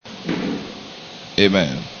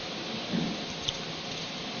Amen.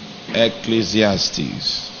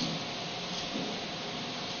 Ecclesiastes.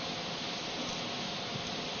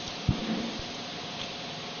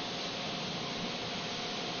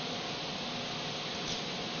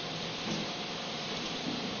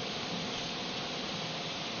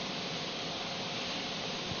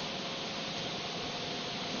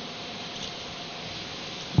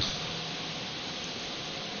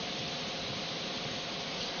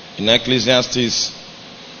 In Ecclesiastes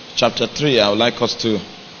chapter 3, I would like us to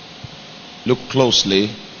look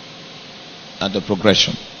closely at the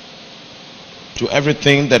progression. To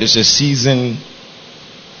everything there is a season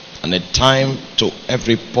and a time to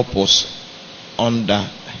every purpose under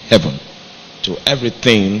heaven. To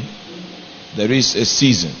everything there is a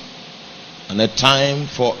season and a time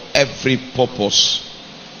for every purpose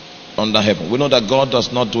under heaven. We know that God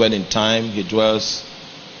does not dwell in time, he dwells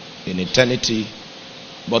in eternity.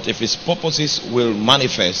 But if his purposes will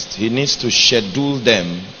manifest, he needs to schedule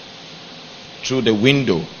them through the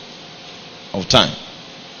window of time.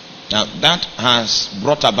 Now that has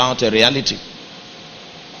brought about a reality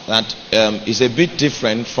that is a bit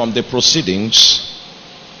different from the proceedings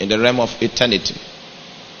in the realm of eternity.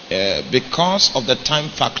 Because of the time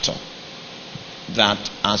factor that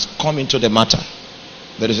has come into the matter,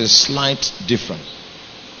 there is a slight difference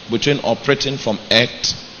between operating from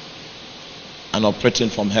earth and operating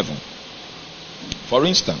from heaven. For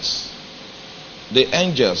instance, the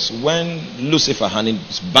angels, when Lucifer and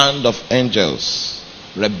his band of angels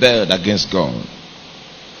rebelled against God,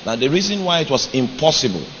 now the reason why it was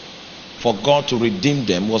impossible for God to redeem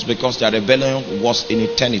them was because their rebellion was in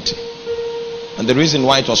eternity. And the reason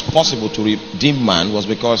why it was possible to redeem man was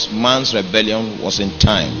because man's rebellion was in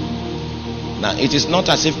time. Now it is not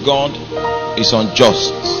as if God is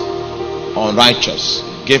unjust, unrighteous.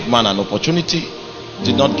 Gave man an opportunity,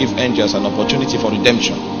 did not give angels an opportunity for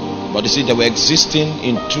redemption. But you see, they were existing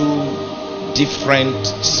in two different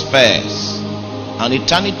spheres. And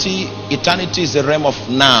eternity is the realm of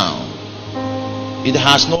now. It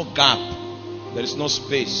has no gap. There is no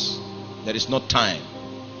space. There is no time.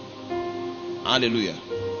 Hallelujah.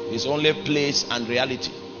 It's only place and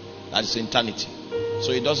reality. That is eternity.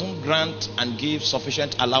 So it doesn't grant and give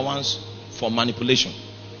sufficient allowance for manipulation.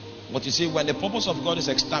 But you see, when the purpose of God is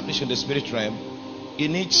established in the spirit realm, it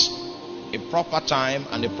needs a proper time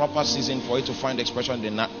and a proper season for it to find expression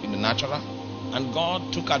in the natural. And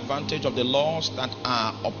God took advantage of the laws that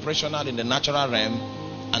are operational in the natural realm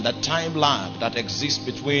and the time lag that exists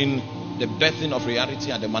between the birthing of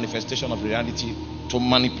reality and the manifestation of reality to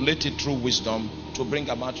manipulate it through wisdom to bring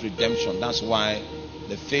about redemption. That's why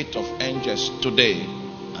the fate of angels today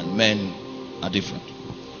and men are different.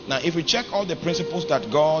 Now, if we check all the principles that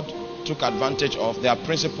God took advantage of, there are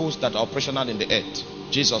principles that are operational in the earth.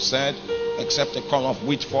 Jesus said, except a corn of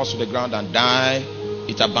wheat falls to the ground and die,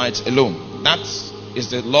 it abides alone. That is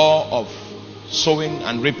the law of sowing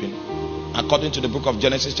and reaping according to the book of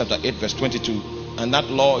Genesis chapter 8 verse 22. And that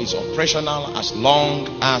law is operational as long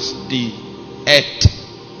as the earth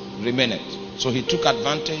remaineth. So he took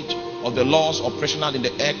advantage of the laws operational in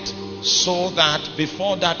the earth so that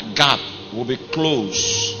before that gap will be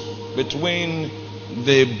closed between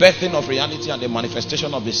the birthing of reality and the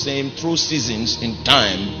manifestation of the same through seasons in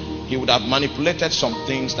time, he would have manipulated some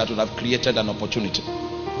things that would have created an opportunity.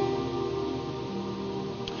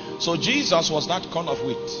 So Jesus was that corn of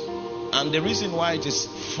wheat. And the reason why it is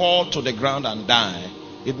fall to the ground and die,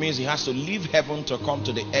 it means he has to leave heaven to come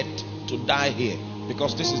to the earth to die here.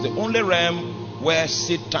 Because this is the only realm where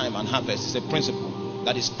seed time and harvest is a principle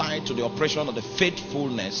that is tied to the operation of the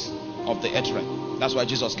faithfulness of the earth realm. That's why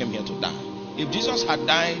Jesus came here to die. If Jesus had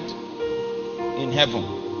died in heaven,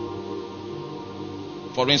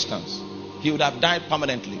 for instance, he would have died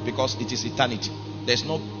permanently because it is eternity. There's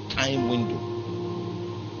no time window.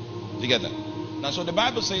 Together. Now, so the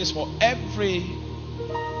Bible says for everything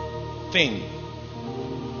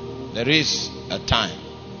there is a time.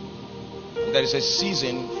 There is a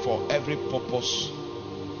season for every purpose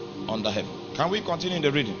under heaven. Can we continue in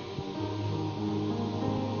the reading?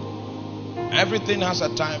 Everything has a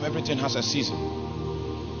time, everything has a season.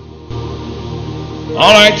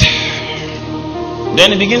 Alright.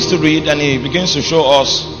 Then he begins to read and he begins to show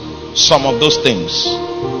us some of those things.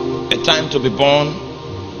 A time to be born,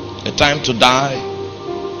 a time to die,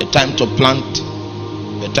 a time to plant,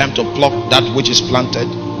 a time to pluck that which is planted,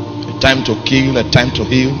 a time to kill, a time to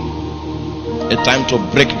heal, a time to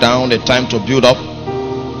break down, a time to build up,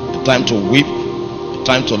 a time to weep, a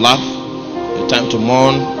time to laugh, a time to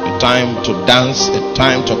mourn, a time to dance, a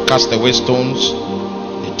time to cast away stones,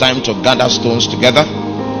 a time to gather stones together,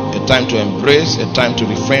 a time to embrace, a time to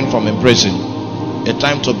refrain from embracing, a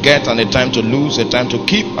time to get and a time to lose, a time to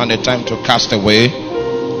keep and a time to cast away,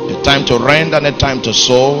 a time to rend and a time to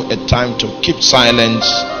sow, a time to keep silence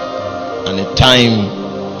and a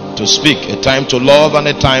time to speak, a time to love and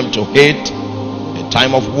a time to hate, a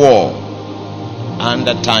time of war and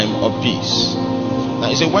a time of peace. Now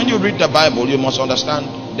you see, when you read the Bible, you must understand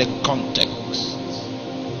the context.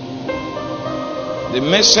 The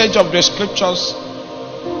message of the scriptures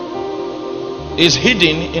is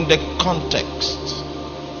hidden in the context.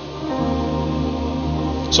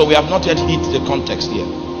 So we have not yet hit the context yet.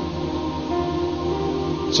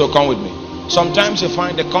 So come with me. Sometimes you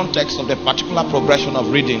find the context of the particular progression of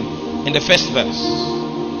reading in the first verse,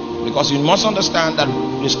 because you must understand that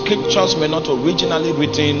the scriptures were not originally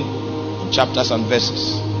written in chapters and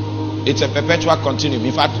verses. It's a perpetual continuum.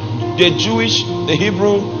 In fact, the Jewish, the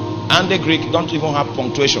Hebrew and the Greek don't even have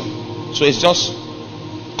punctuation. So it's just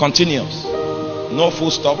continuous. No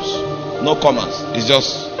full stops, no commas. It's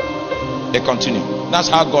just a continuum. That's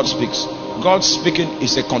how God speaks. God speaking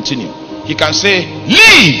is a continuum. He can say,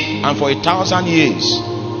 "Live," and for 1,000 years,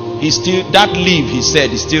 he still, that "live" he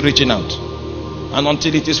said is still reaching out. And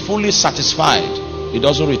until it is fully satisfied, it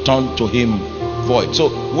doesn't return to him void. So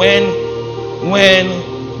when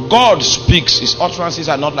God speaks, his utterances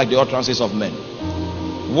are not like the utterances of men.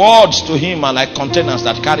 Words to him are like containers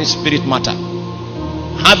that carry spirit matter,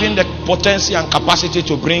 having the potency and capacity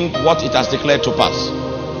to bring what it has declared to pass.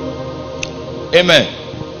 Amen.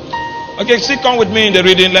 Okay, see, come with me in the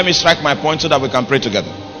reading. Let me strike my point so that we can pray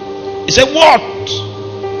together. He said, "What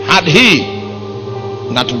had he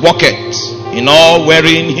that walketh in all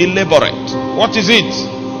wherein he laboureth?" What is it?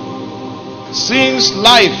 Since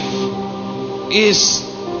life is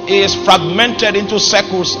fragmented into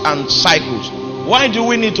circles and cycles, why do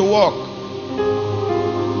we need to walk?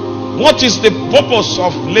 What is the purpose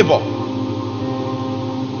of labor?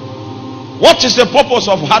 What is the purpose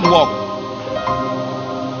of hard work?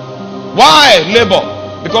 Why labor?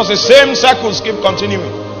 Because the same circles keep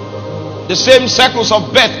continuing. The same circles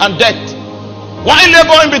of birth and death. Why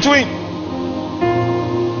labor in between?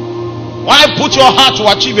 Why put your heart to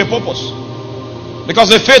achieve a purpose? Because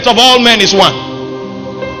the fate of all men is one.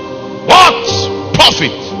 What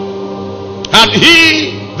profit had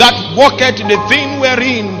he that walketh in the thing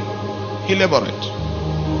wherein he laboureth?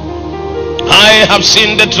 I have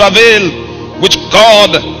seen the travail which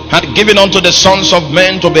God had given unto the sons of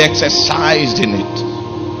men to be exercised in it.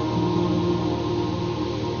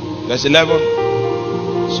 Verse 11.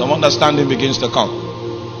 Some understanding begins to come.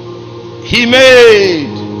 He made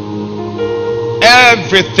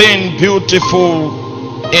everything beautiful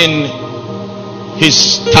in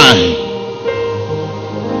his time.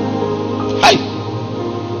 Hi.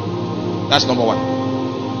 That's number one.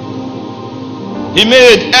 He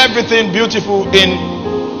made everything beautiful in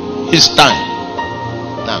his time.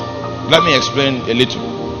 Now, let me explain a little.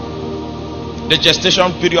 The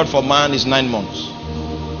gestation period for man is 9 months.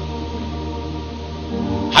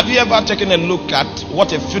 Have you ever taken a look at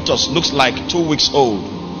what a fetus looks like 2 weeks old?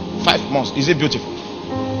 5 months. Is it beautiful?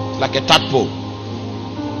 It's like a tadpole.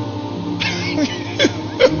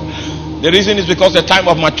 The reason is because the time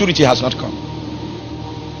of maturity has not come.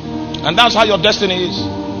 And that's how your destiny is.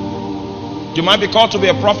 You might be called to be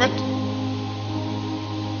a prophet.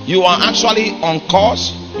 You are actually on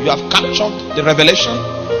course. You have captured the revelation.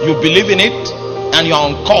 You believe in it. And you are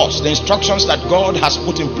on course. The instructions that God has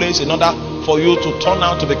put in place in order for you to turn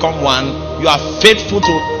out to become one. You are faithful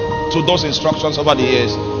to those instructions over the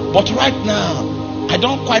years. But right now, I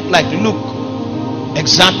don't quite like to look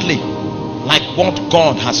exactly like what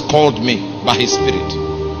God has called me by his spirit.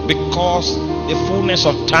 Because the fullness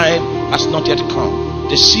of time has not yet come.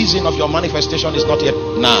 The season of your manifestation is not yet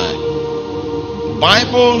nigh.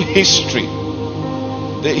 Bible history,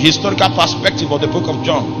 the historical perspective of the book of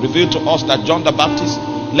John, revealed to us that John the Baptist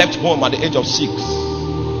left home at the age of 6.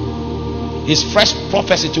 His first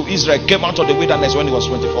prophecy to Israel came out of the wilderness when he was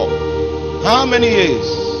 24. How many years?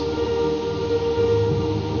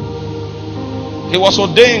 He was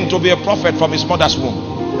ordained to be a prophet from his mother's womb.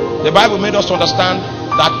 The Bible made us understand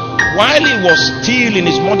that while he was still in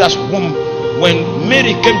his mother's womb, when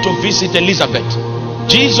Mary came to visit Elizabeth,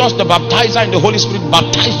 Jesus the baptizer in the Holy Spirit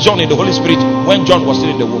baptized John in the Holy Spirit when John was still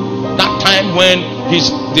in the womb. That time when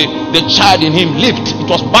the child in him lived, it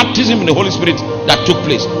was baptism in the Holy Spirit that took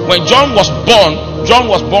place. When John was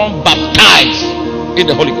born baptized in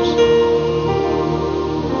the Holy Ghost.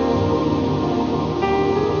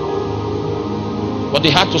 But they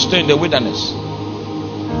had to stay in the wilderness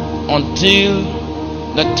until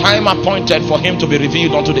the time appointed for him to be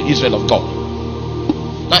revealed unto the Israel of God.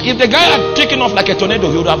 Now, if the guy had taken off like a tornado,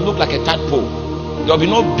 he would have looked like a tadpole. There would be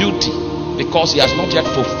no beauty. because he has not yet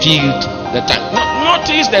fulfilled the time.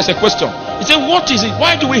 Notice there's a question. He said, what is it?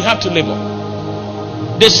 Why do we have to labor?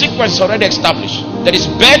 The sequence is already established. There is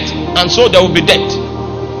birth, and so there will be death.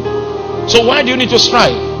 So why do you need to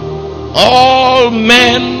strive? All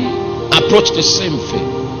men approach the same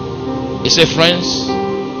fate. He said, friends,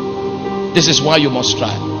 this is why you must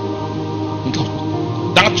strive. Because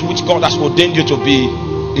that which God has ordained you to be,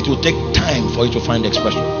 it will take time for you to find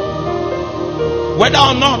expression. Whether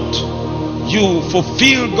or not you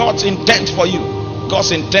fulfill God's intent for you,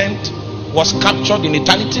 God's intent was captured in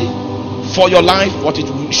eternity for your life. What it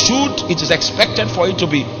should, it is expected for it to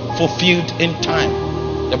be fulfilled in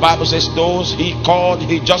time. The Bible says, those he called,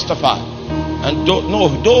 he justified. And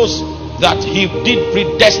those that he did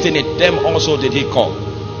predestinate, them also did he call.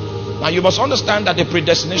 Now you must understand that the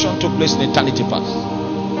predestination took place in eternity past.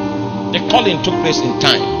 The calling took place in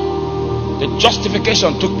time. The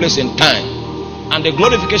justification took place in time. And the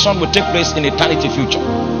glorification will take place in eternity future.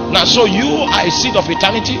 Now, so you are a seed of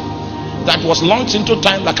eternity that was launched into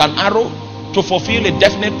time like an arrow to fulfill a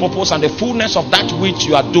definite purpose, and the fullness of that which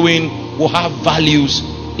you are doing will have values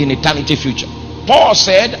in eternity future. Paul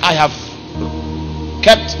said, I have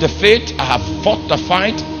kept the faith, I have fought the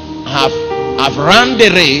fight, I've run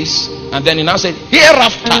the race, and then he now said,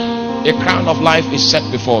 hereafter a crown of life is set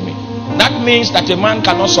before me. That means that a man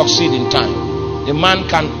cannot succeed in time. A man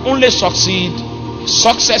can only succeed.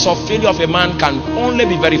 Success or failure of a man can only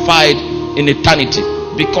be verified in eternity,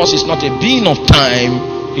 because it's not a being of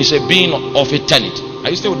time, it's a being of eternity. Are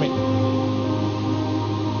you still with me?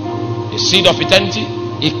 The seed of eternity,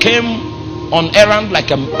 he came on errand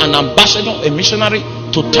like an ambassador, a missionary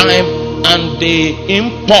to time, and the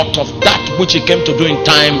import of that which he came to do in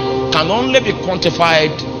time can only be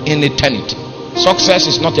quantified in eternity. Success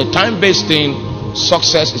is not a time-based thing,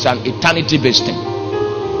 success is an eternity-based thing.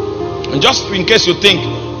 And just in case you think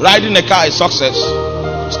riding a car is success,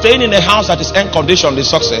 staying in a house that is air-conditioned is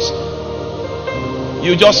success,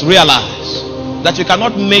 you just realize that you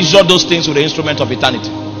cannot measure those things with the instrument of eternity.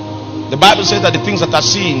 The Bible says that the things that are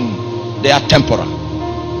seen, they are temporal.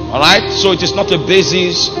 Alright? So it is not a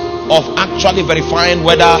basis of actually verifying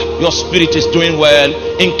whether your spirit is doing well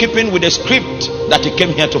in keeping with the script that he came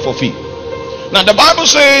here to fulfill. Now the Bible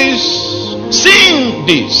says, seeing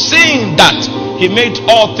this, seeing that, he made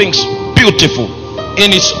all things beautiful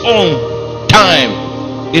in his own time.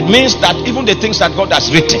 It means that even the things that God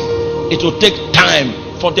has written, it will take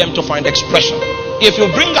time for them to find expression. If you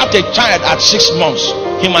bring out a child at 6 months,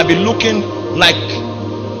 he might be looking like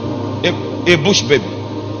a bush baby.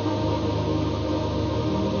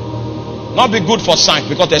 Not be good for sight,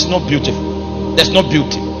 because there's no beauty. There's no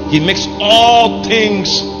beauty. He makes all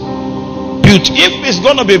things beautiful. If it's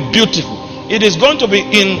going to be beautiful, it is going to be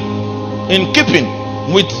in keeping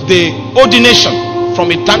with the ordination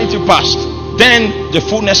from eternity past. Then the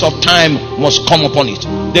fullness of time must come upon it.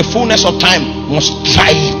 The fullness of time must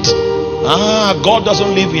try it. God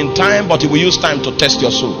doesn't live in time, but he will use time to test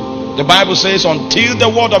your soul. The Bible says, until the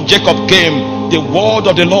word of Jacob came, the word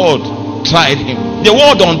of the Lord tried him. The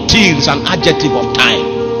word until is an adjective of time.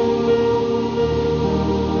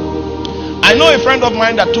 I know a friend of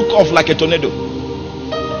mine that took off like a tornado,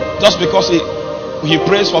 just because he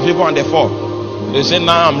prays for people and they fall. They say,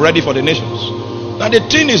 now I'm ready for the nations. Now the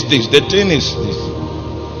thing is this.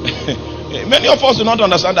 Many of us do not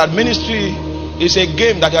understand that ministry is a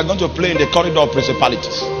game that you are going to play in the corridor of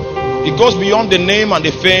principalities. It goes beyond the name and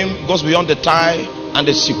the fame, goes beyond the tie and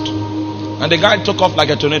the suit. And the guy took off like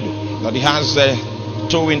a tornado. But he has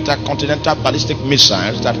 2 intercontinental ballistic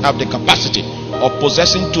missiles that have the capacity of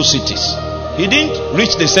possessing 2 cities. He didn't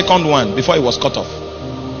reach the second one before he was cut off,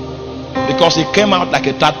 because he came out like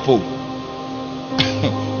a tadpole.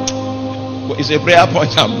 It's a prayer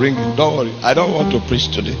point I'm bringing. Don't worry, I don't want to preach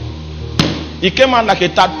today. He came out like a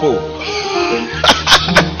tadpole.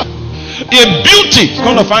 A beauty is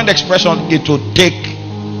going to find expression. It will take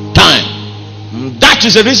time. That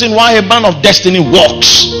is the reason why a man of destiny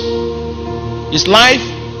walks. His life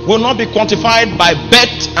will not be quantified by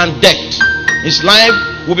birth and death. His life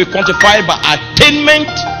will be quantified by attainment,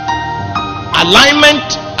 alignment,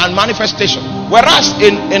 and manifestation. Whereas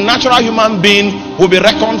a natural human being will be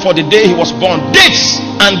reckoned for the day he was born. Dates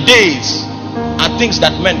and days are things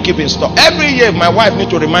that men keep in store. Every year my wife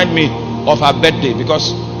needs to remind me of her birthday,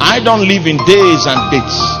 because I don't live in days and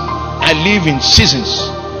dates. I live in seasons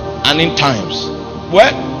and in times.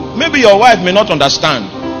 Well, maybe your wife may not understand.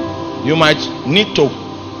 You might need to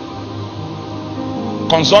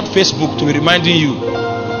consult Facebook to be reminding you.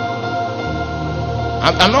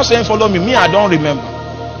 I'm not saying follow me. I don't remember,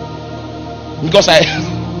 because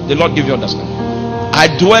the Lord give you understanding. I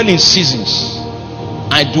dwell in seasons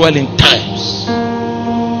I dwell in times.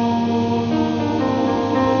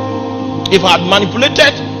 If I had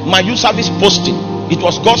manipulated my youth service posting, it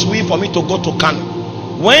was God's will for me to go to Kano.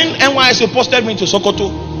 When NYSC posted me to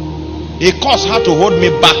Sokoto, a course had to hold me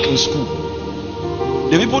back in school.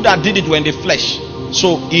 The people that did it were in the flesh.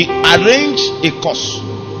 So he arranged a course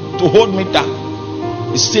to hold me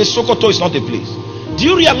down. He says Sokoto is not a place. Do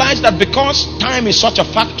you realize that because time is such a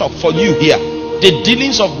factor for you here, the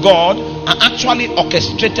dealings of God are actually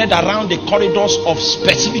orchestrated around the corridors of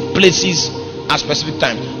specific places at specific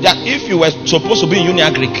time? That if you were supposed to be in Uni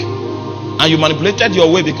Agric and you manipulated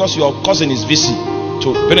your way because your cousin is VC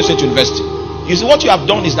to Benue State University, you see what you have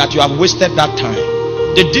done is that you have wasted that time.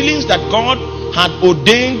 The dealings that God had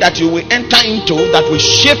ordained that you will enter into, that will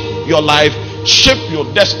shape your life, shape your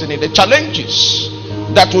destiny, the challenges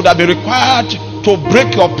that would have been required to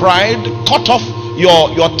break your pride, cut off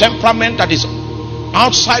your temperament that is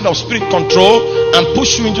outside of spirit control and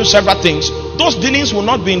push you into several things. Those dealings will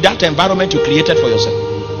not be in that environment you created for yourself.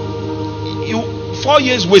 4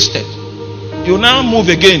 years wasted. You now move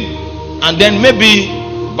again, and then maybe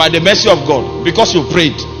by the mercy of God, because you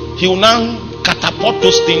prayed, He will now catapult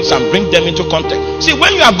those things and bring them into context. See,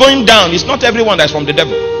 when you are going down, it's not everyone that's from the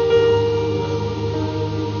devil.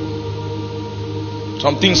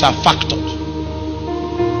 Some things are factored.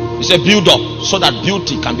 It's a build up so that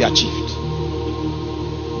beauty can be achieved.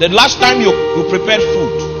 The last time you prepared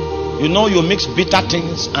food, you know you mix bitter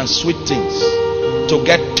things and sweet things to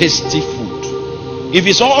get tasty food. If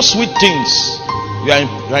it's all sweet things, you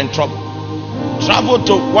are in trouble. Travel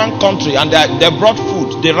to one country and they brought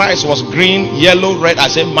food. The rice was green, yellow, red. I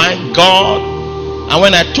said, my God. And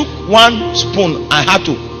when I took one spoon, I had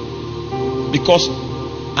to. Because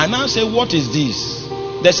I now say, what is this?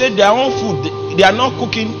 They said their own food, they are not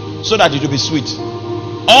cooking so that it will be sweet.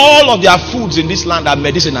 All of their foods in this land are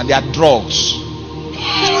medicine and they are drugs.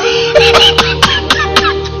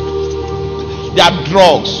 They are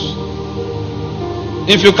drugs.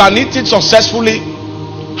 If you can eat it successfully,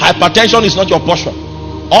 hypertension is not your portion.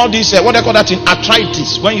 All this, what they call that in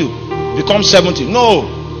arthritis, when you become 70. No.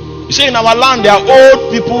 You see, in our land, there are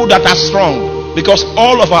old people that are strong because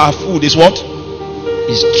all of our food is what?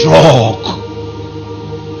 Is drug.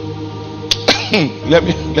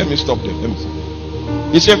 let me stop there.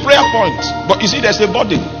 It's a prayer point, but you see, there's a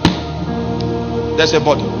body. There's a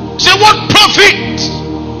body. Say, what profit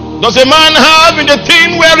does a man have in the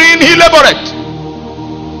thing wherein he laboreth?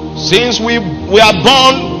 Since we are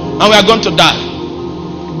born and we are going to die.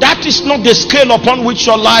 That is not the scale upon which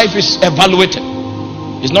your life is evaluated.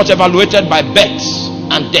 It's not evaluated by births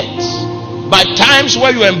and deaths, by times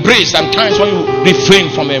where you embrace and times when you refrain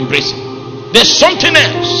from embracing. There's something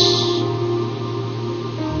else.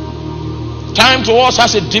 Time to us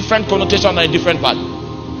has a different connotation and a different value.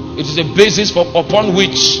 It is a basis upon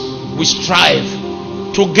which we strive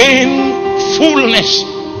to gain fullness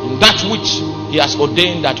in that which He has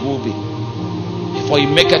ordained that will be. For He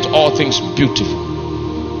maketh all things beautiful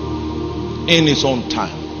in His own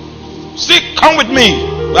time. See, come with me.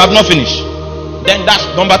 We have not finished. Then that's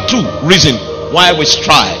number 2 reason why we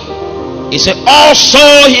strive. He said,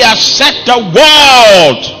 also He has set the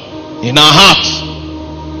word in our hearts,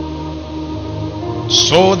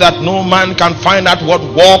 so that no man can find out what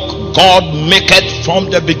work God maketh from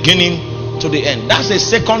the beginning to the end. That's the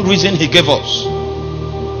second reason He gave us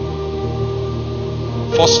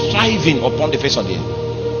for striving upon the face of the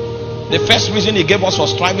earth. The first reason He gave us for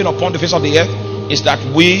striving upon the face of the earth is that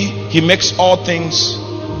He makes all things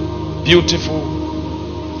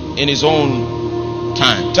beautiful in His own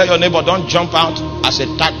time. Tell your neighbor, don't jump out as a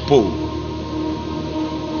tadpole.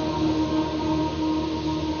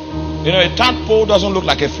 You know, a tadpole doesn't look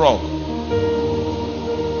like a frog.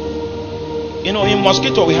 You know, in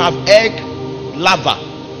mosquito we have egg, larva,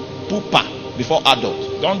 pupa before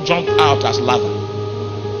adult. Don't jump out as larva.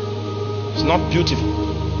 It's not beautiful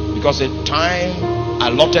because the time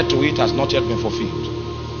allotted to it has not yet been fulfilled.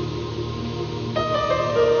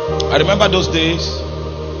 I remember those days.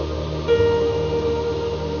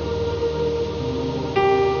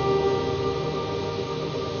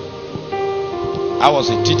 I was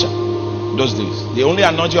a teacher those days. The only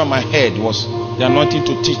anointing on my head was the anointing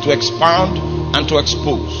to teach, to expound and to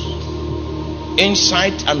expose.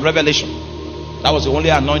 Insight and revelation. That was the only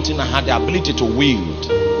anointing I had the ability to wield.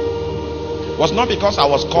 It was not because I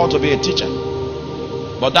was called to be a teacher,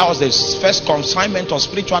 but that was the first consignment of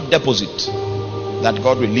spiritual deposit that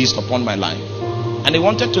God released upon my life. And He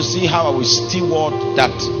wanted to see how I would steward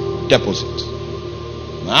that deposit.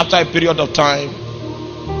 Now, after a period of time,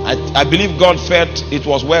 I believe God felt it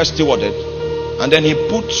was well stewarded, and then He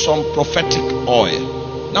put some prophetic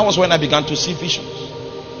oil. That was when I began to see visions.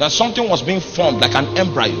 that something was being formed like an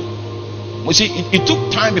embryo. You see, it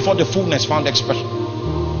took time before the fullness found expression.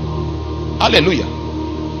 Hallelujah.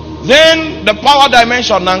 Then the power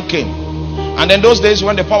dimension now came. And then those days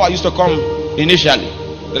when the power used to come initially,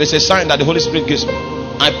 there is a sign that the Holy Spirit gives me.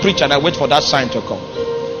 I preach and I wait for that sign to come.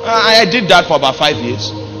 I did that for about 5 years.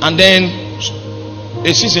 And then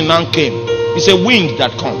a season now came. It's a wind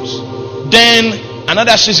that comes. Then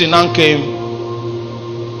another season now came.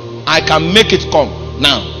 I can make it come.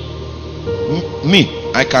 Now,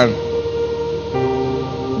 I can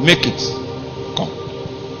make it come.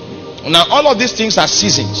 Now, all of these things are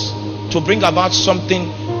seasons to bring about something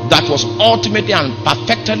that was ultimately and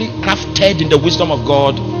perfectly crafted in the wisdom of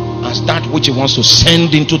God as that which He wants to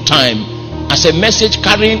send into time as a messenger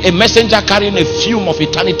carrying a fume of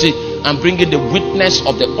eternity and bringing the witness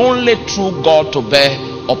of the only true God to bear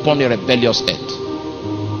upon a rebellious earth.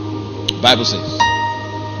 The Bible says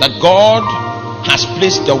that God has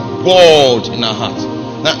placed the word in our hearts.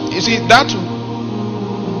 Now, you see that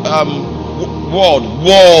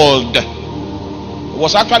word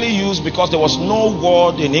was actually used because there was no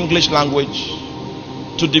word in English language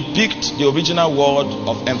to depict the original word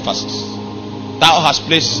of emphasis. Thou hast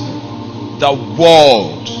placed the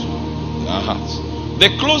word in our hearts. The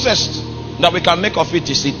closest that we can make of it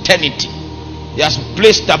is eternity. He has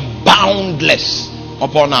placed the boundless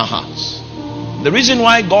upon our hearts. The reason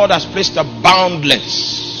why God has placed the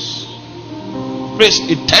boundless, placed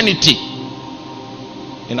eternity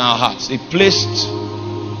in our hearts, He placed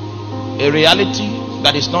a reality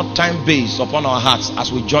that is not time based upon our hearts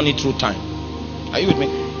as we journey through time. Are you with me?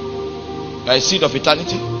 You are a seed of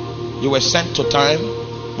eternity. You were sent to time,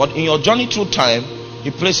 but in your journey through time, He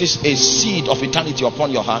places a seed of eternity upon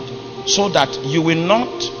your heart so that you will not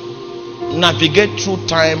navigate through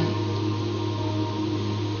time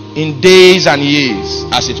in days and years,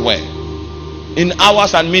 as it were, in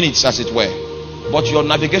hours and minutes, as it were, but your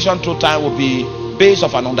navigation through time will be based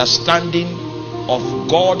on an understanding of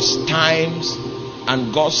God's times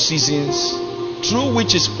and God's seasons through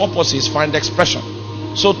which His purposes find expression.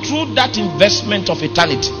 So through that investment of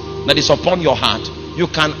eternity that is upon your heart, you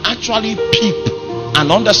can actually peep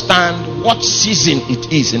and understand what season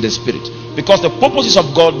it is in the spirit, because the purposes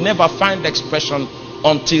of God never find expression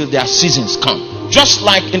until their seasons come. Just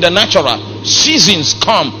like in the natural, seasons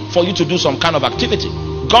come for you to do some kind of activity.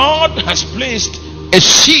 God has placed a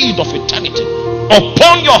seed of eternity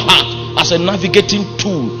upon your heart as a navigating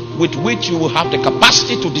tool with which you will have the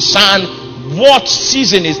capacity to discern what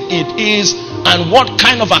season it is and what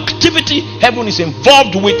kind of activity heaven is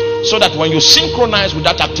involved with, so that when you synchronize with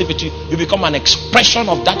that activity, you become an expression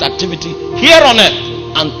of that activity here on earth.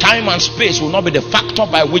 And time and space will not be the factor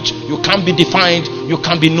by which you can be defined, you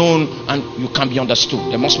can be known, and you can be understood.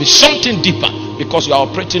 There must be something deeper, because you are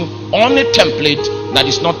operating on a template that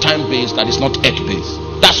is not time-based, that is not earth-based.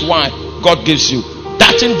 That's why God gives you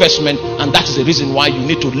that investment, and that is the reason why you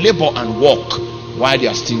need to labor and walk while they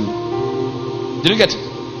are still. Did you get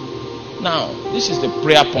it? Now, this is the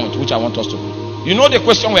prayer point which I want us to. You know the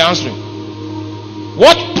question we're answering.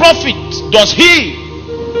 What profit does he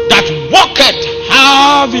that worketh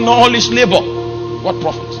have in all his labor? What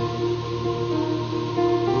profit?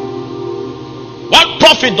 What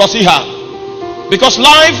profit does he have? Because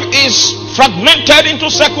life is fragmented into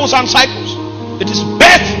circles and cycles. It is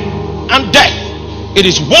birth and death. It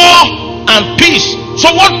is war and peace.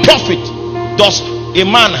 So what profit does a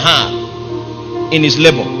man have in his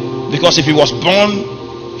labor? Because if he was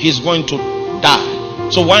born, he's going to die.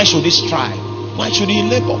 So why should he strive? Why should he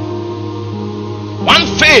labor? One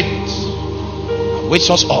fate awaits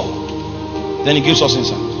us all. Then he gives us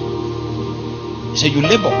insight. He said, you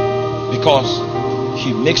labor because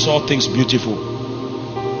he makes all things beautiful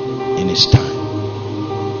in his time.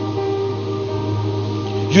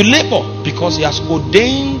 You labor because he has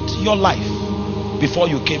ordained your life before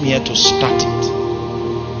you came here to start it.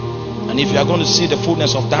 And if you are going to see the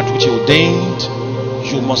fullness of that which he ordained,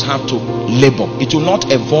 you must have to labor. It will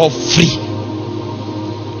not evolve free.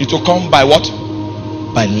 It will come by what?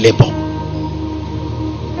 By labor.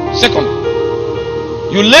 Second,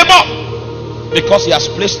 you labor because he has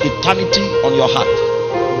placed eternity on your heart.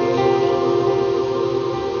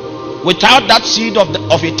 Without that seed of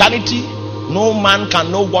eternity, no man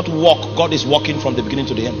can know what work God is working from the beginning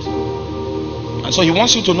to the end. And so he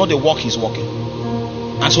wants you to know the work he's working.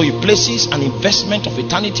 And so he places an investment of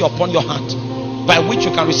eternity upon your heart, by which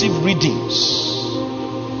you can receive readings,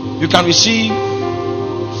 you can receive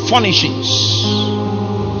furnishings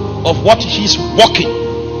of what he's working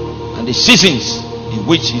and the seasons in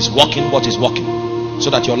which he's working what he's working,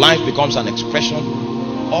 so that your life becomes an expression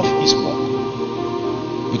of his work.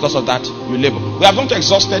 Because of that, you labor. We have not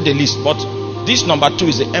exhausted the list, but this number 2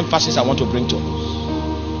 is the emphasis I want to bring to us.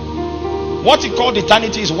 What he called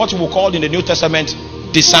eternity is what we will call in the New Testament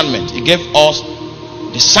discernment. He gave us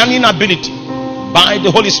discerning ability by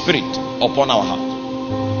the Holy Spirit upon our heart.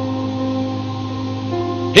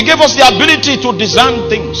 He gave us the ability to discern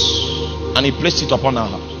things, and he placed it upon our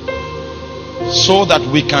heart so that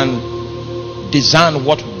we can discern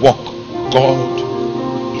what work God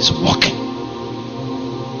is working.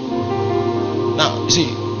 Now, you see,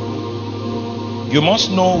 you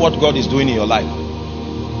must know what God is doing in your life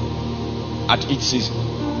at each season.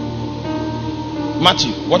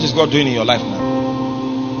 Matthew, what is God doing in your life now?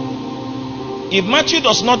 If Matthew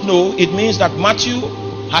does not know, it means that Matthew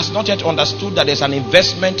has not yet understood that there's an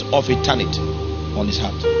investment of eternity on his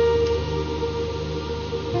heart.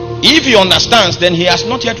 If he understands, then he has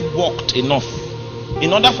not yet worked enough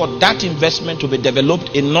in order for that investment to be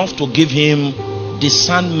developed enough to give him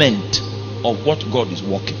discernment of what God is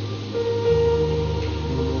working.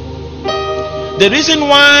 The reason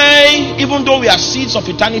why, even though we are seeds of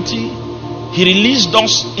eternity, he released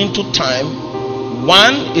us into time,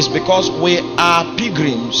 one is because we are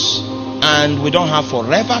pilgrims and we don't have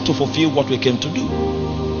forever to fulfill what we came to do.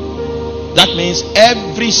 That means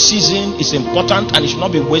every season is important and it should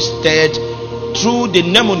not be wasted through the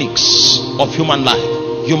mnemonics of human life.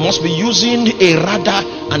 You must be using a radar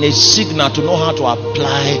and a signal to know how to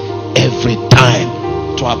apply every time,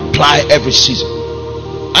 to apply every season.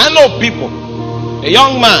 I know people. A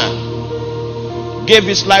young man gave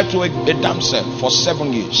his life to a damsel for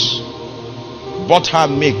 7 years. Bought her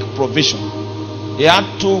milk, provision. He had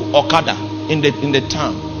 2 Okada in the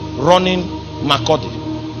town running Makodi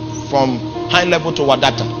from high level to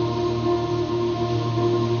Wadata.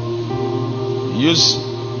 He used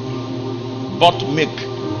bought milk.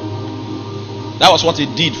 That was what he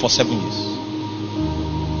did for 7 years.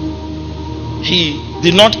 He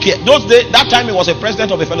did not care. That time he was a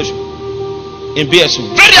president of a fellowship in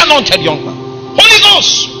BSU. Very anointed young man. Holy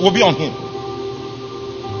Ghost will be on him.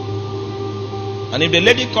 And if the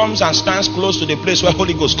lady comes and stands close to the place where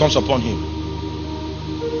Holy Ghost comes upon him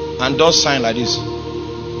and does sign like this,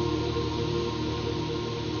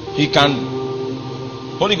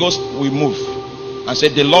 Holy Ghost will move and say,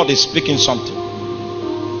 the Lord is speaking something.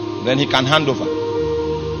 Then he can hand over.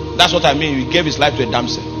 That's what I mean. He gave his life to a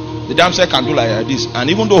damsel. The damsel can do like this, and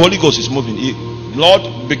even though Holy Ghost is moving, the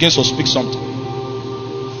Lord begins to speak something.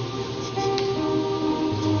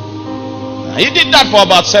 He did that for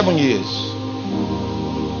about 7 years.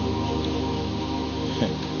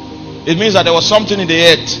 It means that there was something in the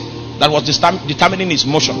earth that was determining his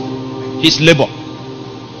motion, his labor.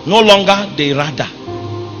 No longer the radar.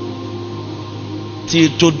 Till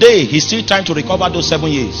today, he's still trying to recover those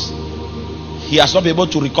 7 years. He has not been able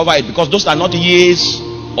to recover it because those are not years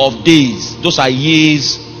of days. Those are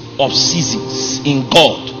years of seasons in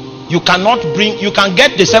God. You can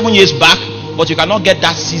get the 7 years back, but you cannot get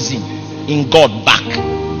that season in God back.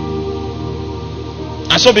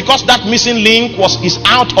 And so because that missing link is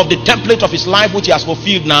out of the template of his life, which he has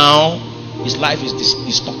fulfilled now, his life is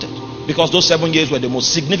distorted. Because those 7 years were the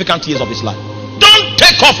most significant years of his life. Don't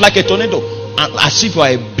take off like a tornado as if you are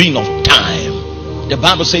a being of time. The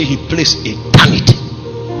Bible says he placed eternity.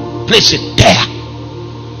 Place it there.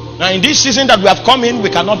 Now in this season that we have come in, we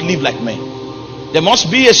cannot live like men. There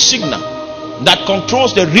must be a signal that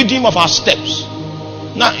controls the rhythm of our steps.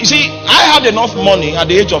 Now you see, I had enough money at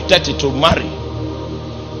the age of 30 to marry.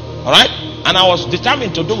 Alright? And I was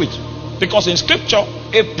determined to do it. Because in scripture,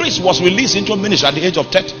 a priest was released into ministry at the age of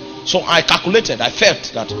 30. So I calculated, I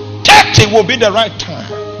felt that 30 will be the right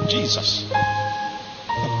time. Jesus.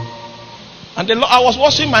 And I was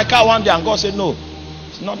washing my car one day and God said, no,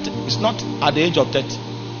 it's not at the age of 30.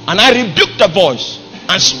 And I rebuked the voice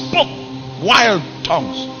and spoke wild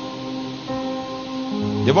tongues.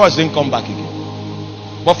 The voice didn't come back again.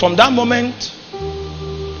 But from that moment,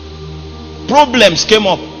 problems came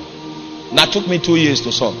up that took me 2 years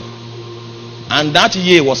to solve. And that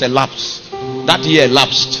year was elapsed. That year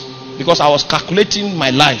elapsed because I was calculating my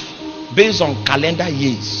life based on calendar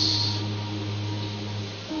years,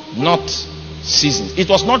 not seasons. It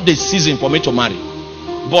was not the season for me to marry,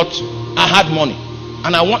 but I had money,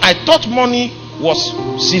 and I thought money was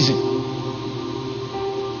season,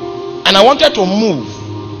 and I wanted to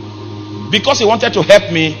move because he wanted to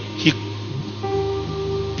help me. He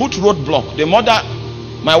put roadblock.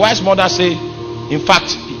 My wife's mother said, in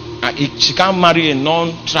fact, she can't marry a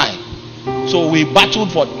non-tribe. So we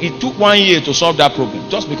battled for it. Took 1 year to solve that problem,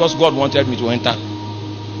 just because God wanted me to enter.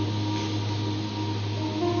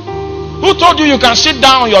 told you you can sit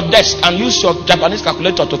down on your desk and use your Japanese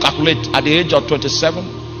calculator to calculate at the age of 27?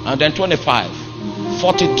 And then 25,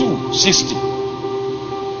 42, 60.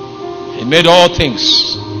 He made all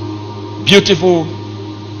things beautiful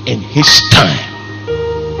in his time.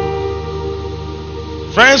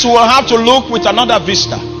 Friends, we will have to look with another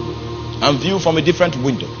vista and view from a different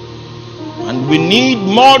window. And we need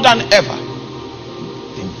more than ever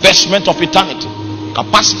the investment of eternity,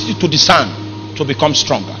 capacity to discern, to become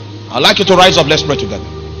stronger. I'd like you to rise up. Let's pray together.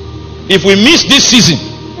 If we miss this season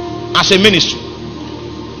as a ministry,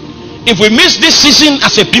 if we miss this season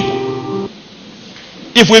as a people,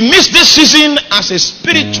 if we miss this season as a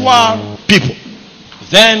spiritual people,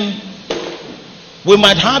 then we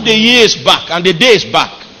might have the years back and the days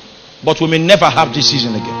back, but we may never have this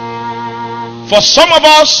season again. For some of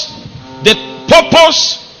us, the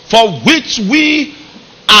purpose for which we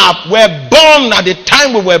were born at the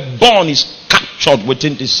time we were born is captured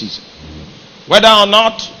within this season. Whether or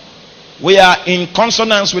not we are in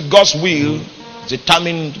consonance with God's will is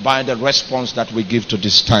determined by the response that we give to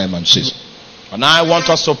this time and season. And I want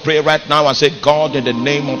us to pray right now and say, God, in the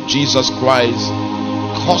name of Jesus Christ,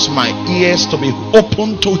 cause my ears to be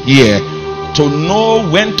open to hear, to know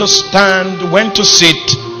when to stand, when to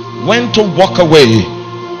sit, when to walk away,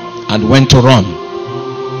 and when to run.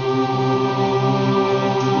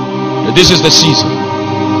 This is the season.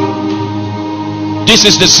 This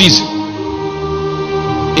is the season.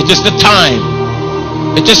 It is the time.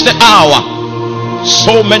 It is the hour.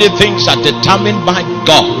 So many things are determined by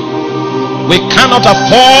God. We cannot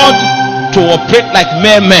afford to operate like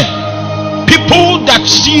mere men. People that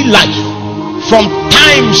see life from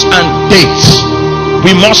times and dates.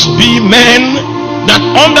 We must be men that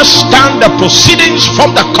understand the proceedings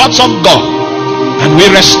from the courts of God, and we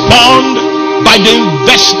respond by the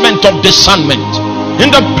investment of discernment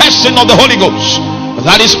in the person of the Holy Ghost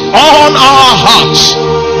that is on our hearts.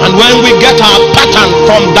 And when we get our pattern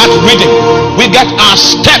from that reading, we get our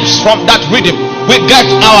steps from that reading, we get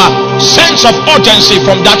our sense of urgency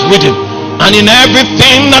from that reading, and in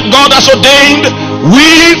everything that God has ordained,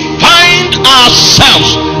 we find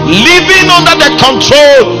ourselves living under the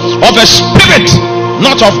control of a spirit,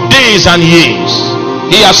 not of days and years.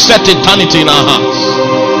 He has set eternity in our hearts.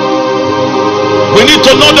 We need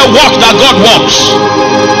to know the work that God works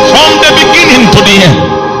from the beginning to the end.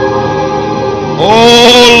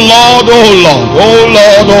 Oh Lord, oh Lord, oh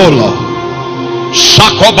Lord, oh Lord.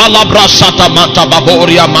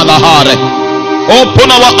 Open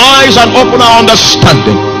our eyes and open our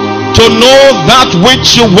understanding to know that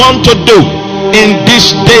which you want to do in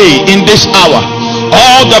this day, in this hour.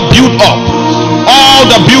 All the build up, all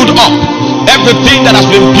the build up, everything that has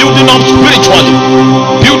been building up spiritually,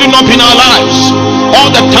 building up in our lives, all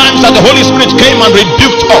the times that the Holy Spirit came and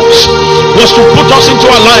rebuked us, was to put us into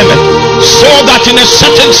alignment, so that in a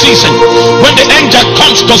certain season, when the angel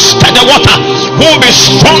comes to stir the water, we'll be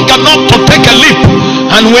strong enough to take a leap.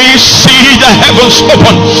 And we see the heavens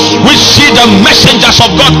open, we see the messengers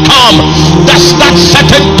of God come. That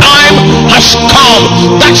certain time has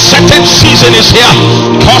come, that certain season is here.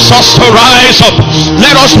 Cause us to rise up.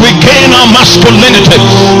 Let us regain our masculinity.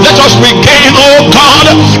 Let us regain, oh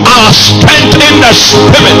God, our strength in the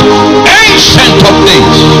spirit. Ancient of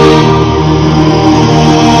days.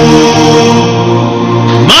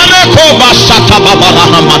 Mare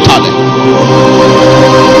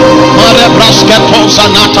brasketo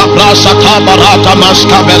sanata brasata barata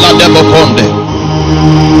maskabela debokonde.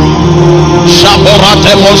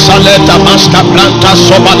 Shaborate mosaleta maskabranta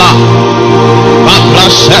sobala.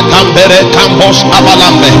 Babrase kambere kambos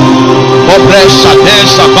abalambe. Obresa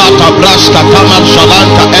desa bata braska tamal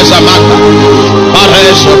shalanta ezamanda.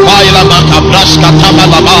 Bareso baila makabraska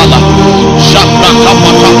tamalabala. Shabraka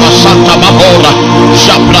patama santa babora.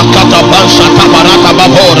 Shabrakata bansa tabarata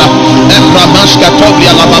babora. Ebra maska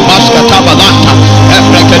tobia la babaska tabalanta.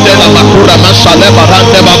 Ebra kedela makura masale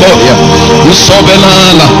barante baboria.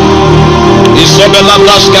 Isobelala. Isobela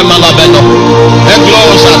braske malabeno.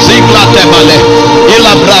 Eglosa zigla temale.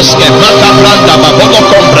 Ila braske makabranda babolo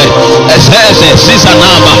kombre. Ezeze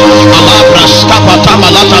zizanama. Alabraska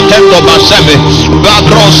patamalata tendo baseme.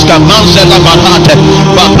 Babroska manzela barate.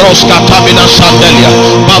 Babroska tabina sandelia.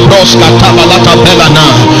 Babroska tabalata belana.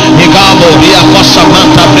 Igamo ria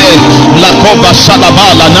fasamanta bre. La koba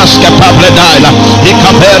salabala naske tabredaila.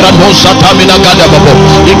 Ikabera nusa tamina gadababo.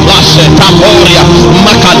 Iklase taporia.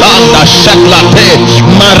 Makalanda sheklate.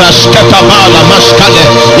 Marasketa bala maskale.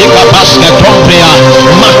 Ikabaske tompria.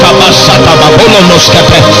 Makabasata babolo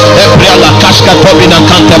noskete. Ebria la kaska tobina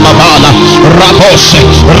kante babala. Rabos,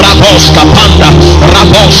 Rabos Kapanda,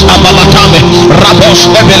 Rabos Abalatame, Rabos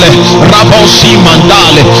Ebele, Rabos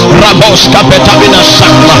Imandale, Rabos Kapetamina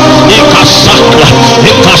Sakla, Ikasakla,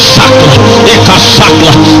 Ikasakla,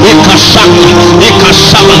 Ikasakla, Ikasakla,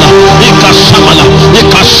 Ikasamala, Ikasamala,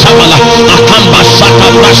 Ikasamala, Akamba Saka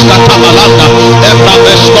Braska Tabalanda, Ebra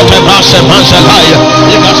Besko Tebrase Manzelaya,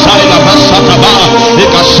 Ikasaila Basataba,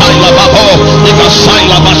 Ikasaila Babo,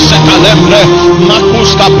 Ikasaila Baseka Lembre,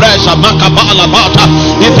 Makuska Bresa, Makabala Bata.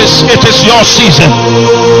 It is your season.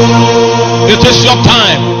 It is your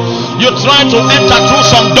time. You tried to enter through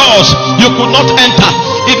some doors, you could not enter.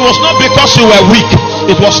 It was not because you were weak.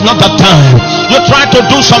 It was not the time. You tried to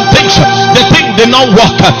do some things, the thing did not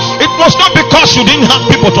work. It was not because you didn't have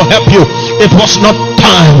people to help you. It was not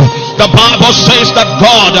time. The Bible says that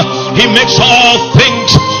God, He makes all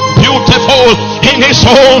things beautiful in His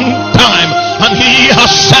own time, and He has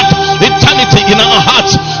set eternity in our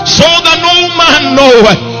hearts, so that no man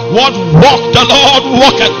knoweth what work the Lord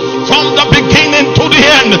worketh from the beginning to the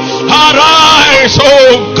end. Arise,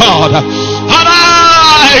 O God.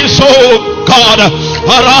 Arise, O God.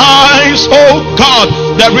 Arise, O God.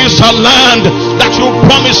 There is a land that you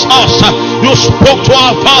promised us. You spoke to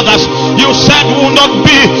our fathers. You said we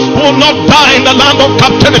will not die in the land of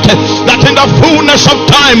captivity, that in the fullness of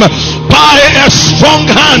time, by a strong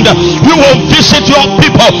hand, you will visit your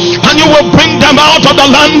people and you will bring them out of the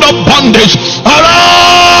land of bondage.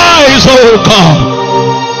 Arise, O God.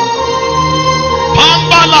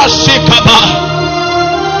 Pambala Sikaba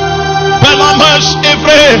Belamas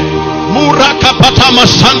Ivre Murakapatama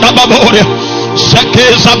Sanda Baboria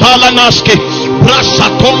Seke Zabala Naski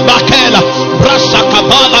Brasa Tombakela Brasa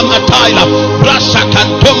Kabala Mataila Brasa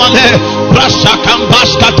Kantomane Brasa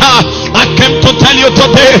Kambaskata. I came to tell you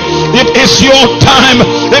today, it is your time.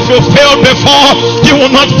 If you failed before, you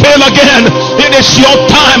will not fail again. It is your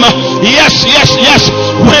time. Yes, yes, yes.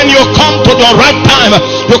 When you come to the right time,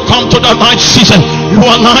 you come to the right season, you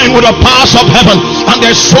align with the powers of heaven, and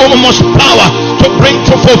there's so much power to bring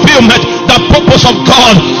to fulfillment the purpose of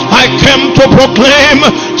God. I came to proclaim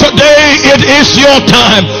today, it is your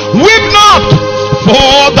time. Weep not,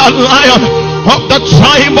 for the Lion of the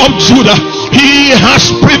tribe of Judah, He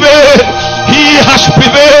has prevailed. He has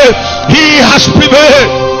prevailed. He has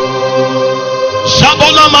prevailed.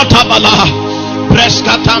 Shabola matabala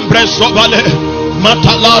Breskatam Bresobale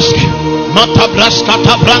Matalaski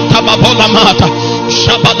Matabraskata Branta Babola Mata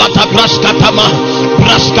Shabalata Braskatama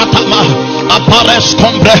Braskatama Apares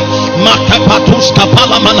Combre Makapatus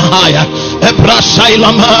Kapala Manhaya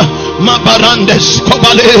Ebrasailama Mabarandes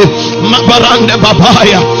Kobale Mabarande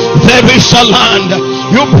Babaya. There is a land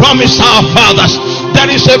you promise our fathers. There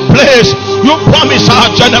is a place you promise our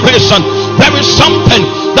generation. There is something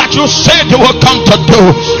that you said you will come to do.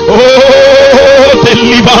 Oh,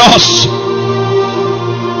 deliver us.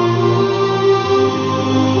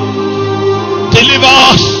 Deliver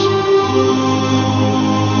us.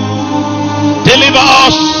 Deliver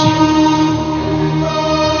us.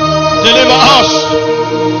 Deliver us.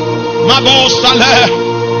 Mabosale.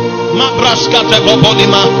 Mabraskate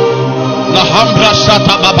Bobolima. Lahambra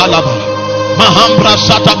Sata Babalaba. Mahambra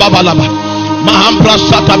Sata Babalaba. Mahambra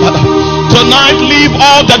Sata Babalaba. Tonight, leave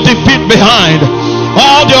all the defeat behind.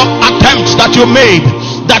 All the attempts that you made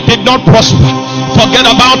that did not prosper, forget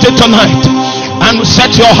about it tonight and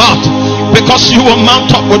set your heart, because you will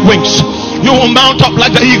mount up with wings. You will mount up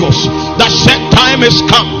like the eagles. The set time is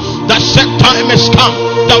come. The set time is come.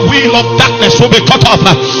 The wheel of darkness will be cut off.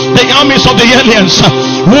 The armies of the aliens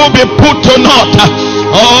will be put to naught.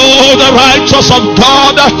 Oh, the righteous of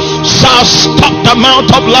God shall stop the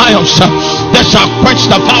mouth of lions. They shall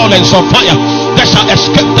quench the violence of fire. They shall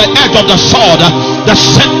escape the edge of the sword. The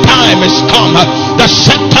set time is come. The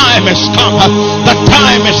set time is come. The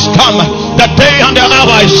time is come. The day and the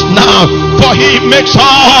hour is now. For He makes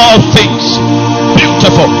all things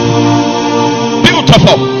beautiful.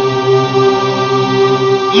 Beautiful.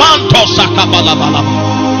 Manto sakabalabalaba.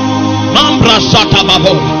 Mambra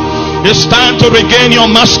satababo. It's time to regain your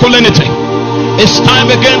masculinity. It's time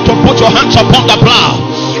again to put your hands upon the plow.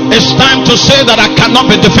 It's time to say that I cannot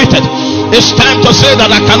be defeated. It's time to say that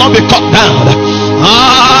I cannot be cut down.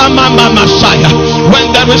 Ah, my Messiah. When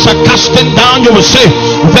there is a casting down, you will say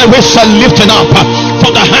there is a lifting up. For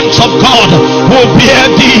the hands of God will bear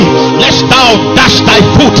thee, lest thou dash thy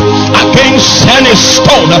foot against any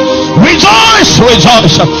stone. Rejoice,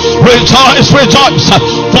 rejoice, rejoice, rejoice.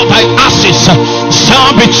 For thy ashes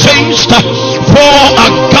shall be changed for a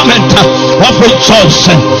garment of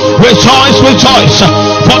rejoicing. Rejoice, rejoice.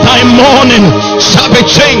 For thy mourning shall be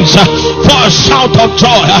changed for a shout of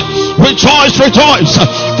joy. Rejoice, rejoice,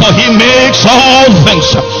 for he makes all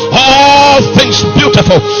things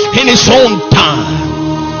beautiful in his own time.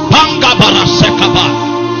 Pangabara sekaba,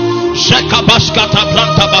 shekabaskata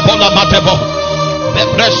planta babola matebo,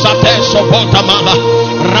 bepresate sobota mala,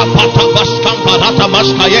 rapata baskamparata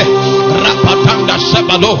maskaye, rapatanda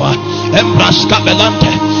sebaloa, embraska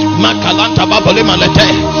belante, makalanta babolima lete,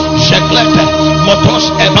 sheklete, motos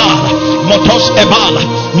ebala,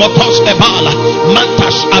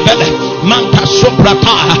 mantas abele, mantas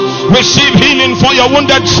suprataya. Receive healing for your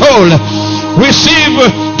wounded soul. Receive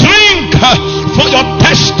drink for your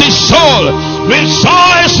thirsty soul.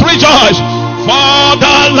 Rejoice, rejoice, for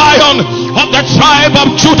the Lion of the tribe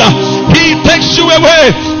of Judah, he takes you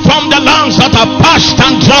away from the lands that are parched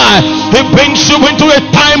and dry. He brings you into a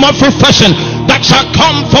time of refreshing that shall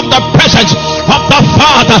come from the presence of the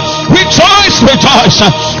Father. Rejoice, rejoice,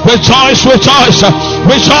 rejoice, rejoice,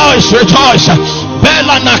 rejoice, rejoice.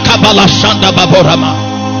 Bela nakabala shanda baborama.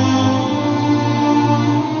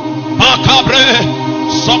 Akabre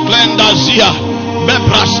soklenda zia.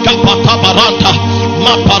 Mebraska patabaranta,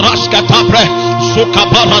 maparaska tabre,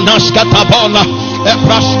 sukabaranaska tabona,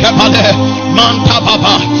 ebraska bale, manta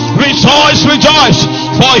baba. Rejoice, rejoice,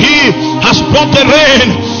 for he has brought the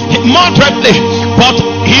rain moderately, but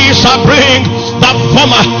he shall bring the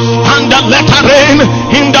former and the latter rain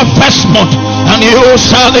in the first month, and you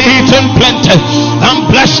shall eat in plenty, and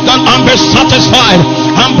blessed and be satisfied,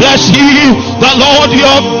 and bless ye the Lord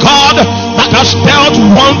your God that has dealt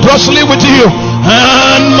wondrously with you,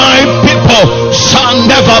 and my people shall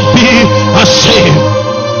never be ashamed.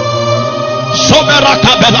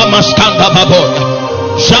 Soberakabela maskanda baboya,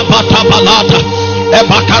 Shabata balata,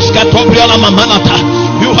 Ebakaska tobriana mamanata.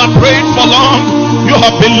 You have prayed for long, you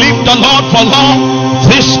have believed the Lord for long.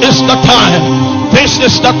 This is the time, this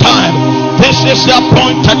is the time, this is the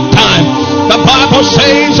appointed time. The Bible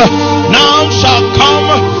says, now shall come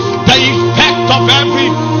the effect of every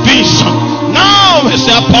vision. Now is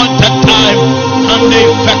the appointed time and the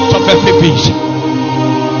effect of every vision.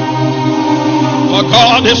 For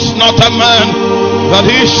God is not a man that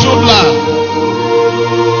he should lie,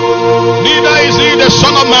 neither is he the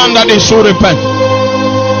son of man that he should repent.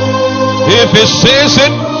 If he says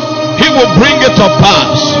it, he will bring it to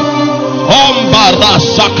pass. Ombara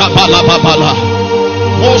sakabala babala,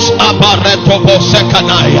 Mos abareto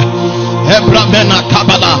bosekanaya, Ebramena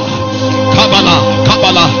kabala, kabala,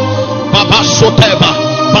 kabala, babasoteba,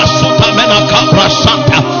 basuta mena kabra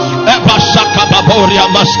santa, Ebasaka baboria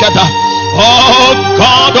maskeda. Oh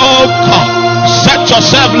God, set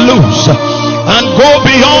yourself loose and go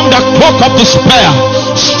beyond the cloak of despair.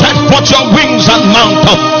 Stretch forth your wings and mount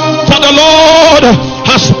up. For the Lord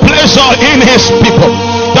has pleasure in his people.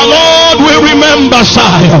 The Lord will remember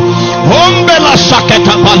Zion. Ombela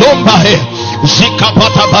saketa balomba he,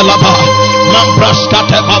 zikapata balaba,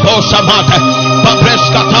 mambraskate babosamate,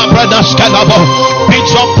 babreskata bredaskelabo. Beat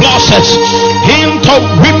your plosses into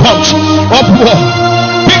weapons of war.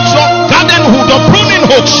 Beat your gardenhood or pruning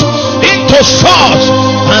hooks into swords,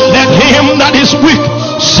 and let him that is weak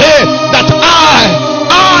say that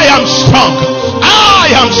I am strong. I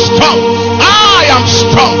am strong. I am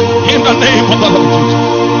strong in the name of the Lord Jesus.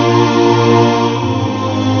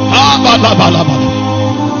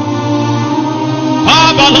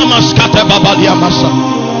 Abalamaskate babalia masa.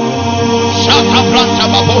 Shaka branta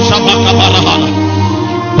babosa bakabarahana.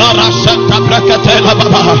 Barasanta brakatela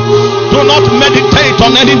baba. Do not meditate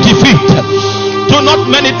on any defeat. Do not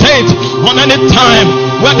meditate on any time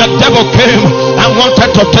where the devil came and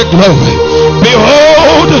wanted to take glory.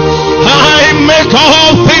 Behold, I make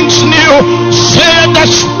all things new, say the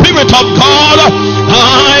Spirit of God.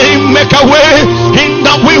 I make a way in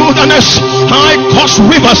the wilderness. I cause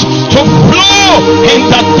rivers to flow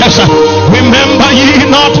in the desert. Remember ye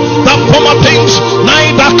not the former things,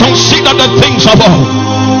 neither consider the things of old.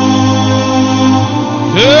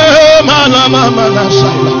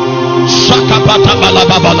 Shakapata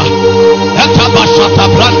balababala, etabashata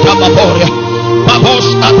branta baboria, babos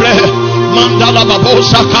abre, mandala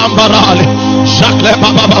babosa kambarali, shakle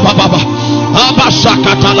bababababa,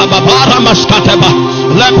 abashakata la babara maskateba,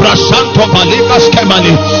 lebra santo balikas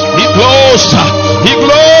kemali,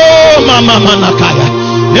 iglo mama manakaya,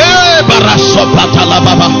 baraso plata la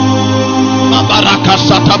baba, mabaraka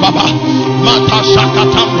sata baba, mata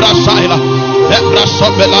shakata brasaila.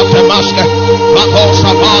 Ebrasobela temaske,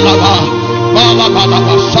 babosa balaba, balaba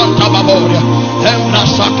santa baboria,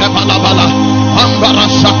 embrasake balabala, ambara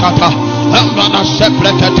sakata, ambara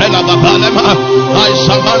sepreketela babalema, I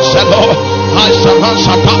saman selo, I saman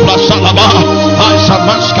satabla salaba, I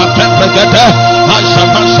saman skateprekete, I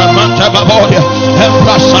saman samante baboria,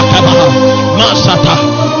 embrasake masata.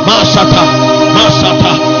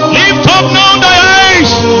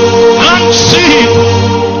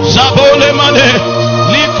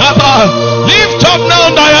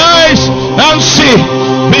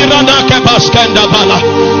 Raskenda bala.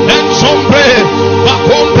 Ensombre.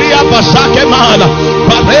 Bakombria basake mala.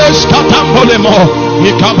 Bares katambolemo.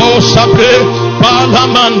 Ikabo sabre.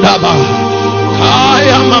 Balamandaba.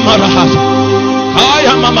 Kaya mamarahasa.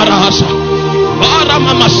 Kaya mamarahasa. Bara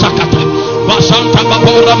mama sakata. Basanta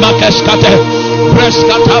babora makeskate.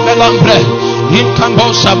 Preskata belambre.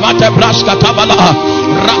 Inkambosa mate braskata bala.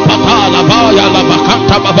 Rapata la baya la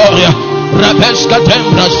bakanta baboria. Rabeska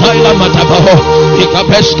tembra saila matabaho.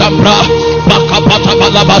 Ikabeska bra. Bakapata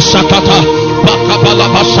bala basakata. Bakapala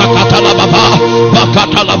basakata la baba.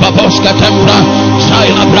 Bakata la baboska tembra.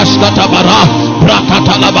 Saila braskata bara.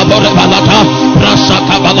 Brakata la babore balata.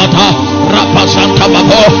 Brasaka balata. Rapasanta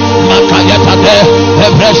babo. Makayeta de.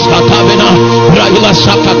 Ebreska tabina. Raila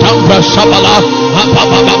sakatambra sabala.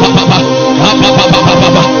 Apapapapapa.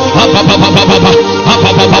 Apapapapapa. Apapapapapa.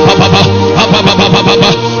 Apapapapapa. Apapapapapa.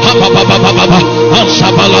 Apapapapapa.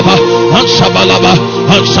 Anshabalaba. Anshabalaba.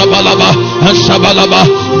 Anshabalaba. Anshabalaba.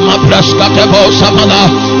 Mabraskate bo samala.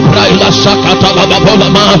 Raila sakata la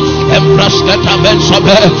babolama. Embraskata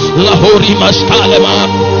bensobe. Lahori maskalema.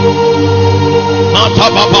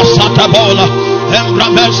 Matababa satabola.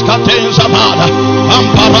 Embraskate zamada.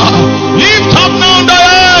 Ampara. Lift up now the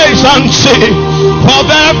eyes and see. For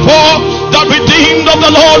therefore the redeemed of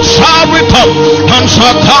the Lord shall return and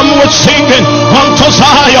shall come with singing unto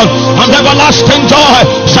Zion, and everlasting joy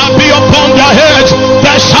shall be upon their heads.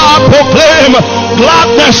 They shall proclaim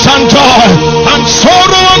gladness and joy, and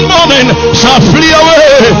sorrow and mourning shall flee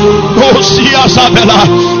away. Hosea Sabela,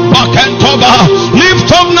 Bakentoba, lift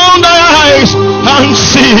up now thy eyes and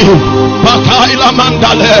see. Bakaila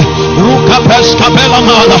Mandale, Ruka Pescabela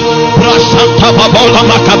Mala, Brasanta Babola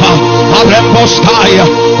Makaba, Aremboskaya,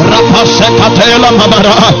 Rapasekatela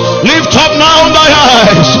Mamara. Lift up now thy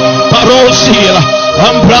eyes, Parosila,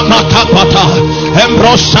 Ambra Makapata,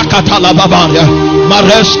 Embrosakatala Babaria,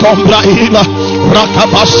 Marescombraila,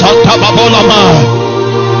 Rakabasanta Babolama,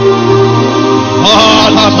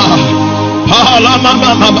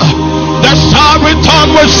 Palama, Mama. The shall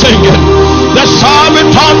return with singing. The shall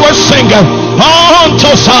return with singing.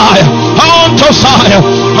 Unto Zion, unto Zion,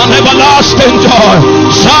 an everlasting joy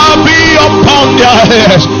shall be upon their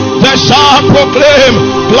heads. They shall proclaim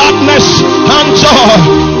gladness and joy,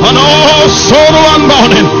 and all sorrow and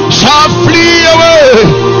mourning shall flee away.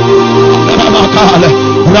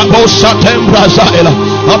 Rabosa tembra zaila,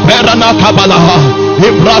 aperana kabalaha,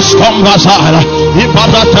 ibraskom razala,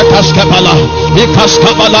 ibarata kaskabala,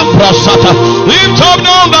 ikaskabala brasata. Lift up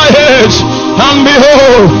now thy heads, and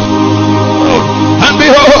behold,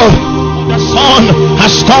 the sun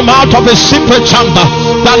has come out of his secret chamber.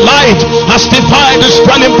 The light has defied his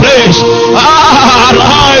dwelling place.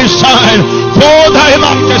 Arise, shine, for thy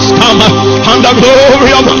light is come, and the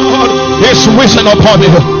glory of the Lord is risen upon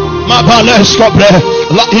you. Mabaleskobre,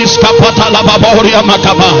 la iskapata la baboria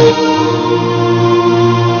makaba.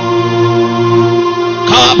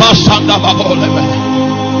 Kabasanda babolebe.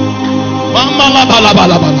 Mamba la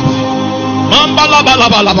bala. Mamba la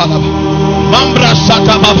bala. Mambra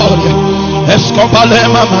sata baboria. Escobale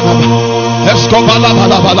mama. Escobala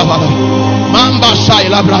bala. Mamba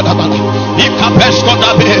saila brada bala. Ikapesko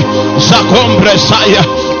dabe. Zakombre saya.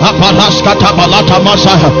 Aparaskata balata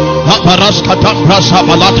masaya. Aparaskata brasa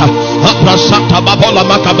balata. Aprasanta babola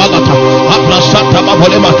makabalata. Aprasanta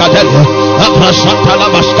babole makadelia. Aprasanta la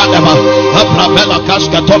maskadema. Aprabela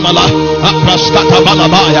kaskatomala. Apraskata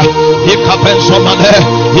balabaya. Ikapenso male.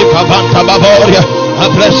 Ikabanta baboria.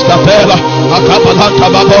 Apreskatela. Akabalanta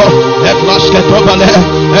babo. Eprasketobale.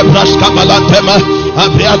 Epraskabalantema.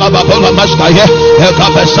 Abriala babola maskaye.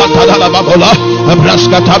 Ekabesanta la babola.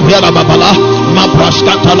 Epraskata briala babala.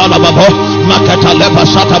 Mapraskata la babo. Makata leva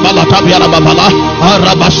sata balata briala babala.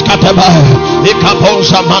 Arabaskata ba.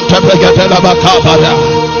 Ikaponsa mante bregetela bakabara.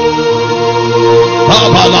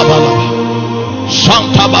 Babala.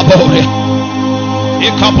 Santa babore.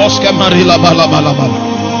 Ikaposke marila bala.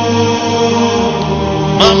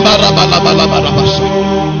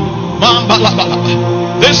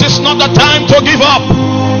 This is not the time to give up.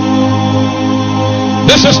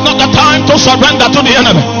 This is not the time to surrender to the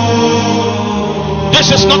enemy.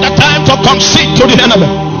 This is not the time to concede to the enemy.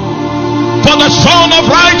 For the Son of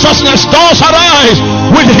Righteousness does arise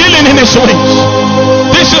with healing in his wings.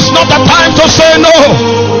 This is not the time to say no.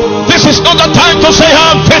 This is not the time to say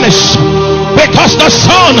I'm finished. Because the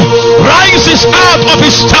Son rises out of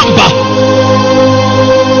his chamber.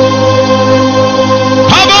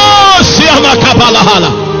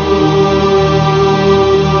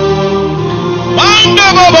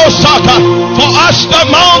 For as the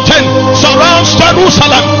mountain surrounds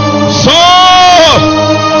Jerusalem, so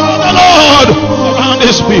the Lord surrounds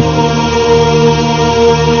his people.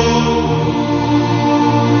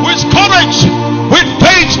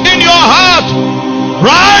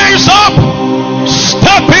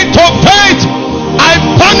 spirit of faith, I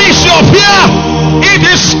banish your fear. It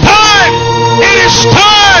is time. It is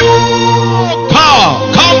time.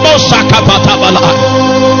 Kambo Sakapatabala.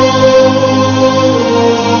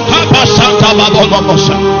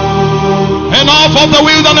 Enough of the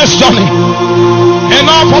wilderness journey.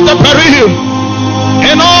 Enough of the peril.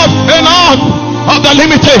 Enough of the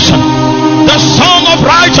limitation. The Son of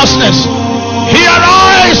Righteousness, he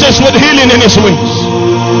arises with healing in his wings.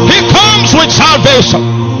 He comes with salvation.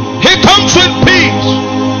 He comes with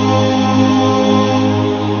peace.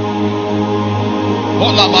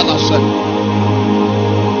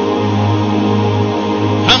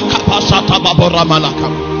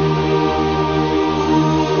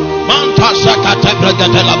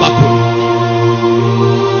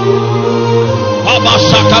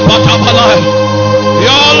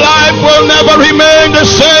 Your life will never remain the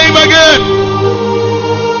same again.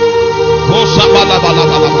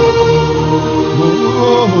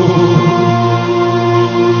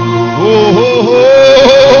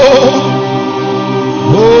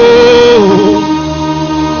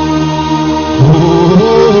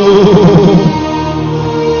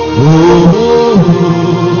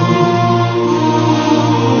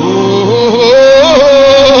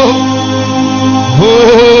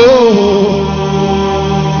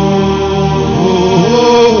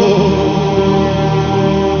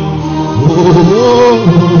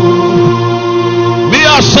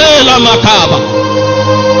 Makaba.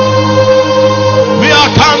 We are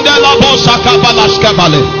Kandela Bosakabalas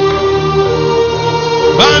Kabale.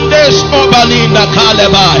 Bandes Obalinda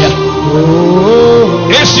Kalebaya.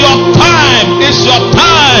 It's your time. It's your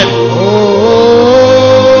time.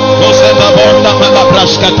 Joseph Bonda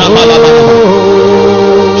Malabraska Tabalaba.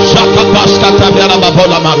 Shaka Paska Tabiana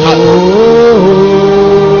Babola Makal.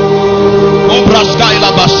 Obraska ila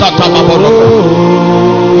Basata Baboroko.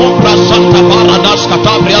 Santa Paradas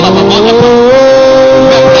Catabriana Babana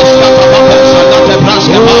Nebraska Tababosa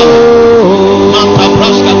Nebraska Manta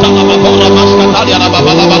Braska Tababola Mascataliana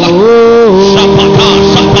Babala Sapata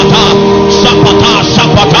Sapata Sapata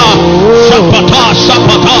Sapata Sapata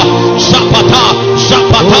Sapata Sapata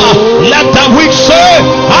Sapata. Let the weak say,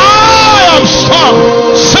 I am strong.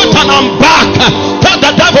 Satan, I'm back. Tell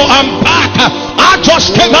the devil I'm back. I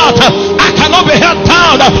just came out. I cannot be held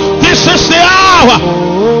down. This is the hour.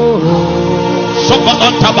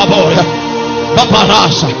 Sobalanta Baboya,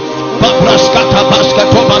 Babarasa, Babraskata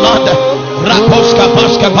Baskatobalanda, Rakoska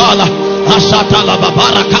Baskabala, Asatala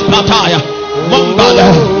Babara Kapataya, Mombale,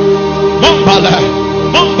 Mombale,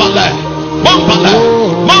 Mombale, Mombale,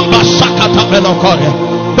 Momba Sakata Menokoria,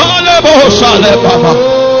 Balebo Sale Baba,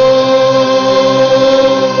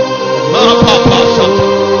 Mapa Sata,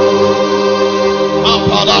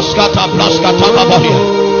 Mapa Laskata Blaskata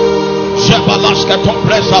Baboya. Jebalaska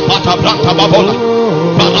Tompresa Pata Branta Babola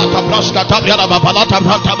Balata Braska Tabiana Babalata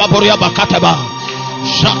Branta Baboria Bakateba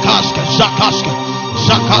Shakaska Shakaska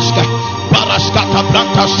Shakaska Baraskata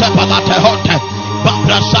Branta Sebalate Hote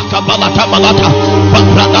Babrasaka Balata Malata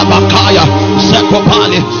Babrada Bakaya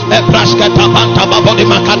Sekopali Ebraska Tabanta Babodi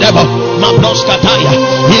Makadebo Mabroska Taya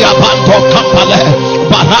Iabanto Kampale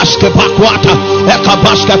Baraske Bakwata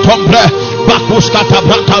Ekabaska Tombre Bakuska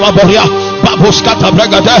Tabranta Baboria Babuska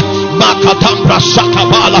Tabregade Makatambra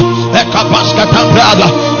Sakabala, Ekabaska Tambrada,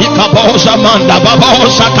 Ikabosa Manda,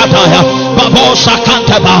 Babosa Kataya, Babosa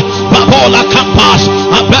Kantaba, Babola Kampas,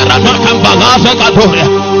 Abera Nakambala, Gadoria.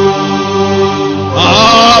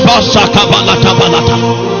 Abasa Kabala Tabalata,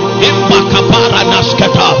 Imbakabara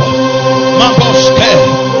Naskataba, Maboske,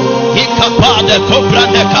 Ikabade Cobra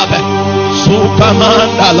Nekabe,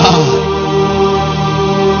 Sukamandala,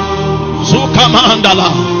 Sukamandala,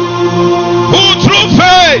 who through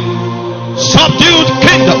faith subdued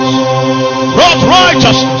kingdoms, brought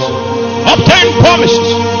righteousness, obtained promises,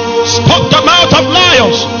 stopped the mouth of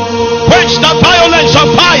lions, quenched the violence of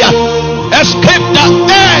fire, escaped the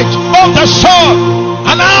edge of the sword,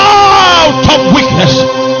 and out of weakness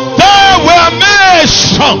they were made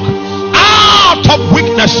strong. Out of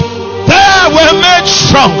weakness they were made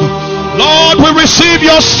strong. Lord, we receive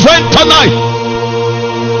your strength tonight.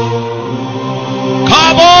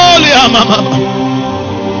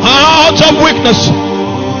 Out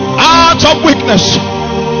of weakness,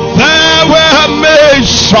 they were made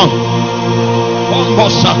strong.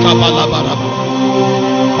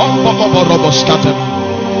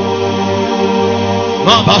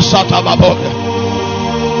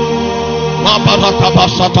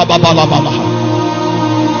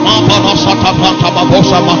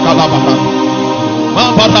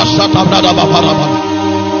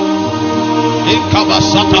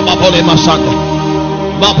 Ikabasata babole masanda,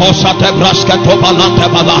 babosate braska tobalante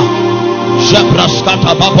bala,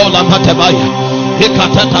 Jebraskata babola matebaya.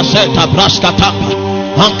 Ikatata seta braskata.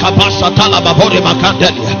 Ankabasa tala babori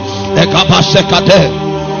makandelia. Ekabase kate.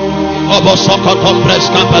 Obosoko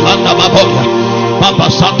tompreska pelanda baboya. Baba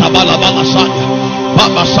Santa balabala sanya.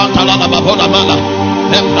 Baba Santa la babola mala.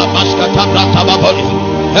 Ebra baskata brata baboya.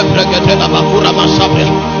 Ebregetela bakura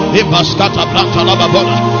masabria. Ibaskata brata la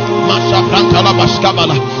babola. Masa brata la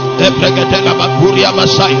baskabala. Ebregetela bakuria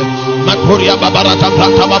masaya. Makuria babarata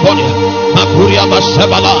brata baboya. Makuria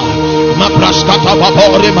masebala. Mabraskata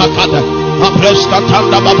babori makada. Mabraskata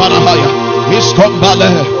babarahaya. Iskombale.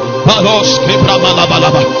 Balos kibra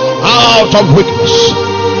malabalaba. Out of weakness.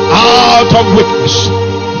 Out of weakness.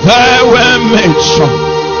 They were made strong.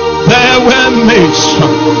 They were made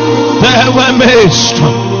strong. They were made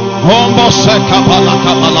strong. Omboseka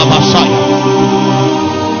balaka balabasaya.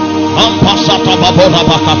 Ampasata babora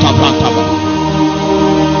bakata brantaba.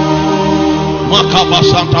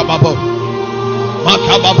 Makabasanta babor.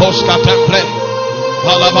 Makababoska temple.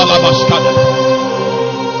 Balabalabaskada.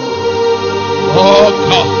 Oh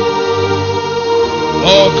God.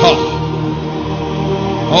 Oh God.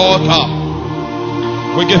 Oh God.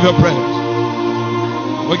 We give you praise.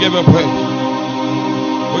 We give you praise.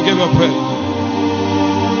 We give you praise.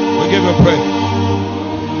 We give you praise.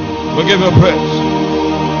 We give you praise.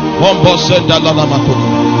 One boss said that Lala Makuna.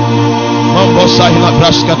 One boss said in a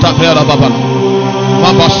braskata pera babana.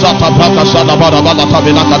 Baba Sata Braka Sada Barabala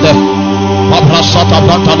Tabilaka de. Baba Sata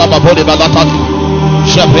Branta Lababodi Balatan.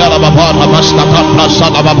 Shapira Babara Maskata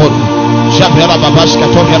Prasada Babodi. Shapira Babaska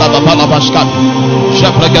Togira Babala Baskat.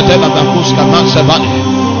 Shapragatela Bakuska Mansebani.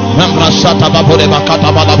 Membra Sata Babodi Bakata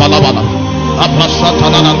Balabalabala. Abra Sata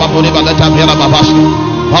Nana Babodi Baleta Pira Babaska.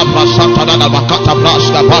 Abra Sata Nana Bakata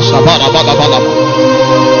Braska Basa Balabalabala.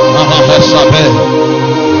 Sabe,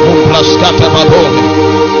 Umbraskata Babodi.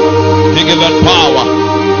 He giveth power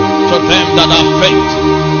to them that have faith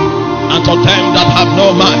and to them that have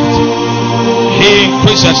no might. He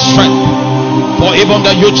increases strength, for even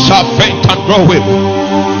the youth shall faint and grow weak,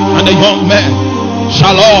 and the young men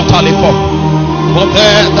shall all tally fall. For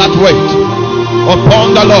they that wait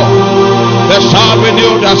upon the Lord, they shall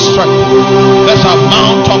renew their strength. They shall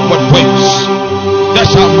mount up with wings. They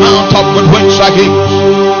shall mount up with wings like eagles.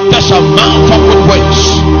 They shall mount up with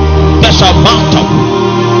wings. They shall mount up.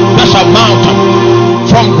 They shall mount up.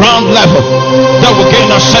 From ground level, they will gain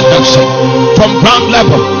ascendancy. From ground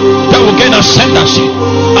level, they will gain ascendancy.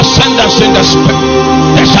 Ascendancy in the spirit.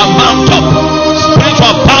 They shall mount up.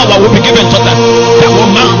 Spiritual power will be given to them. They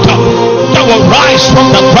will mount up. They will rise from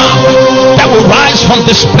the ground. They will rise from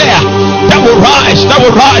despair. They will rise. They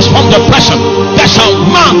will rise from depression. They shall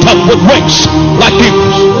mount up with wings like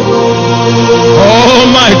eagles. Oh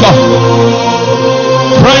my God.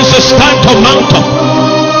 Friends, it's time to mount up.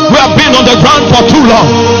 We have been on the ground for too long.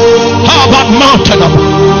 How about mounting up?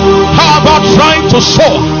 How about trying to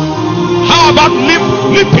soar? How about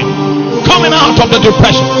leaping? Coming out of the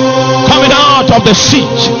depression. Coming out of the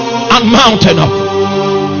siege and mounting up.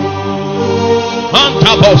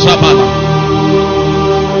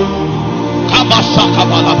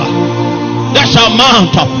 They shall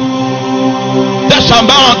mount up. They shall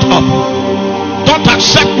mount up. Don't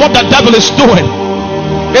accept what the devil is doing.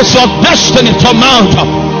 It's your destiny to mount up.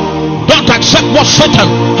 Don't accept what Satan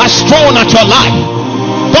has thrown at your life.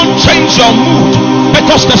 Don't change your mood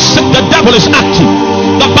because the devil is active.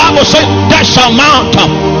 The Bible says they shall mount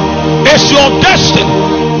up. It's your destiny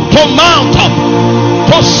to mount up,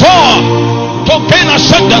 to soar, to gain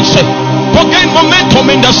ascendancy, to gain momentum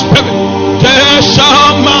in the spirit. They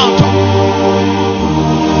shall mount up.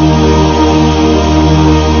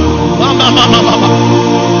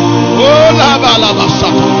 Oh la ba la ba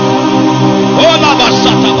sata. Oh la ba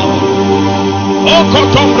sata baba. Oh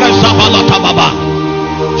kotombre zabalata baba.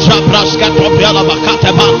 Shabraska tobiala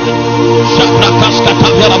bakate baba. Shabrakaska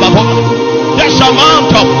tabiala baba. Yes, a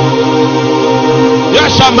mount up.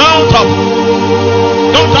 Yes, a mount up.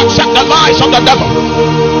 Don't accept the lies of the devil.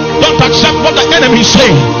 Don't accept what the enemy is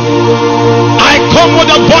saying. I come with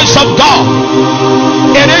the voice of God.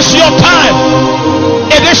 It is your time.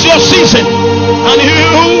 It is your season. And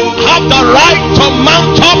you have the right to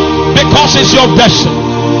mount up because it's your destiny.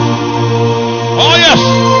 Oh yes.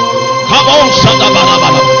 Come on,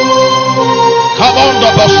 Sadabarabara. Come on, the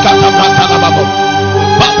Boskata Bratanababo.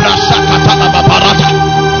 Babra Sakatana Babarata.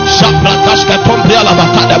 Sabrataska Tombriala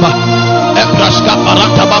Batadaba. Ebraska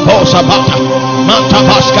Barata Babosa Bata. Manta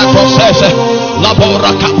Baska Tosese.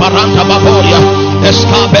 Labora Caparanta Baboria.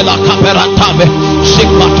 Escabela caperatame,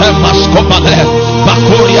 Sigmatemas cobale,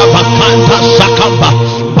 Bakuria Bakanta Sakamba,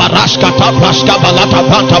 Baraskata Praska Balata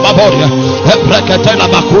Panta Baboria, Ebreketela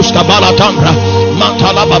Bakuska Balatambra,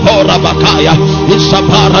 Mantala Babora Bakaya,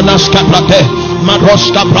 Isapara Naskaprate,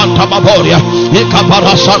 Maroska Pranta Baboria,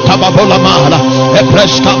 Ikabara Santa Babola Mala,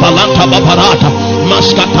 Epreska Balanta Babarata,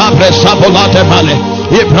 Maskata Presa Bolate Vale,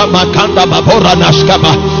 Ibramakanda Babora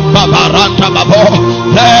Naskaba, Babaranta Babo,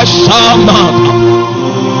 Lesama.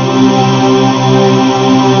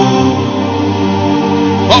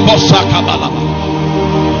 Obosaka Balaba.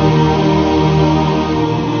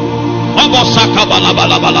 Obosaka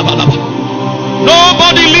Balaba.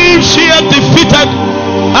 Nobody leaves here defeated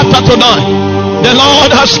after tonight. The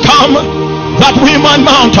Lord has come that we might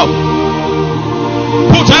mount up.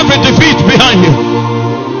 Put every defeat behind you.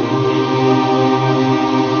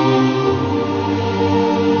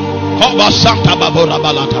 Obosaka Babora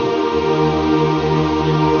Balata.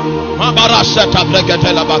 Mabaraseta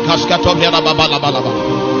Breketela Bakaska Tobiana Babala Balaba.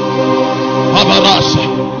 Mabarasa.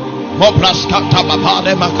 Mobraskata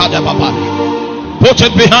Babade Makade Babade. Put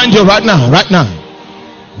it behind you right now, right now.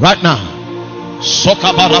 Right now.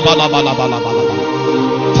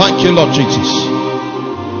 Thank you, Lord Jesus.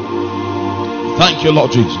 Thank you,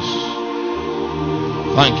 Lord Jesus.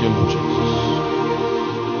 Thank you, Lord Jesus.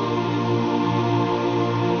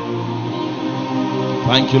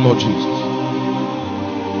 Thank you, Lord Jesus.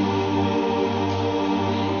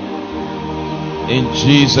 In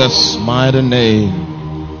Jesus' mighty name,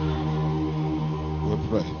 we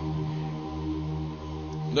pray.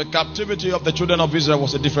 The captivity of the children of Israel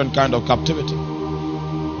was a different kind of captivity.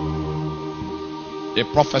 A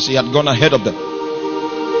prophecy had gone ahead of them.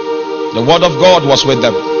 The word of God was with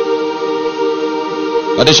them.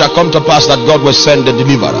 But it shall come to pass that God will send the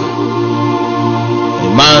deliverer. A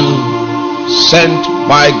man sent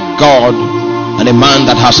by God, and a man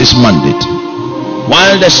that has his mandate.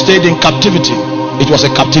 While they stayed in captivity, it was a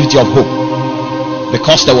captivity of hope,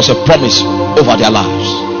 because there was a promise over their lives.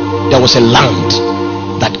 There was a land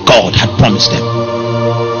that God had promised them.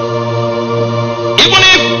 Even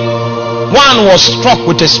if one was struck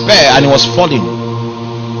with a spear and he was falling,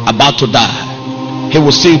 about to die, he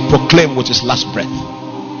will still proclaim with his last breath,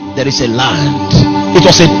 there is a land. It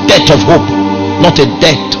was a death of hope, not a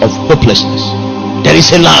death of hopelessness. There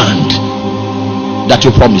is a land that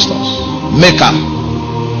you promised us, maker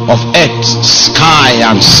of earth, sky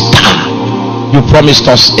and star. You promised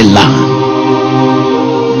us a land.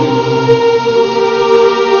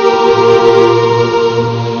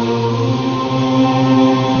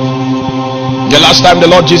 The last time the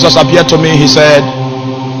Lord Jesus appeared to me, he said,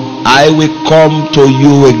 I will come to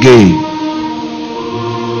you again.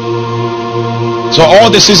 So all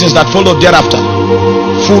the seasons that followed thereafter,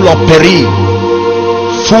 full of peril,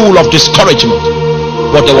 full of discouragement,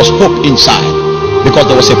 but there was hope inside, because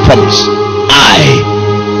there was a promise. I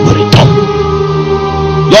will return.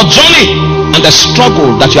 Your journey and the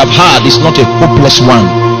struggle that you have had is not a hopeless one.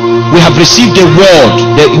 We have received a word.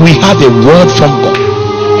 We have a word from God.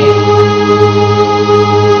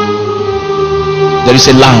 There is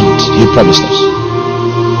a land He promised us.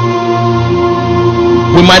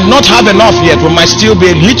 We might not have enough yet. We might still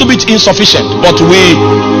be a little bit insufficient, but we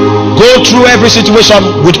go through every situation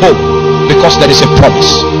with hope, because there is a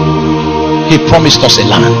promise. He promised us a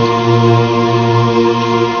land.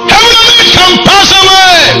 Heaven and earth can pass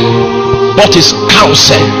away, but His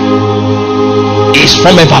counsel is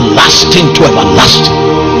from everlasting to everlasting.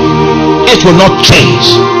 It will not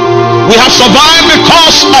change. We have survived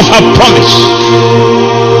because of her promise.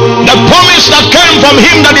 The promise that came from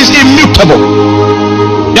Him that is immutable.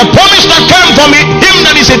 The promise that came from Him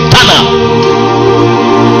that is eternal.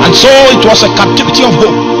 And so it was a captivity of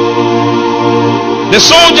hope. The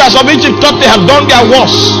soldiers of Egypt thought they had done their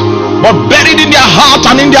worst, but buried in their heart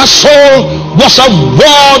and in their soul was a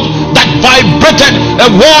word that vibrated, a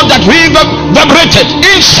word that reverberated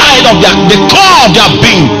inside of the core of their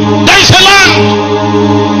being. There is a land.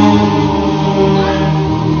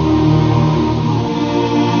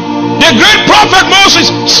 The great prophet Moses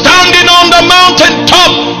standing on the mountain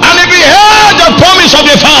top, and if he heard the promise of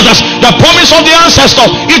the fathers, the promise of the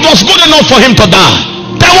ancestors, it was good enough for him to die.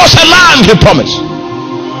 There was a land He promised.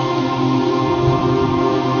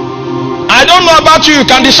 I don't know about you. You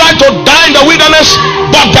can decide to die in the wilderness,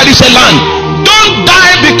 but there is a land. Don't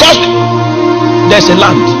die because there's a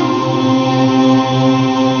land.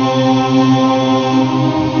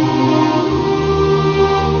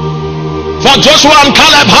 For Joshua and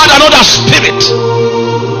Caleb had another spirit.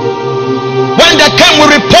 When they came with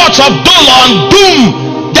reports of dolor and doom,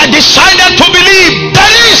 they decided to believe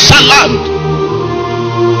there is a land.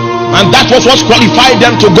 And that was what qualified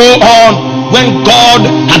them to go on when God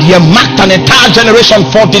had earmarked an entire generation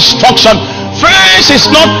for destruction. Friends,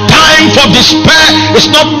 it's not time for despair. It's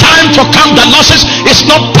not time to count the losses. It's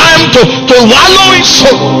not time to wallow in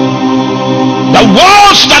sorrow. The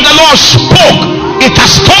words that the Lord spoke, it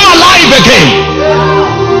has come alive again.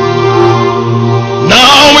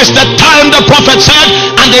 Now is the time, the prophet said,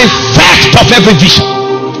 and the effect of every vision.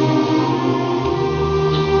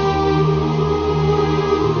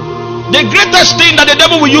 The greatest thing that the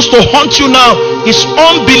devil will use to haunt you now is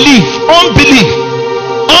unbelief. Unbelief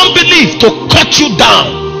to cut you down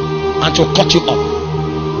and to cut you up.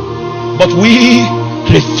 But we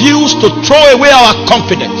refuse to throw away our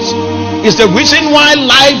confidence. Is the reason why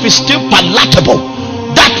life is still palatable.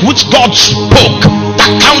 That which God spoke, the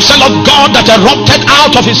counsel of God that erupted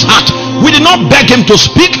out of his heart, we did not beg him to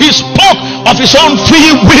speak. He spoke of his own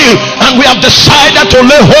free will, and we have decided to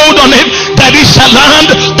lay hold on it. There is a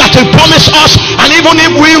land that he promised us, and even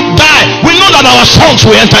if we die, we know that our sons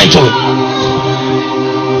will enter into it.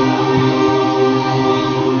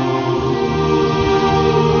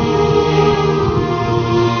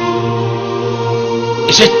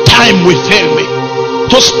 It's a time will fail me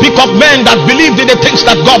to speak of men that believed in the things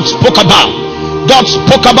that God spoke about. God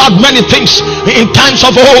spoke about many things in times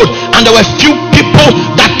of old, and there were few people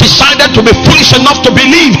that decided to be foolish enough to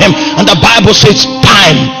believe him. And the Bible says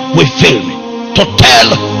time will fail me to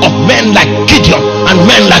tell of men like Gideon and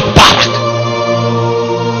men like Barak,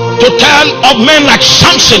 to tell of men like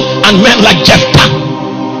Samson and men like Jephthah,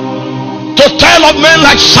 to tell of men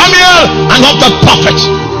like Samuel and of the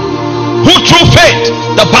prophets, who through faith,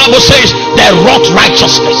 the Bible says, they wrought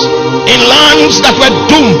righteousness in lands that were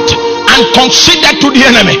doomed and considered to the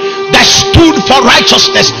enemy. They stood for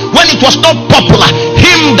righteousness when it was not popular.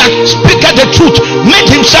 Him that speaketh the truth made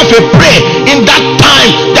himself a prey. In that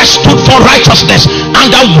time they stood for righteousness, and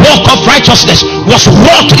the work of righteousness was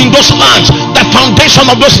wrought in those lands. The foundation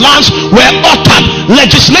of those lands were uttered.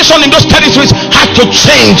 Legislation in those territories had to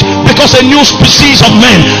change because a new species of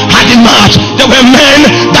men had emerged. There were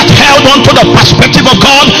men that held on to the perspective of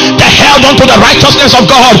God. They held on to the righteousness of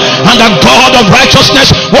God, and the God of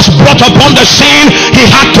righteousness was brought upon the scene. He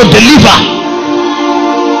had to deliver.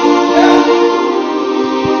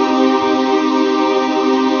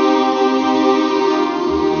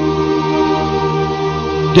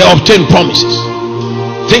 They obtained promises,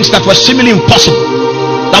 things that were seemingly impossible,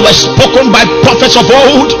 that were spoken by prophets of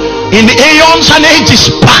old in the aeons and ages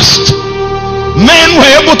past. Men were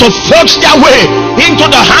able to forge their way into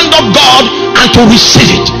the hand of God and to receive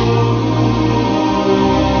it.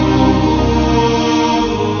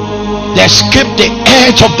 They escaped the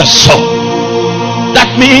edge of the sword. That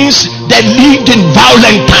means they lived in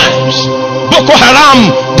violent times. Boko Haram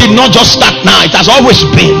did not just start now, it has always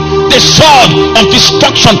been. The sword of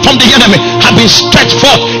destruction from the enemy had been stretched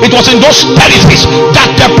forth. It was in those territories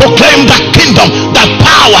that they proclaimed the kingdom, the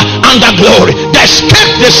power, and the glory. They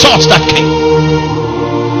escaped the swords that came.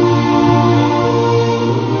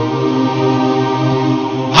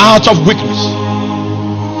 Out of weakness,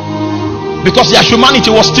 because their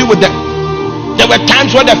humanity was still with them. There were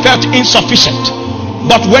times when they felt insufficient,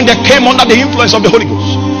 but when they came under the influence of the Holy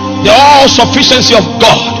Ghost, the all sufficiency of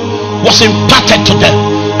God was imparted to them,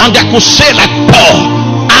 and they could say like Paul,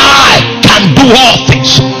 I can do all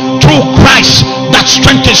things through Christ that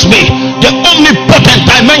strengthens me. The omnipotent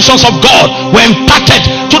dimensions of God were imparted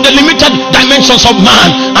to the limited dimensions of man,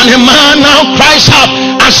 and a man now cries out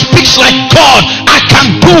and speaks like God. I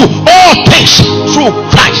can do all things through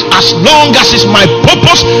Christ, as long as it's my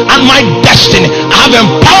purpose and my destiny. I have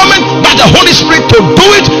empowerment by the Holy Spirit to do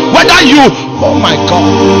it, whether you, oh my God,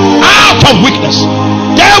 out of weakness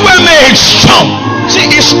they were made strong. See,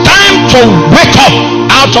 it's time to wake up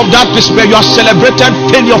out of that despair. You have celebrated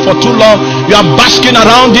failure for too long. You are basking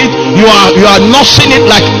around it. You are nursing it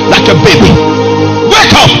like a baby.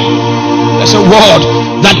 Wake up. There's a word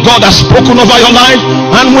that God has spoken over your life,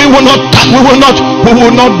 and we will not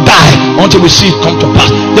die until we see it come to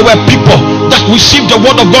pass. There were people that received the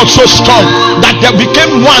word of God so strong that they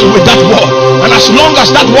became one with that word, and as long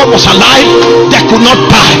as that word was alive, they could not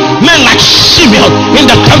die. Men like Simeon in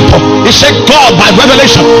the temple, he said God by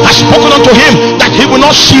revelation has spoken unto him that he will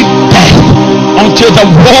not see death until the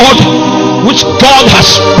word which God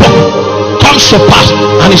has spoken comes to pass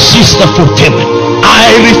and he sees the fulfillment.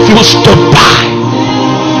 I refuse to die.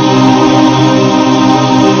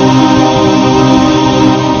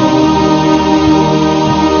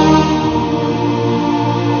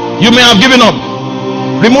 You may have given up.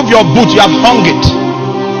 Remove your boot. You have hung it.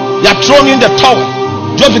 You have thrown in the towel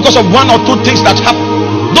just because of one or two things that happened.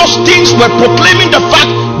 Those things were proclaiming the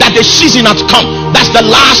fact that that a season has come. That's the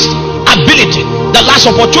last ability, the last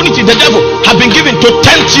opportunity the devil has been given to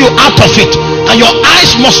tempt you out of it. And your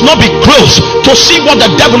eyes must not be closed to see what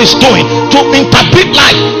the devil is doing, to interpret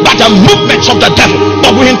life by the movements of the devil,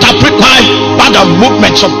 but we interpret life by the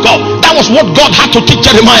movements of God. That was what God had to teach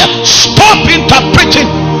Jeremiah. Stop interpreting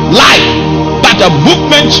life by the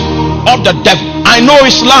movements of the devil. I know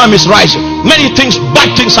Islam is rising, many things,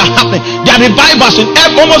 bad things are happening. There are revivals in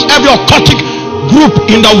almost every occultic group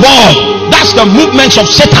in the world. That's the movements of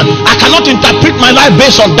Satan. I cannot interpret my life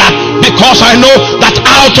based on that, because I know that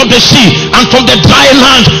out of the sea and from the dry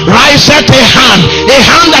land riseth a hand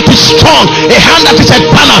that is strong, a hand that is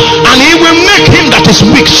eternal, and he will make him that is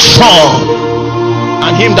weak strong,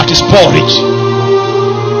 and him that is poor rich.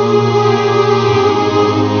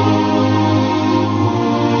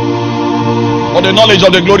 For the knowledge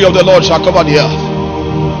of the glory of the Lord shall cover the earth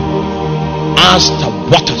as the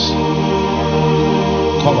waters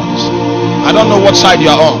cover the sea. I don't know what side you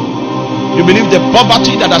are on. You believe the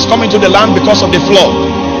poverty that has come into the land because of the flood?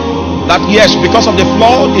 That yes, because of the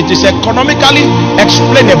flood, it is economically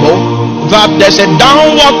explainable that there's a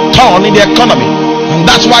downward turn in the economy, and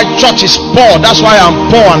that's why church is poor. That's why I'm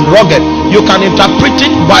poor and rugged. You can interpret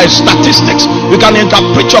it by statistics, you can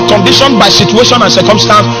interpret your condition by situation and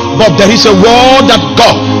circumstance, but there is a word that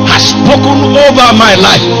God has spoken over my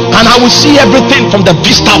life, and I will see everything from the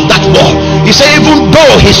vista of that word. He said, even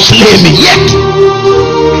though he slay me, yet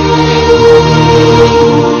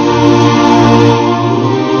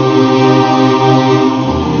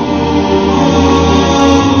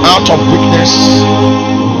out of weakness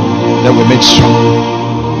they were made strong.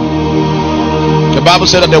 The Bible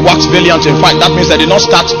said that they waxed valiant in fight. That means they did not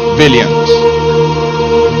start valiant.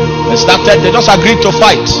 They just agreed to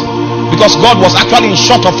fight because God was actually in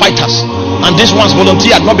short of fighters, and these ones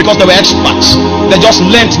volunteered, not because they were experts. They just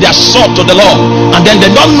lent their sword to the Lord, and then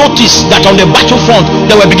they don't notice that on the battlefront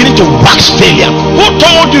they were beginning to wax valiant. Who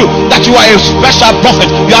told you that you are a special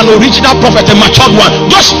prophet? You are an original prophet, a matured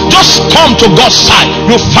one. Just come to God's side,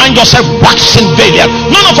 you find yourself waxing valiant.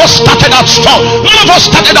 None of us started out strong, none of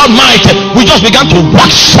us started out mighty. We just began to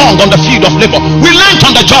wax strong on the field of labor. We learned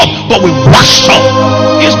on the job, but we waxed strong.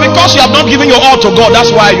 It's because you have not given your all to God.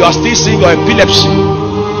 That's why you are still seeing your epilepsy.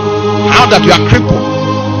 How that you are crippled.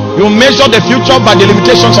 You measure the future by the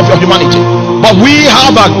limitations of your humanity, but we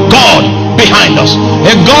have a God behind us,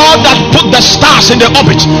 a God that put the stars in the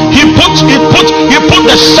orbit. He put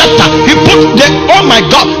the scepter. He put the, oh my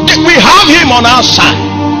God, we have him on our side,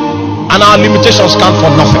 and our limitations count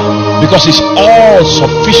for nothing, because it's all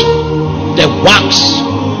sufficient. The wax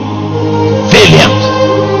valiant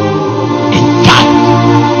in fight.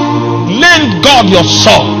 Lend God your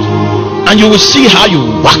sword, and you will see how you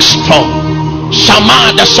wax strong.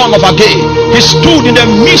 Shammah, the son of Agag, he stood in the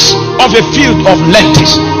midst of a field of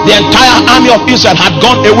lentils. The entire army of Israel had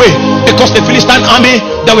gone away because the Philistine army,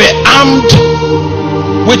 they were armed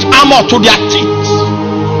with armor to their teeth.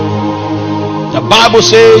 The Bible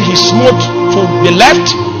says he smote to the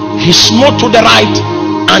left, he smote to the right,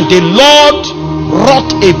 and the Lord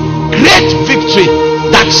wrought a great victory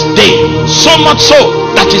that day, so much so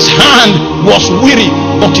that his hand was weary,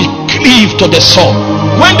 but he cleaved to the sword.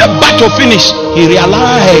 When the battle finished, he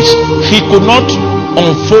realized he could not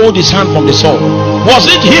unfold his hand from the sword. Was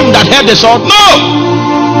it him that held the sword? No,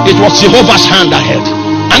 it was Jehovah's hand that held.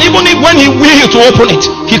 And even when he willed to open it,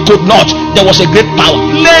 he could not. There was a great power.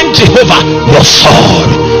 Lend Jehovah your sword,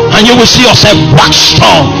 and you will see yourself wax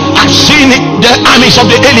strong. I've seen the armies of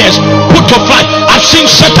the aliens put to flight. I've seen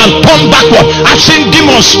Satan turn backward. I've seen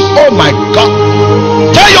demons. Oh my God.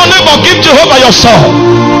 Tell your neighbor, give Jehovah your sword.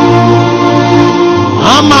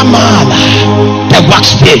 Amamala. The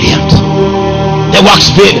wax valiant. The wax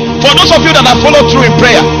valiant. For those of you that have followed through in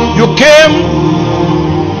prayer, you came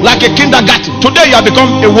like a kindergarten. Today you have become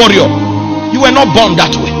a warrior. You were not born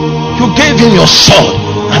that way. You gave him your sword,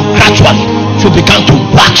 and gradually you began to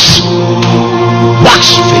wax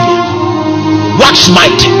valiant, wax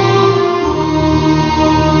mighty.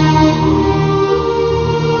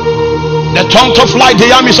 The tongue to fly the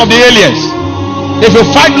armies of the aliens. If you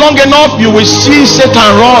fight long enough, you will see Satan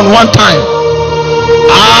run one time.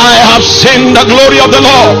 I have seen the glory of the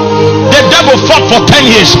Lord. The devil fought for 10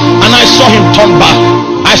 years, and I saw him turn back.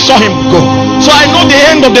 I saw him go. So I know the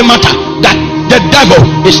end of the matter, that the devil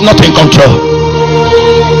is not in control.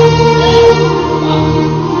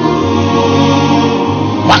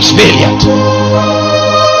 Wax valiant.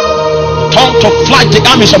 Tongue to flight the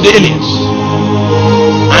armies of the aliens.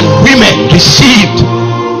 And women received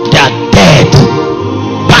their dead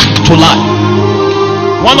back to life.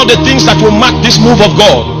 One of the things that will mark this move of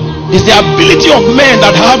God is the ability of men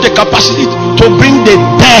that have the capacity to to bring the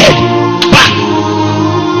dead back.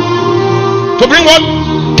 To bring what?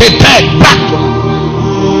 The dead back.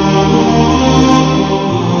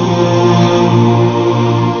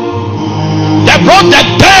 They brought the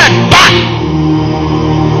dead back.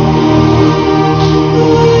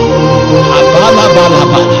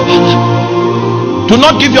 Do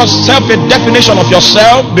not give yourself a definition of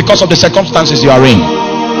yourself because of the circumstances you are in.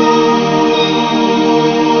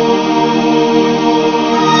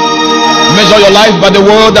 Measure your life by the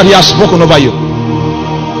word that he has spoken over you.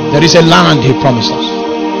 There is a land he promised us.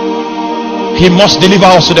 He must deliver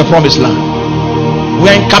us to the promised land. We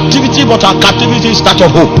are in captivity, but our captivity is that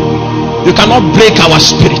of hope. You cannot break our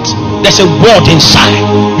spirit. There's a word inside.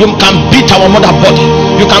 You can beat our mother body.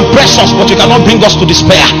 You can press us, but you cannot bring us to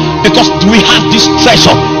despair, because we have this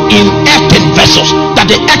treasure in earthen vessels, that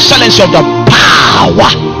the excellency of the power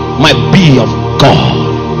might be of God.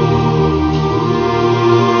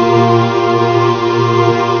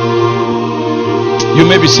 You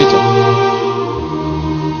may be seated.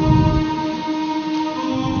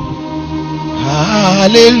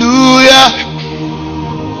 Hallelujah.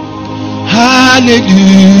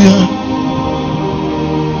 Hallelujah.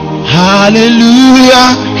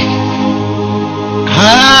 Hallelujah.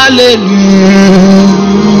 Hallelujah.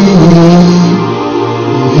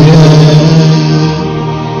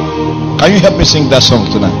 Can you help me sing that song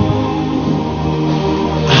tonight?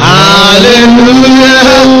 Hallelujah.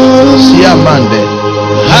 See a man there.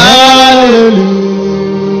 Hallelujah.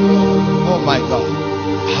 Oh my God.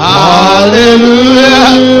 Hallelujah.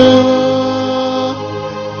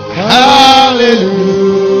 Hallelujah.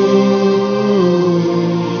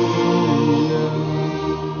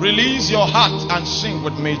 Release your heart and sing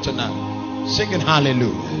with me tonight. Singing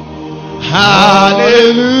hallelujah.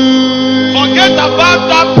 Hallelujah. Forget about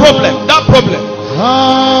that problem. That problem.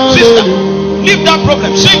 Sister, leave that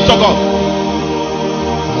problem. Sing to God.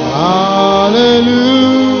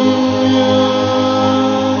 Hallelujah.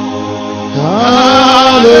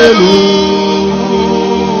 Hallelujah.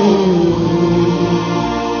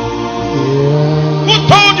 Who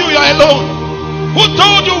told you you're alone? Who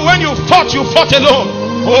told you when you fought alone?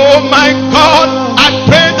 Oh my God, I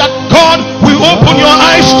pray that God will open your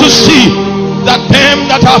eyes to see that them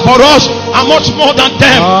that are for us are much more than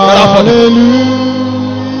them that are for them.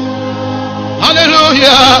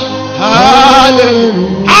 Hallelujah.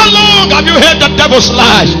 Hallelujah. How long have you heard the devil's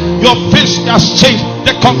lies? Your face has changed.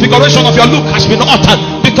 The configuration of your look has been altered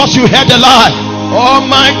because you heard a lie. Oh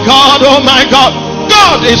my God, oh my God.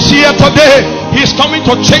 God is here today. He's coming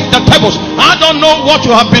to change the tables. I don't know what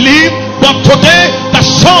you have believed, but today the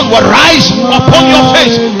sun will rise upon your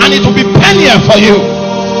face and it will be pennier for you.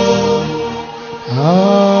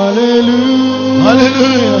 Hallelujah.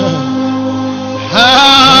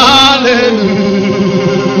 Hallelujah.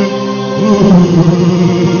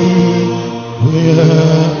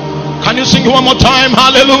 Can you sing it one more time?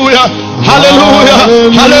 Hallelujah.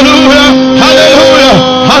 Hallelujah. Hallelujah. Hallelujah.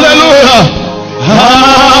 Hallelujah.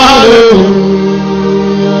 Hallelujah.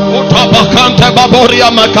 Utabakante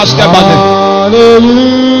baboria makaskebale.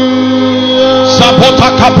 Hallelujah. Sabota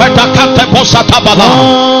kapeta kate posatabala.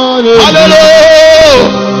 Hallelujah.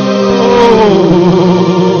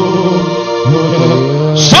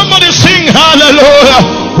 Somebody sing hallelujah.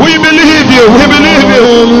 We believe you. We believe you.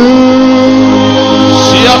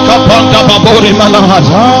 Siakapanda babori manahad.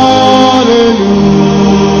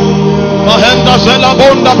 Mahenda zela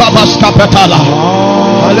bonda babaska petala.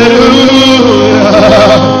 Hallelujah.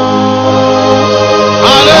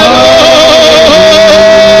 Hallelujah.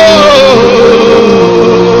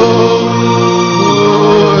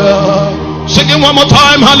 Sing it one more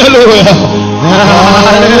time. Hallelujah.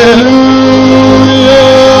 Hallelujah.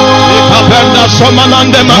 Ikapenda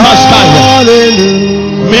somanande mamaskaya. Hallelujah.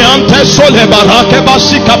 Miante sole barake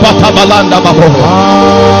basika patabalanda babo.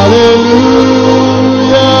 Hallelujah.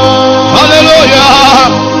 Hallelujah.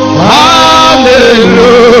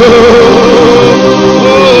 Hallelujah.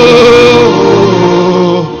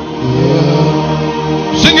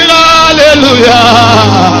 Sing it hallelujah.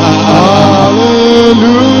 Hallelujah.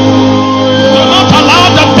 Do not allow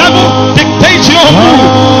the devil dictate your mood.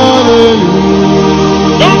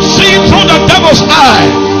 Don't see through the devil's eye.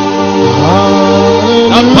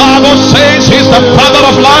 The Bible says he's the father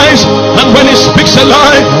of lies, and when he speaks a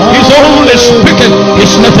lie, he's only speaking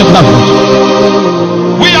his native language.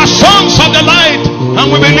 We are sons of the light,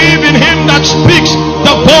 and we believe in him that speaks,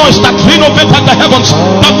 the voice that renovated the heavens,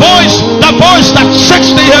 the voice that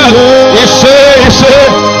shakes the earth. He say,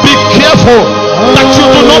 be careful that you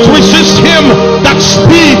do not resist him that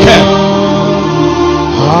speaketh.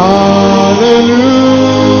 Hallelujah.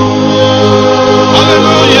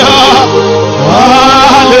 Hallelujah.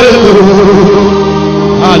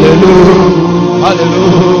 Hallelujah.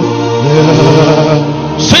 Hallelujah.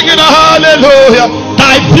 Sing it, hallelujah.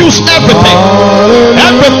 Diffuse everything.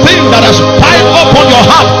 Everything that has piled up on your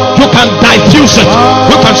heart, you can diffuse it.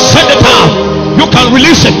 You can send it out. You can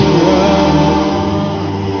release it.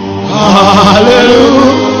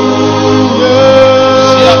 Hallelujah.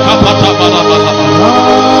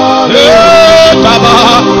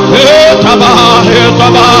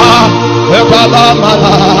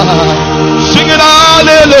 Sing it,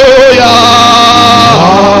 hallelujah.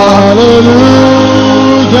 Hallelujah.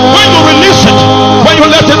 When you release it, when you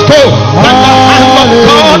let it go, then the hand of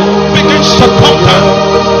God begins to come down.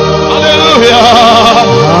 Hallelujah.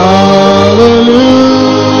 Hallelujah.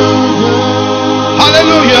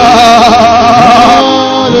 Hallelujah.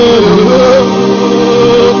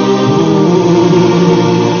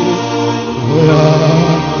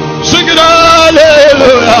 Sing it,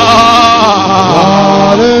 hallelujah.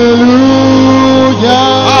 Hallelujah.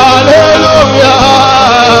 Hallelujah.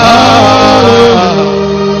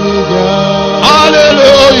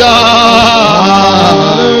 Hallelujah.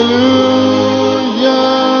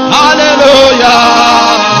 Hallelujah.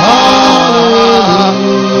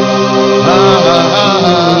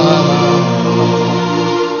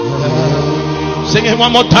 Sing it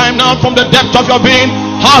one more time now from the depth of your being.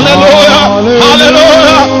 Hallelujah.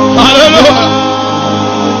 Hallelujah. Hallelujah.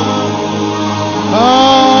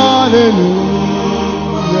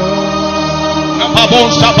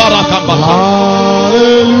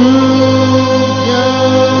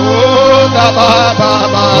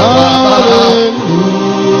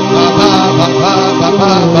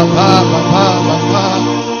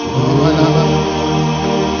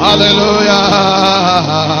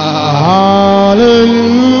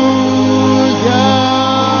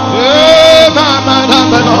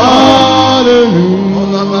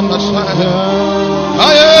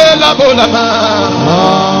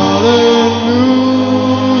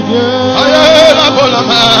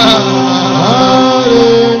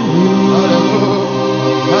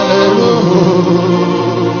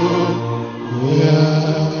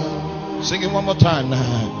 Sing it one more time now.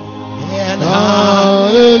 And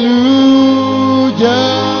hallelujah.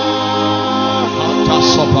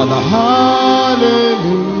 Hallelujah.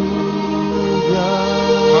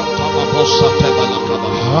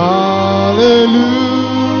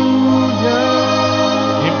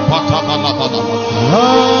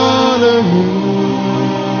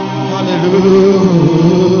 Hallelujah.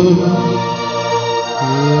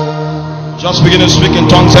 Just begin to speak in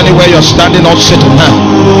tongues anywhere you're standing or sitting now,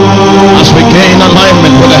 as we gain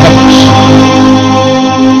alignment with the heavens.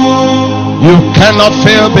 You cannot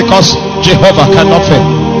fail because Jehovah cannot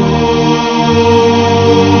fail.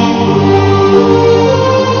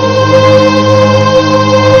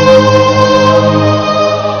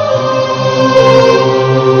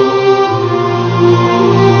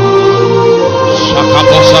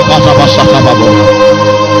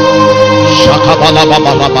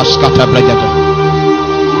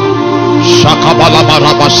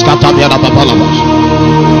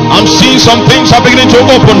 I'm seeing some things are beginning to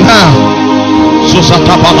open now.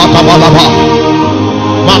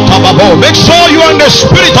 Make sure you are in the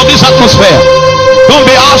spirit of this atmosphere. Don't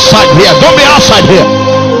be outside here. Don't be outside here.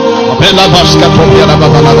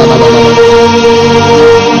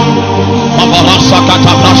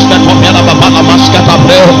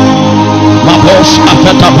 Mabos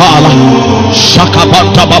afetabala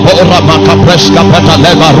shakabanta babora makapreska peta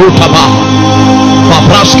leva rutaba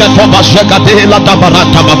babraska toba shekadela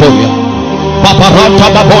tabarata baboya babarata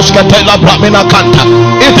baboska tela bramina kanta.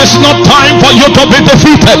 It is not time for you to be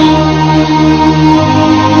defeated.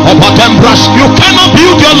 You cannot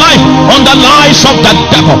build your life on the lies of the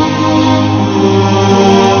devil.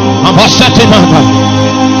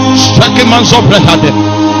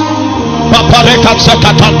 Papareka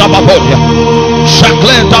sekatanda babodia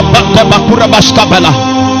shakleta bante bakura baskabela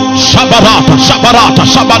shabarata shabarata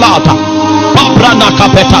shabarata pabrana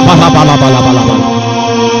kapeta balabala balabala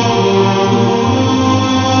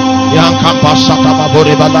yankampa sata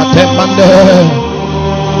babore balate mande.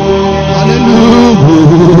 Hallelujah.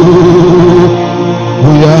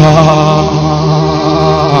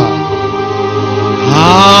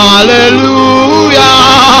 Hallelujah.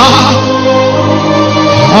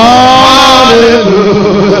 Hallelujah.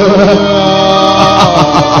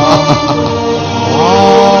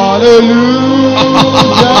 Hallelujah.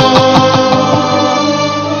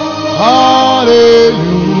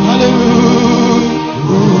 Hallelujah.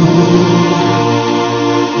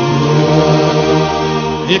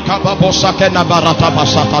 Ikababosa kena barata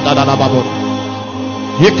basata dada babo.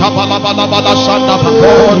 Ikabala bala bala sanda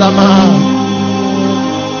babo nama.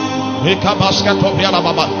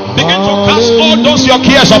 Begin to cast all those your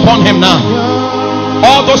cares upon him now.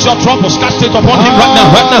 All those your troubles, cast it upon him right now,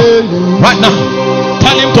 right now, right now.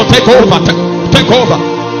 Tell him to take over, take over.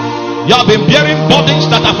 You have been bearing burdens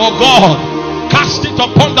that are for God. Cast it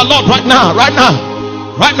upon the Lord right now, right now,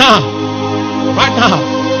 right now, right now.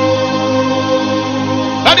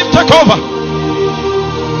 Let him take over.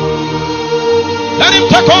 Let him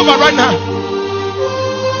take over right now.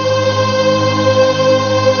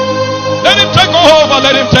 Let him take over.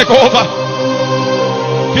 Let him take over.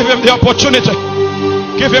 Give him the opportunity.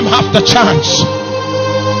 Give him half the chance.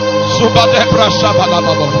 Zubadebra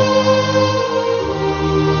Shabalababo.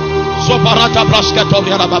 Zobarata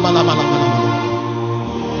Brasketoria Babalabala.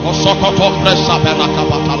 Osokoto Presa Beraka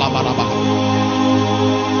Batalabaraba.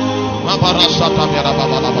 Mabarasata Vera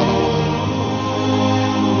Babalababa.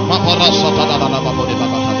 Mabarasata Bababo de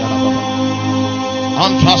Babatayaraba.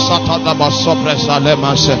 Antrasata Dabasopresa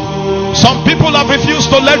Lemase. Some people have refused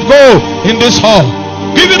to let go in this hall.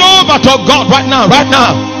 Give it over to God right now, right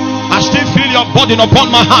now. I still feel your burden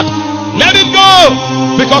upon my heart. Let it go,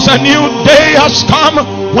 because a new day has come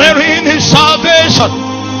wherein his salvation.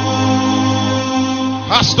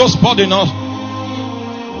 Cast those burden off.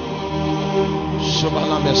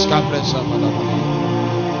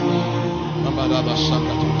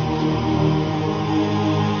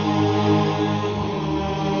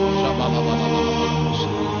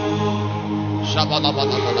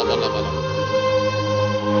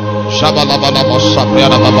 Shabalabalaba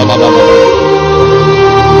sabriana babalaba.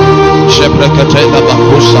 Shebrekatela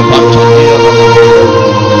bakusa batania.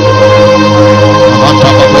 Mata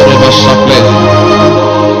babore basakle.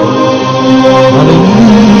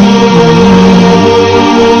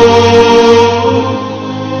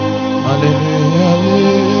 Hallelujah.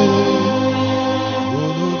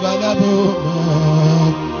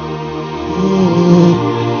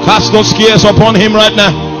 Cast those cares upon him right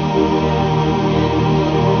now.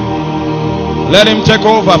 Let him take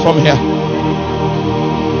over from here.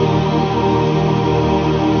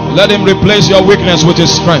 Let him replace your weakness with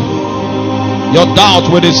his strength, your doubt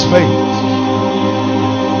with his faith,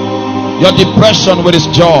 your depression with his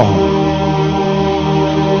joy.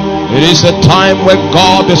 It is a time where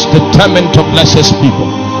God is determined to bless his people.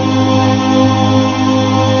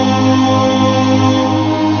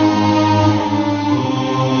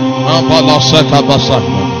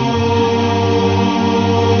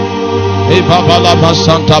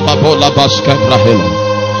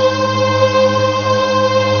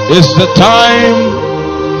 It's the time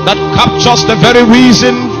that captures the very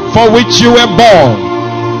reason for which you were born.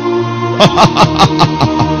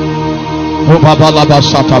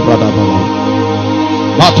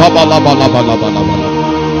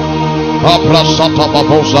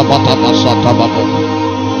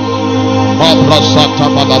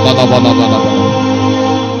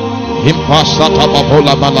 Impasata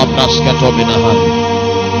babola balabraskato binahari.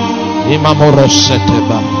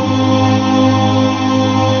 Imamoroseteba.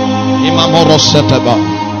 Imamoroseteba.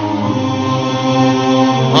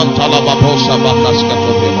 Antala babosa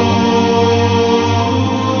balabraskato binahari.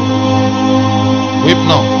 Weep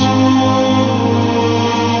not,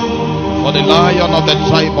 for the Lion of the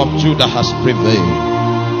tribe of Judah has prevailed.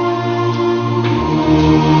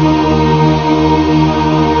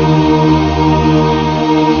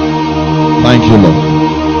 Thank you, Lord.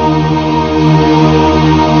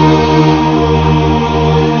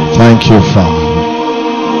 Thank you, Father.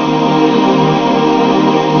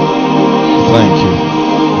 Thank you.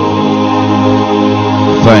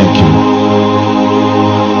 Thank you.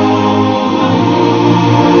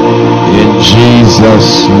 In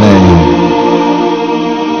Jesus' name.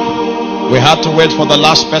 We had to wait for the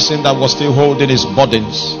last person that was still holding his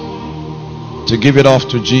burdens to give it off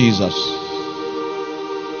to Jesus.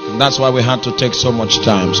 And that's why we had to take so much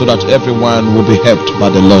time, so that everyone will be helped by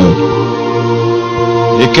the Lord.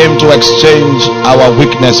 He came to exchange our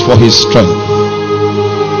weakness for his strength.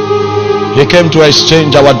 He came to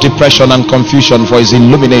exchange our depression and confusion for his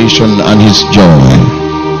illumination and his joy.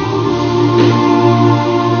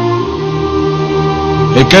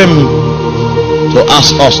 He came to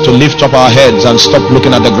ask us to lift up our heads and stop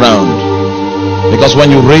looking at the ground. Because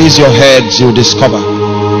when you raise your heads, you discover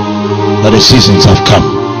that the seasons have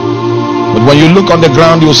come. But when you look on the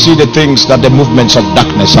ground, you see the things that the movements of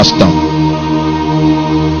darkness has done.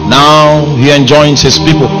 Now he enjoins his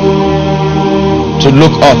people to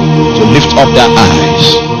look up, to lift up their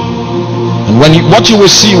eyes. And what you will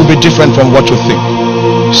see will be different from what you think.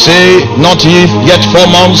 Say, not yet 4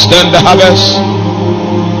 months, then the harvest.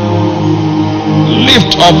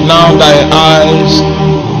 Lift up now thy eyes.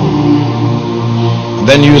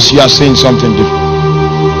 Then you are seeing something different.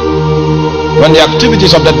 When the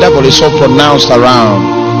activities of the devil is so pronounced around,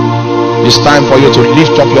 it's time for you to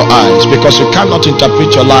lift up your eyes, because you cannot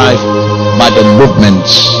interpret your life by the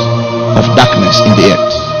movements of darkness in the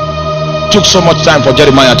earth. It took so much time for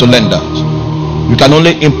Jeremiah to learn that. You can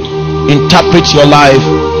only interpret your life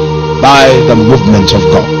by the movements of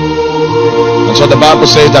God. And so the Bible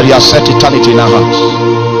says that he has set eternity in our hearts,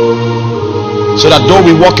 so that though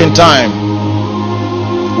we walk in time,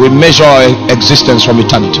 we measure our existence from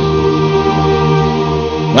eternity.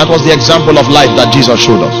 That was the example of life that Jesus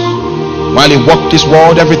showed us. While he walked this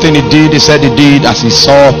world, everything he did, he said he did as he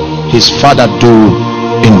saw his Father do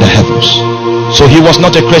in the heavens. So he was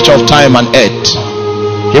not a creature of time and earth.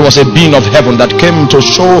 He was a being of heaven that came to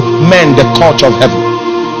show men the culture of heaven.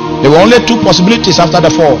 There were only two possibilities after the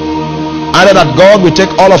fall. Either that God will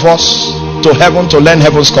take all of us to heaven to learn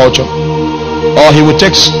heaven's culture, or he will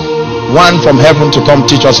take one from heaven to come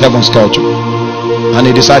teach us heaven's culture. And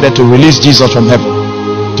he decided to release Jesus from heaven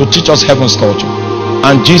to teach us heaven's culture.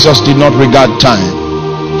 And Jesus did not regard time.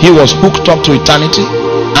 He was hooked up to eternity,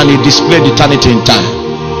 and he displayed eternity in time.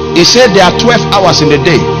 He said there are 12 hours in the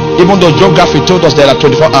day, even though geography told us there are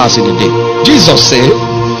 24 hours in the day. Jesus said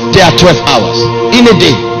there are 12 hours in a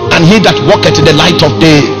day, and he that walketh in the light of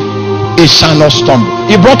day, he shall not stumble.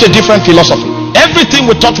 He brought a different philosophy. Everything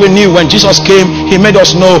we thought we knew when Jesus came, he made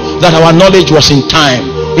us know that our knowledge was in time.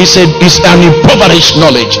 He said it's an impoverished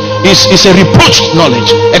knowledge. It's a reproached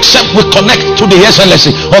knowledge, except we connect to the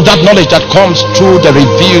excellency of that knowledge that comes through the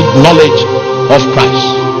revealed knowledge of Christ.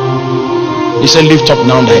 He said, lift up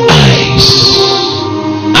now thy eyes.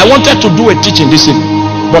 I wanted to do a teaching this evening,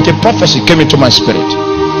 but a prophecy came into my spirit,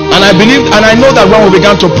 and I believed, and I know that when we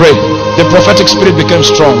began to pray, the prophetic spirit became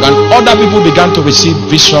strong, and other people began to receive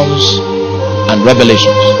visions and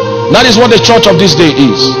revelations. That is what the church of this day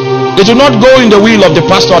is. It will not go in the will of the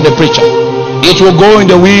pastor or the preacher. It will go in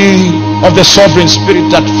the will of the sovereign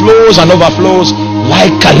spirit that flows and overflows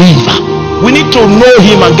like a river. We need to know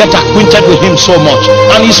him and get acquainted with him so much,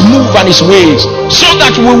 and his move and his ways, so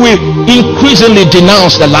that we will increasingly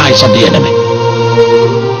denounce the lies of the enemy.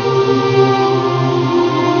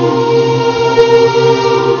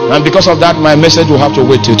 And because of that, my message will have to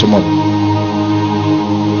wait till tomorrow,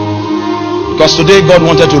 because today God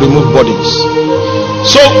wanted to remove bodies.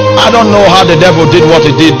 So I don't know how the devil did what he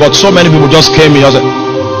did, but so many people just came here and said,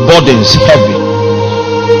 burdens heavy.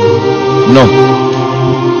 No.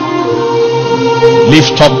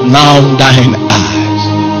 Lift up now thine eyes.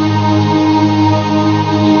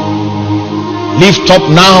 Lift up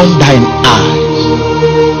now thine eyes.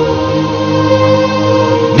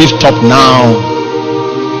 Lift up now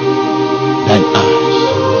thine eyes.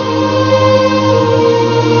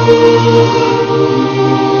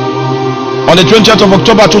 On the 20th of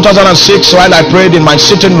October 2006, while I prayed in my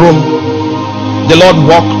sitting room, the Lord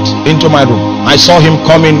walked into my room. I saw him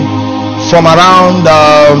coming from around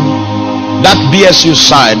that BSU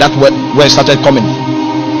side, that where he started coming,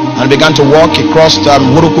 and began to walk. He crossed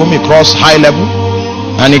Murukum, he crossed High Level,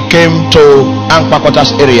 and he came to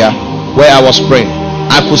Ankpakota's area where I was praying.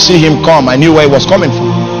 I could see him come. I knew where he was coming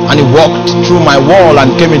from, and he walked through my wall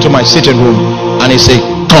and came into my sitting room, and he said,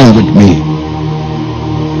 come with me.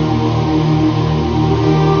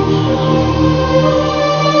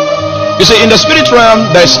 You see, in the spirit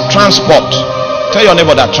realm, there's transport. Tell your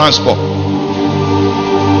neighbor that transport.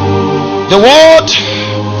 The word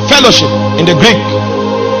fellowship in the Greek,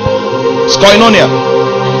 koinonia,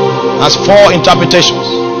 has 4 interpretations: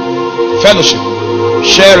 fellowship,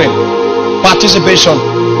 sharing, participation,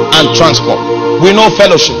 and transport. We know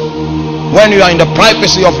fellowship when you are in the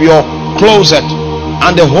privacy of your closet,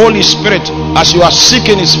 and the Holy Spirit, as you are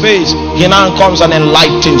seeking his face, he now comes and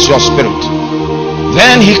enlightens your spirit.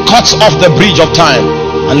 Then he cuts off the bridge of time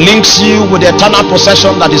and links you with the eternal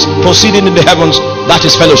procession that is proceeding in the heavens. That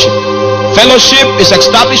is fellowship. Fellowship is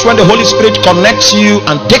established when the Holy Spirit connects you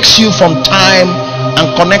and takes you from time and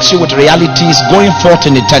connects you with realities going forth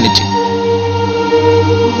in eternity.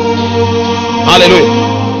 Hallelujah.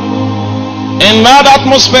 In that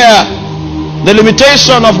atmosphere, the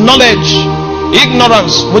limitation of knowledge,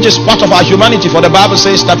 ignorance, which is part of our humanity, for the Bible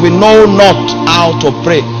says that we know not how to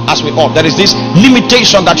pray as we ought. There is this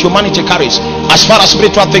limitation that humanity carries as far as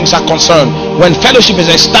spiritual things are concerned. When fellowship is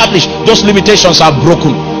established, those limitations are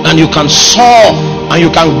broken, and you can soar, and you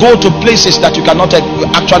can go to places that you cannot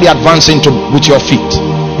actually advance into with your feet.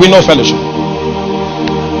 We know fellowship.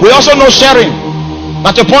 We also know sharing.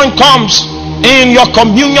 At a point comes in your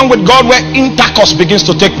communion with God where intercourse begins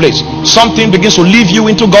to take place. Something begins to leave you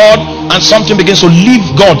into God, and something begins to leave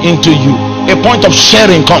God into you. a point of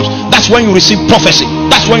sharing comes. That's when you receive prophecy.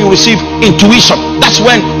 That's when you receive intuition. That's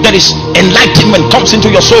when there is enlightenment comes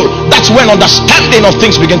into your soul. That's when understanding of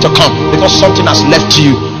things begin to come, because something has left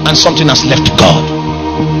you and something has left God.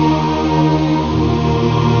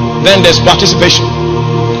 Then there's participation.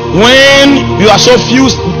 When you are so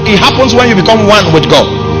fused, it happens when you become one with God.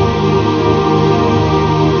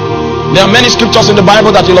 There are many scriptures in the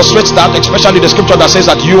Bible that illustrates that, especially the scripture that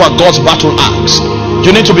says that you are God's battle axe.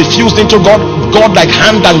 You need to be fused into God like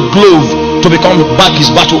hand and glove to become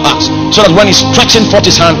his battle axe, so that when he's stretching forth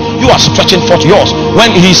his hand, you are stretching forth yours.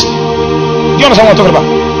 When he's, do you understand what I'm talking about?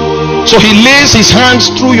 So he lays his hands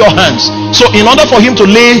through your hands. So in order for him to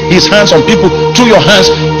lay his hands on people through your hands,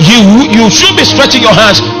 you should be stretching your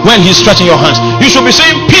hands when he's stretching your hands. You should be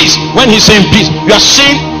saying peace when he's saying peace. You are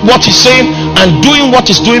saying what he's saying and doing what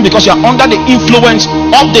he's doing, because you are under the influence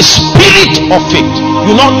of the spirit of faith.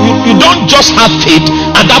 You don't just have faith.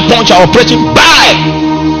 At that point you are operating by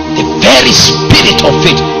the very spirit of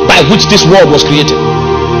faith by which this world was created.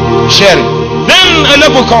 Sharing. Then a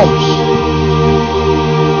level comes.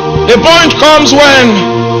 The point comes when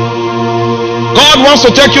God wants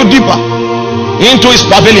to take you deeper into his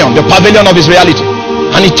pavilion, the pavilion of his reality,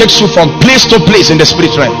 and he takes you from place to place in the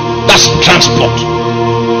spirit realm. That's transport.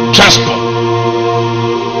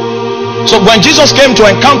 So when Jesus came to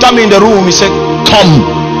encounter me in the room, he said, come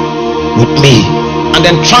with me, and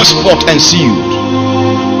then transport ensued.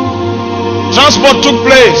 Transport took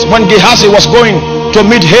place when Gehazi was going to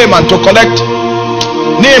meet Haman to collect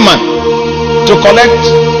Naaman, to collect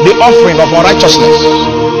the offering of unrighteousness.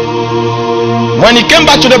 When he came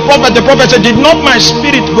back to the prophet said, did not my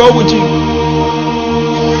spirit go with you?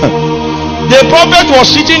 The prophet was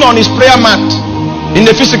sitting on his prayer mat in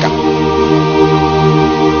the physical.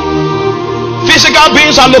 Physical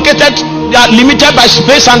beings are located, they are limited by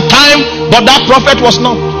space and time, but that prophet was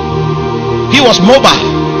not. He was mobile.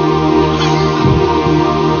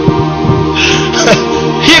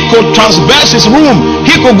 He could transverse his room.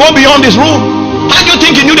 He could go beyond his room. How do you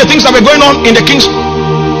think he knew the things that were going on in the king's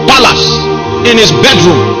palace, in his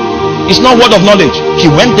bedroom? It's not word of knowledge. He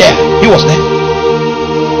went there. He was there.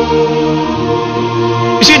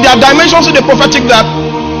 You see, there are dimensions in the prophetic that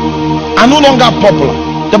are no longer popular.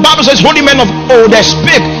 The Bible says holy men of old, they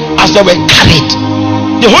spake as they were carried.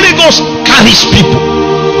 The Holy Ghost carries people.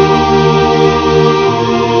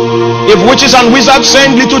 If witches and wizards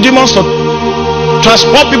send little demons to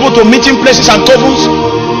transport people to meeting places and covens,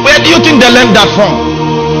 where do you think they learned that from?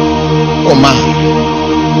 Oh man.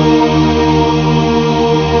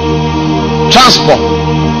 Transport.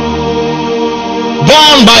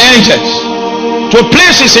 Born by angels to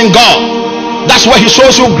places in God. That's where he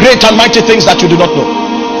shows you great and mighty things that you do not know.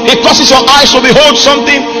 He causes your eyes to behold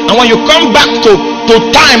something, and when you come back to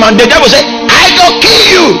time and the devil say, I go kill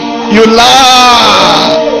you, you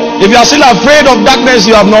lie. If you are still afraid of darkness,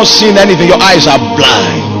 you have not seen anything. Your eyes are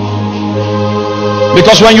blind.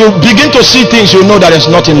 Because when you begin to see things, you know that there's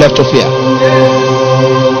nothing left to fear.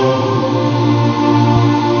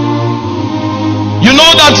 You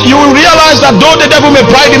know that you will realize that though the devil may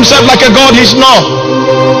pride himself like a god, he's not.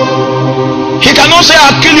 He cannot say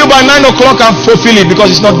I'll kill you by 9 o'clock and fulfill it,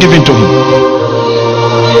 because it's not given to him.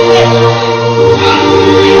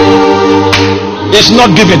 It's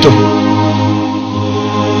not given to him.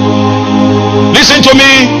 Listen to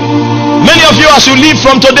me. Many of you, as you leave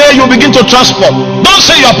from today, you begin to transport. Don't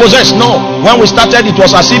say you are possessed. No. When we started, it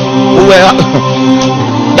was as if we were.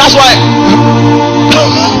 That's why.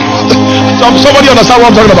 Somebody understand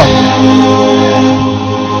what I'm talking about?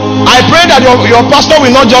 I pray that your pastor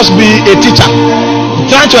will not just be a teacher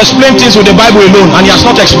trying to explain things with the Bible alone, and he has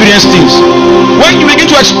not experienced things. When you begin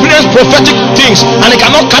to experience prophetic things and he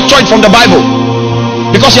cannot capture it from the Bible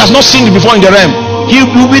because he has not seen it before in the realm, he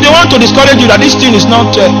will be the one to discourage you that this thing is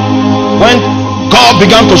not. When God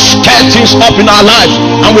began to stir things up in our lives,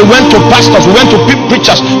 and we went to pastors, we went to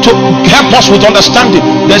preachers to help us with understanding,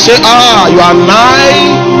 they say, you are nigh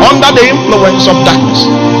under the influence of darkness.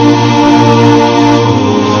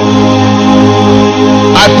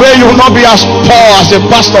 I pray you will not be as poor as the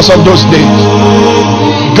pastors of those days.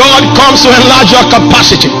 God comes to enlarge your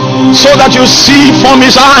capacity so that you see from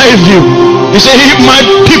his eye view. He said, if my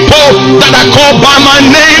people that are called by my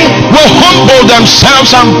name will humble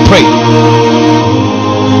themselves and pray,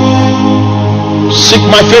 seek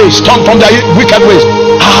my face, turn from their wicked ways,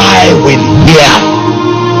 I will hear.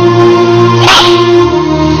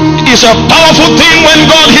 It's a powerful thing when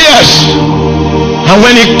God hears, and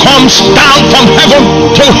when he comes down from heaven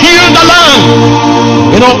to heal the land.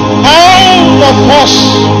 You know, all of us,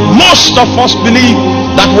 most of us believe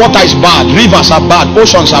that water is bad, rivers are bad,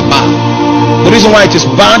 oceans are bad. The reason why it is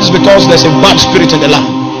bad is because there's a bad spirit in the land.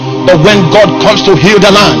 But when God comes to heal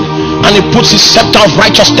the land and he puts his scepter of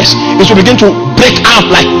righteousness, it will begin to break out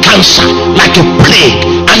like cancer, like a plague,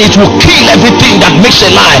 and it will kill everything that makes a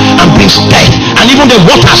lie and brings death. And even the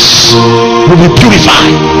waters will be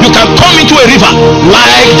purified. You can come into a river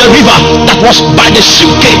like the river that was by the ship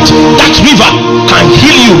gate. That river can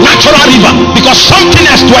heal you, natural river, because something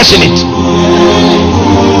else dwells in it.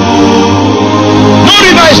 No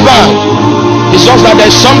river is bad. It's just that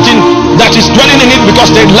there's something that is dwelling in it because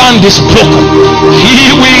the land is broken.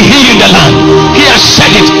 He will heal the land. He has said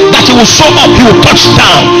it, that he will show up, he will touch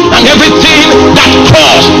down, and everything that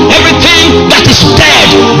crawls, everything that is dead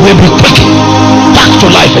will be quickened back to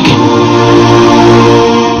life again.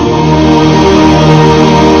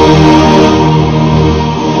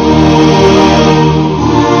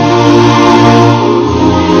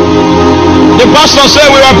 The pastor said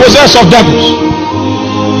we were possessed of devils.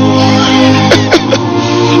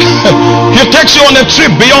 He takes you on a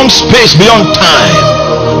trip beyond space, beyond time,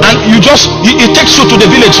 and it takes you to the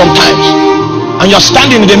village sometimes, and you're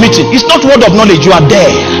standing in the meeting. It's not word of knowledge, you are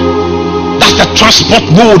there. That's the transport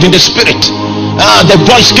mode in the spirit. The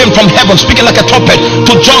voice came from heaven speaking like a trumpet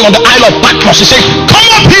to John on the Isle of Patmos. He said, come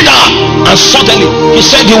up hither, and suddenly he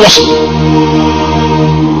said he was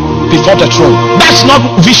before the throne. That's not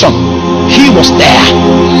vision. He was there.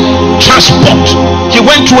 Transport. He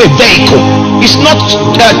went through a vehicle. It's not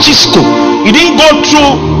Chisco. He didn't go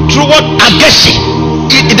through what Agesi.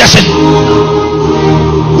 It doesn't.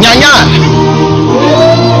 Nyanya.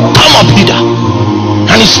 Come up hither.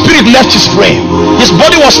 And his spirit left his frame. His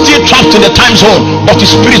body was still trapped in the time zone, but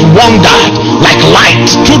his spirit wandered like light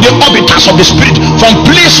through the orbitals of the spirit from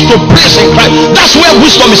place to place in Christ. That's where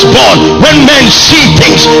wisdom is born. When men see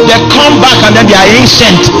things, they come back and then they are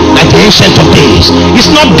ancient, like the ancient of days.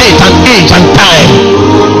 It's not date and age and time.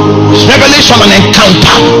 It's revelation and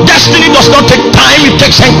encounter. Destiny does not take time, it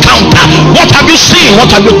takes encounter. What have you seen?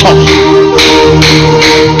 What have you touched?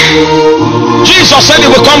 Jesus said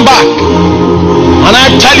he will come back. And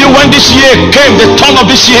I tell you, when this year came, the turn of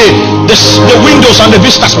this year, the windows and the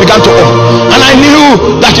vistas began to open. And I knew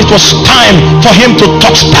that it was time for him to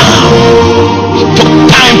touch down. It took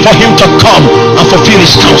time for him to come and fulfill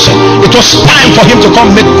his counsel. It was time for him to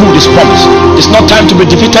come make good his promise. It's not time to be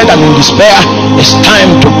defeated and in despair. It's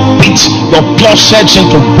time to beat your bloodsheds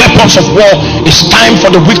into weapons of war. It's time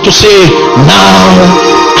for the weak to say, now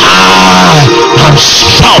I am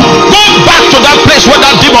strong. Go back to that place where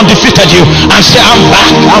that demon defeated you and say, I'm back.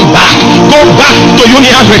 Go back to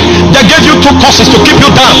Uniagric. They gave you 2 courses to keep you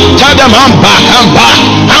down. Tell them, I'm back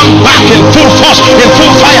in full force, in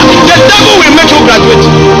full fire. The devil will make you graduate.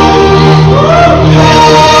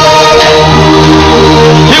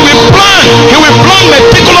 He will plan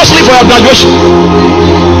meticulously for your graduation.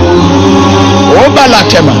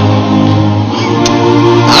 Obalatema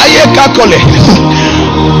Ayekakole.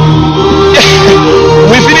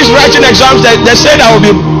 We finished writing exams. They said I will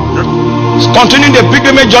be continuing the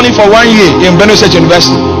pilgrimage journey for 1 year in Benue State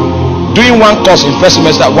University, doing 1 course in first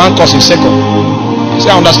semester, 1 course in second. I say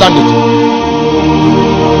I understand it.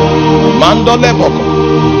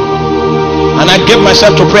 And I gave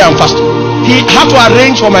myself to prayer and fasting. He had to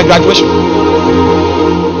arrange for my graduation.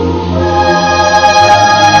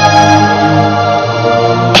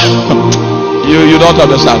 you don't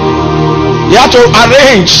understand. He had to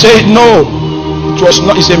arrange. Say no, it was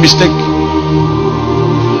not. It's a mistake.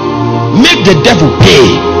 Make the devil pay.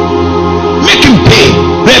 Make him pay.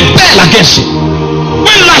 Rebel against him.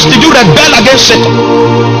 When last did you rebel against Satan?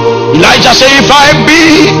 Elijah said, if I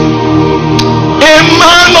be a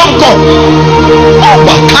man of God,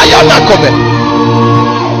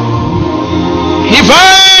 if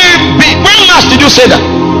I be, when last did you say that?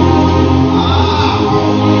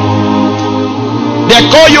 They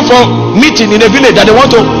call you for meeting in a village that they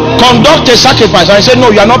want to conduct a sacrifice, and I said no,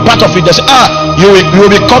 you are not part of it. They say, you will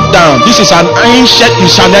be cut down. This is an ancient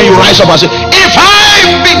issue. And then you rise up and say, if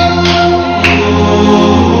I be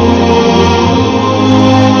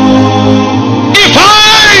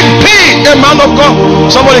a man of God.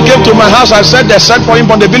 Somebody came to my house and said they sent for him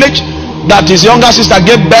from the village, that his younger sister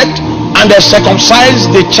gave birth and they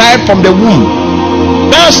circumcised the child from the womb.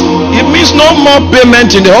 It means no more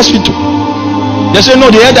payment in the hospital. They say no,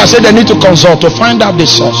 the elder said they need to consult to find out the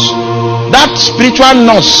source. That spiritual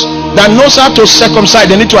nurse that knows how to circumcise,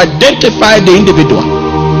 they need to identify the individual.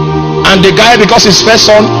 And the guy, because his first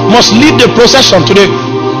son, must lead the procession to the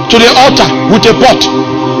altar with a pot.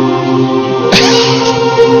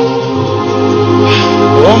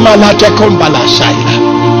 I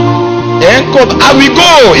will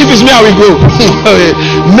go. If it's me, I will go.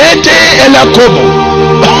 Mete elakobo.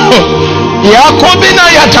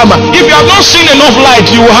 If you have not seen enough light,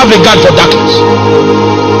 you will have regard for darkness.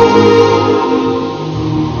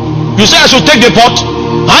 You say I should take the pot.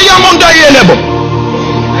 I am under your label.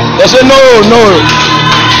 They say no.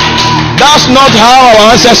 That's not how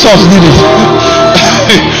our ancestors did it.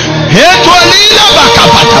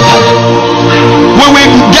 We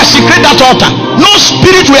will desecrate that altar. No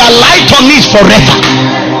spirit will alight on it forever.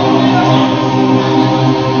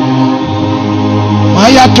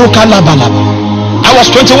 I was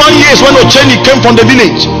 21 years when Ocheni came from the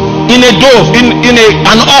village in a dove, in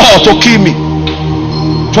an oar to kill me.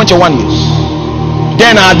 21 years.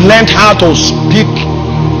 Then I had learned how to speak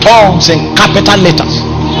tongues in capital letters.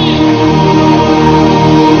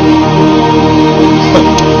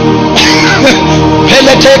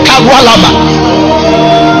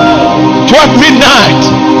 12 midnight,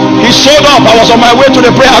 he showed up. I was on my way to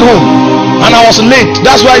the prayer room and I was late.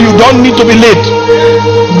 That's why you don't need to be late.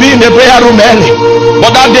 Be in the prayer room early.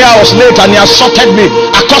 But that day I was late and he accosted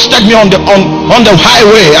me on the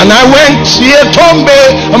highway, and I went here Tombe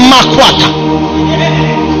Makwata.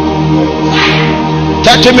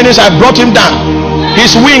 30 minutes I brought him down.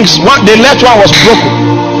 His wings, the left one was broken.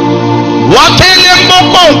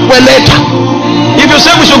 If you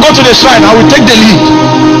say we should go to the shrine, I will take the lead.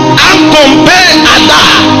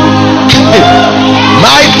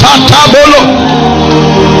 My tata bolo.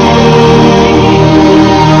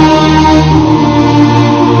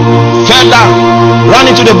 Further, ran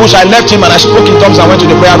into the bush. I left him and I spoke in tongues. I went to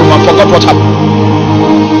the prayer room and forgot what happened.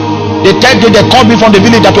 The third day they called me from the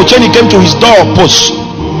village that Ocheni came to his door post.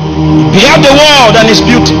 He had the world and his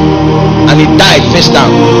beauty, and he died face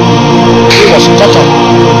down. He was cut off.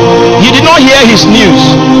 He did not hear his news.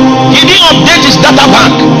 He didn't update his data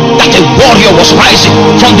bank that a warrior was rising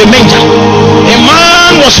from the manger. A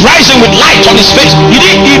man was rising with light on his face. He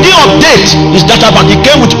didn't update his data bank. He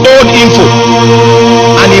came with old info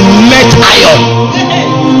and he met iron.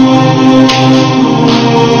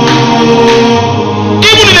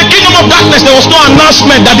 Even in the kingdom of darkness, there was no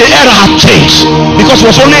announcement that the era had changed, because it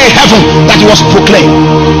was only in heaven that it was proclaimed.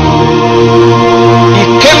 He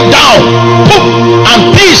came down, boom,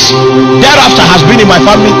 and peace thereafter has been in my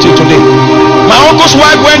family till today. My uncle's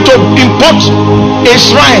wife went to import a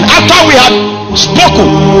shrine after we had spoken,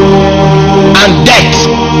 and death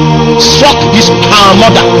struck her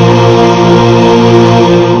mother.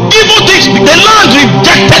 Evil things, the land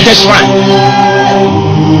rejected the shrine.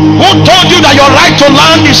 Who told you that your right to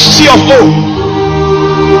land is sea of O?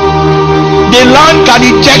 The land can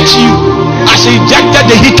eject you as it ejected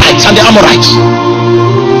the Hittites and the Amorites.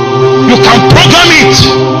 You can program it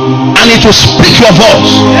and it will speak your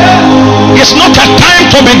voice. It's not a time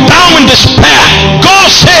to be down in despair. God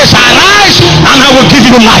says, arise and I will give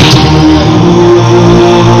you light.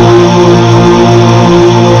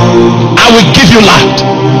 I will give you light.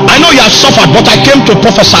 I know you have suffered, but I came to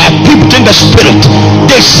prophesy. I peeped in the spirit.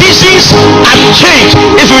 The seasons have changed.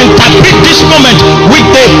 If you interpret this moment with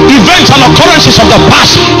the events and occurrences of the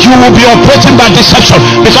past, you will be operating by deception,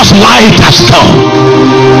 because light has come.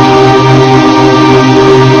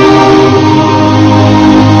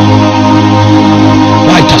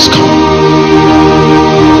 Light has come.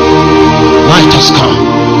 Light has come.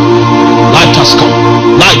 Light has come.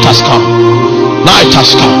 Light has come. Light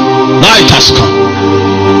has come. Light has come.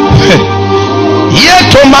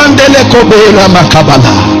 Yeto mandele kobela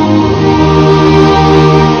makabala.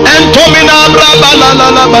 Entomina brabala la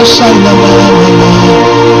la basala.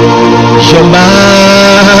 Your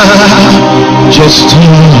majesty.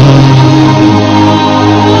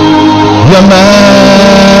 Your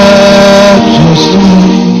majesty.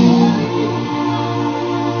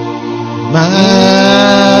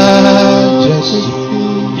 Majesty.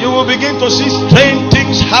 You will begin to see strange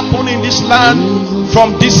things happen in this land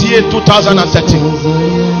from this year 2013.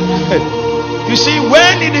 You see,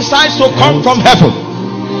 when he decides to come from heaven,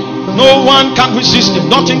 no one can resist him.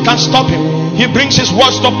 Nothing can stop him. He brings his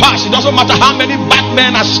words to pass. It doesn't matter how many bad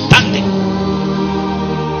men are standing.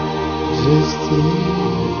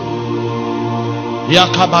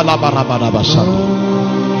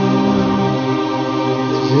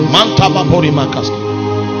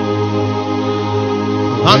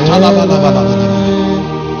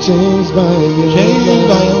 Changed by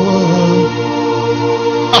your word.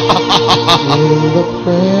 In the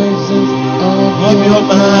presence of your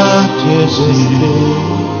majesty.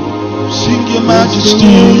 Sing your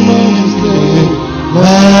majesty.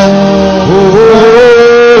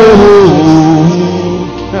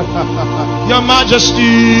 Your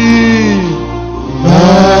majesty.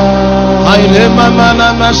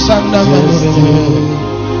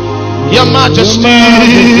 Your majesty.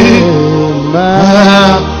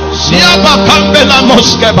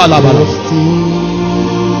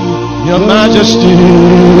 Your Majesty,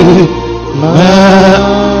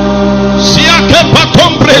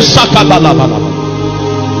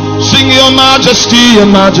 sing Your Majesty, Your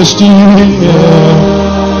Majesty.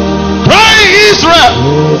 Cry Israel,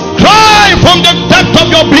 cry from the depth of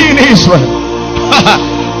your being, Israel.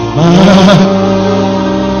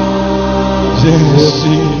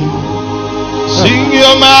 Majesty, sing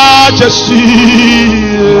Your Majesty.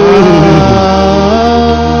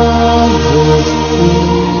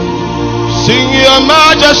 Sing Your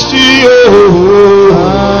Majesty, oh.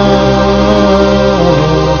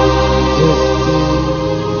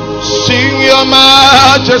 Sing Your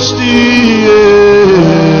Majesty,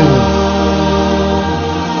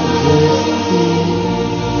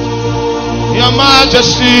 Your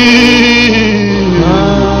Majesty,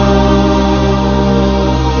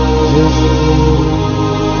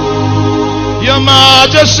 Your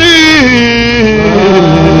Majesty.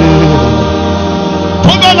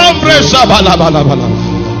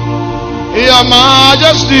 Your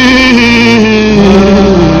Majesty.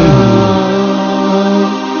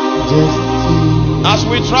 As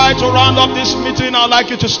we try to round up this meeting, I'd like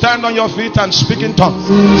you to stand on your feet and speak in tongues.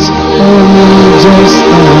 Awake,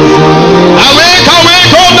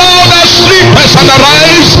 awake, O thou that sleepest, and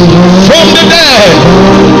arise from the dead,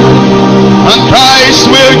 and Christ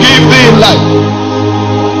will give thee light.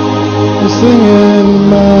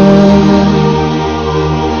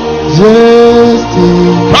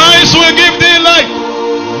 Christ will give thee light.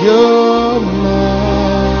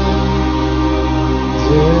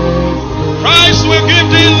 Christ will give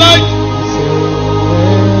thee light.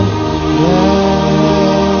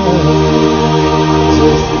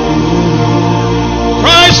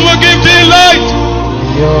 Christ will give thee light.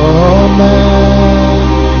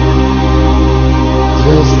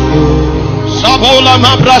 Sabola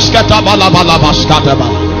mabraskata balabala baskata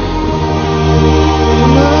bala.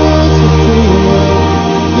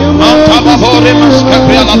 Mantabahore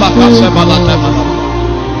maskapela bakase balate bala.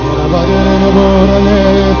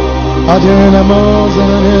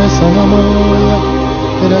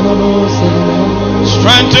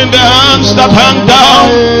 Strengthen the hands that hang down.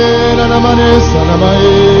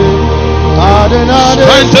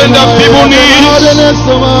 Strengthen the feeble knees,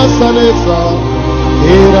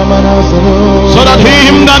 so that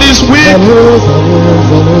him that is weak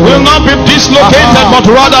will not be dislocated, but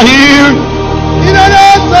rather healed.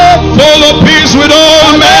 Full of peace with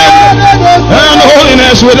all men, and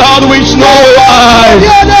holiness without which no eye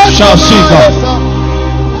shall see God.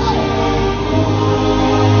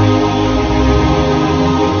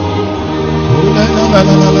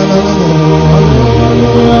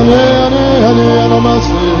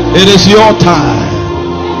 It is your time.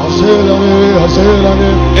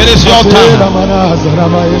 It is your time.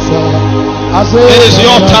 It is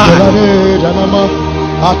your time.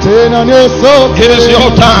 It is your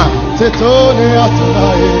time.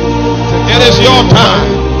 It is your time.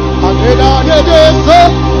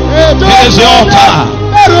 It is your time.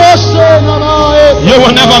 You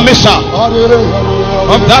will never miss out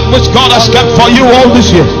of that which God has kept for you all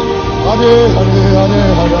these years.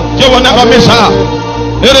 You will never miss out.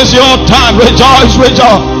 It is your time. Rejoice,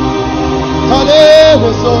 rejoice. For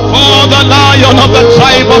the Lion of the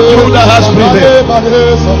tribe of Judah has prevailed.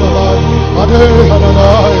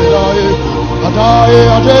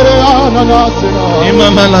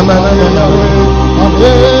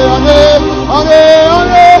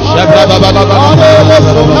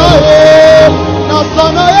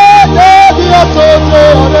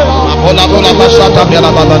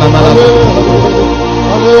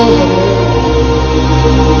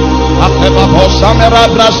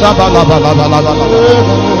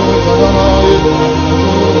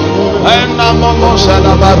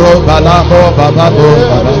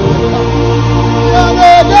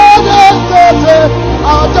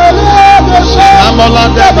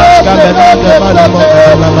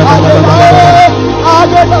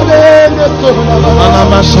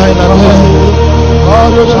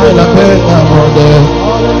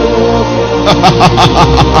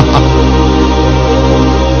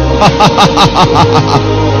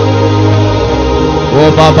 Oh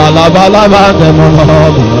baba la bala ba demono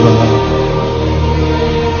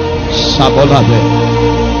sabola be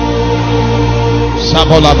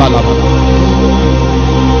sabola bala bala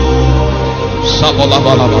sabola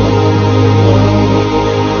bala bala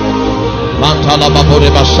mantala babore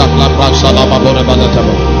basakla prasala babore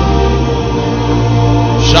balataba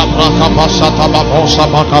japra kapasata babosa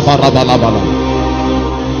bakabara bala bala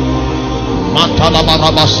mantala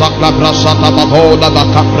baraba sakla brasata babola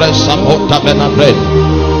bakapresa bota benabre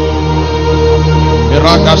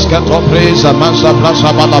Miragas keto presa mansa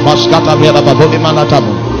plaza bala baskata vela baboli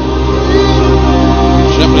manatamu.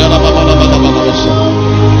 Shebriala babala babala basa.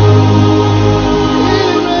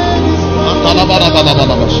 Antala bala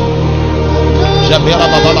babala basa. Shebriala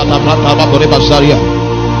babala tabrata baboli basaria.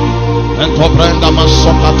 Ento prenda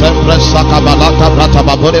masoka tempresa kabalata brata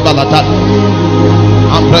baboli balata.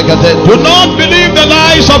 Do not believe the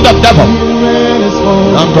lies of the devil.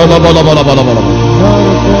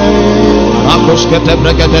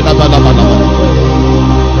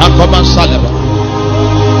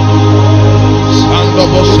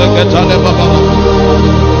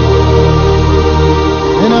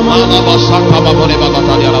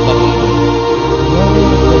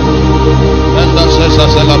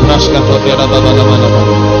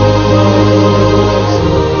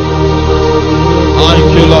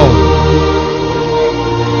 Thank you, Lord.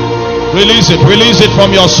 Release it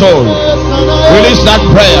from your soul. Release that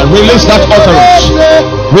prayer, release that utterance.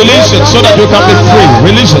 Release it so that you can be free.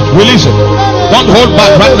 Release it. Don't hold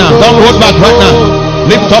back right now.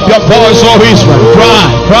 Lift up your voice, O Israel.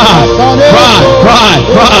 Cry.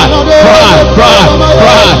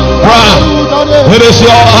 It is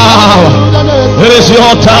your hour. It is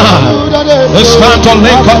your time. It's time to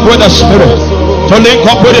link up with the Spirit, to link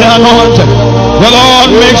up with the anointing. The Lord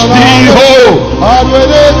makes thee whole.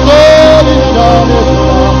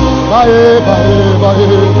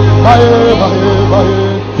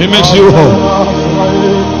 He makes you whole.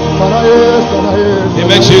 He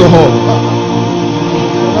makes you whole.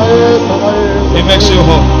 He makes you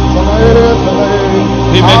whole.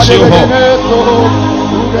 He makes you whole.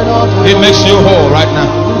 He makes you whole right now.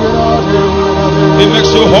 He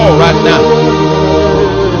makes you whole right now.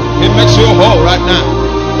 He makes you whole right now.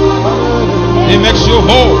 He makes you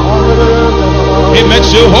whole. He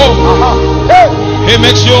makes you whole. He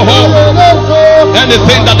makes you whole.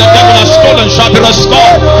 Anything that the devil has stolen shall be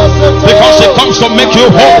restored, because he comes to make you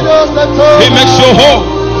whole. He makes you whole.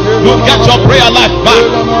 You get your prayer life back.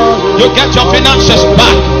 You get your finances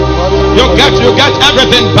back. You get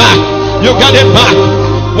everything back. You get it back.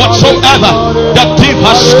 Whatsoever the thief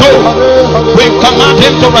has stolen, we command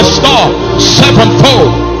him to restore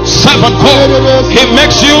sevenfold. He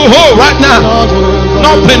makes you whole right now.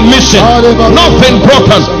 Nothing missing, nothing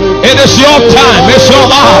broken. It is your time, it's your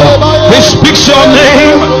hour. He speaks your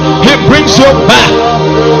name, he brings you back.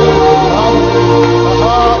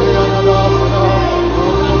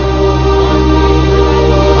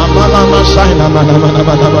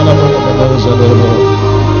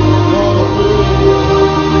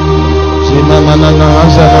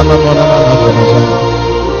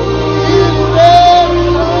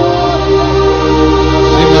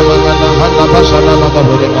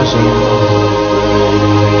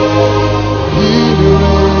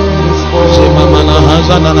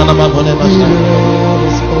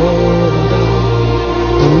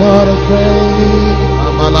 Not afraid.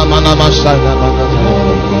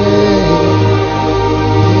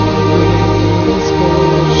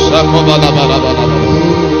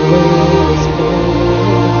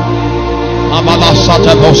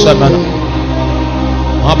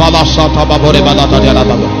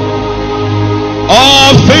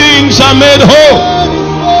 All things are made whole.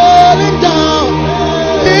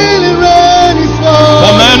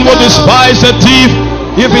 For man will despise a thief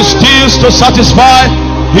if he steals to satisfy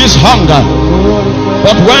his hunger,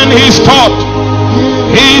 but when he is taught,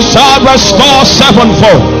 he shall restore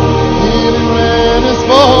sevenfold.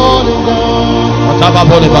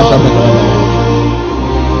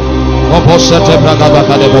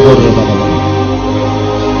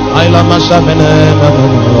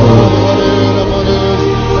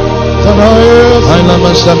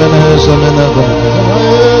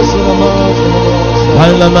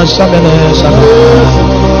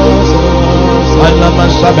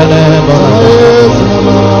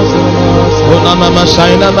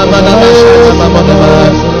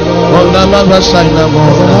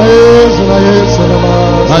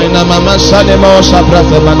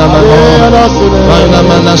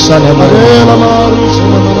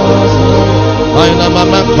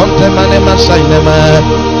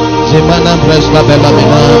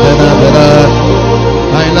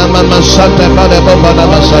 Aina mama sante mare bomba na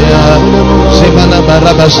masaya, simana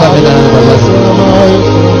baraba sabina.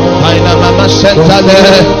 Aina mama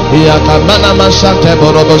sentale, yakamana masante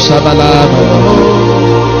borobo sabala.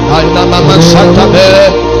 Aina mama santale,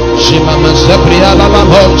 shimama sebria la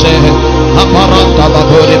babonche, aparanta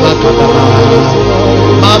babori makadama.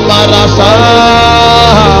 Mama rasa,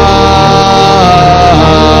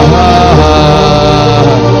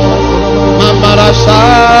 mama rasa.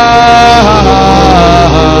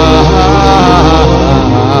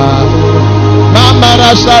 Mama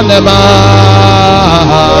Sanema.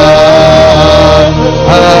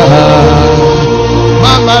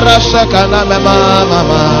 Mama Rasakana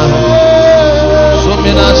Mama.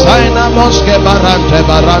 Sumina Saina Moske Barante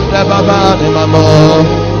Baba de Mamo.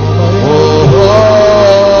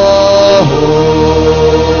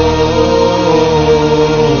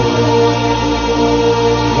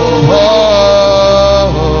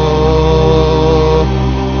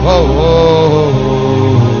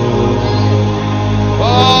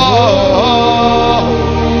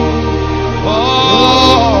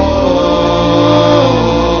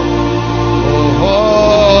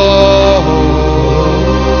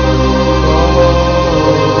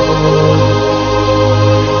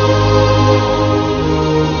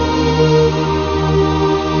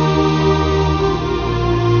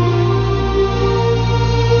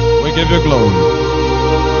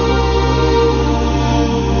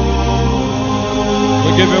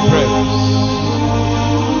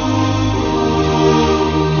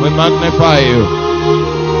 Magnify you.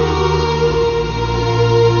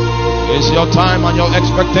 It's your time and your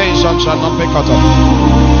expectations shall not be cut off.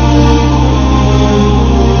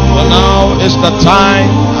 But now is the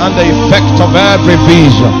time and the effect of every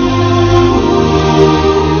vision.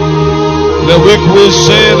 The weak will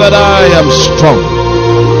say that I am strong.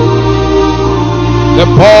 The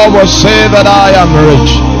poor will say that I am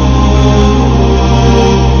rich.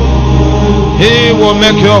 He will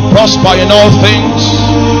make you prosper in all things.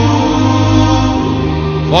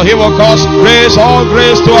 For he will cause grace, all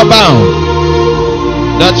grace to abound,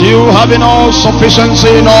 that you having all sufficiency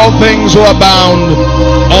in all things will abound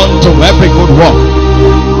unto every good work.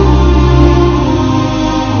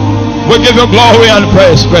 We give you glory and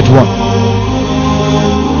praise, great one.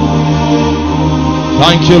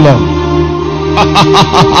 Thank you, Lord.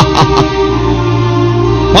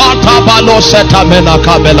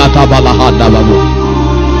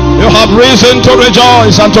 You have reason to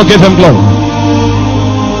rejoice and to give him glory.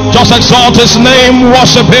 Just exalt his name,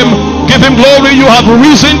 worship him, give him glory. You have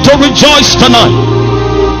reason to rejoice tonight.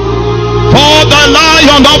 For the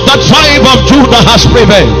Lion of the tribe of Judah has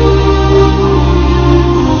prevailed.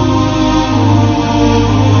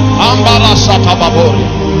 Ambarasata babori.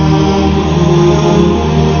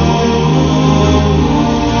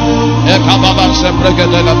 Ekababan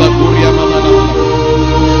sepregedela bakuria mamana.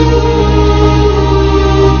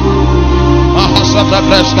 Mahasata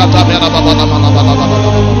preskata bela babana babana.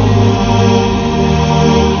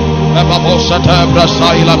 Ebabosata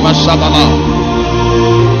brasaila masabala.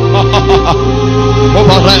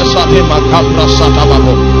 Obaresa hima kapra sata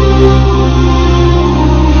babo.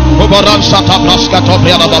 Obaran sata braskato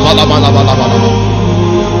bela babala babala.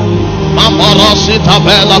 Mamarasita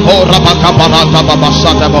bela bora bakaparata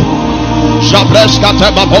babasata babo. Jabreskate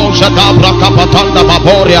babo jadabra kapatanda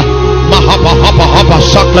baboria. Mahapa hapa hapa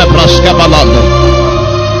sakle braskabalanda.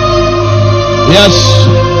 Yes,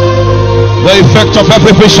 the effect of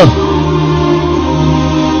every vision,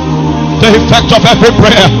 the effect of every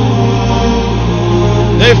prayer,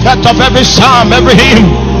 the effect of every psalm, every hymn,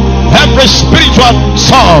 every spiritual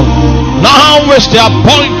song. Now is the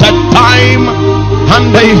appointed time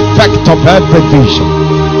and the effect of every vision.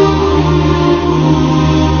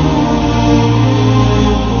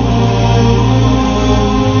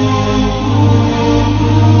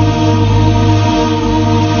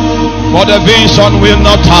 For the vision will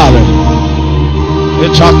not tarry,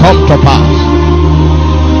 it shall come to pass.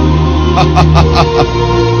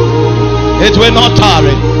 It will not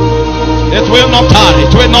tarry, it will not tarry,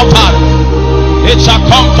 it will not tarry, it shall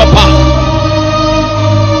come to pass.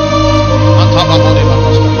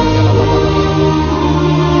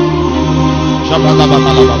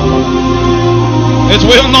 It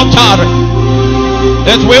will not tarry,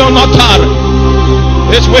 it will not tarry,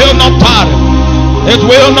 it will not tarry. It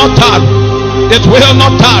will not tarry. It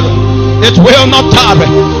will not tarry. It will not tarry.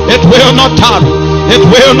 It will not tarry. It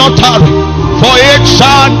will not tarry. For it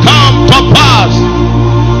shall come to pass.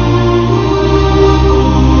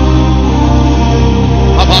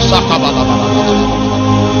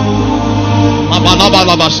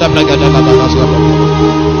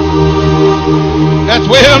 It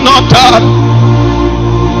will not tarry.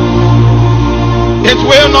 It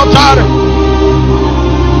will not tarry.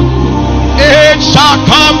 It shall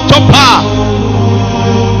come to pass.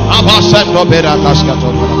 Abasendo bera kaskato.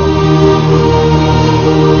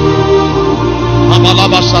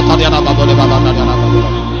 Abalaba satadiana babole babana diana babole.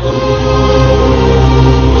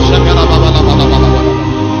 Shemela babala babala.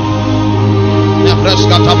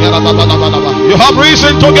 Nepreska tabiana babala babala. You have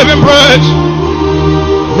reason to give him praise.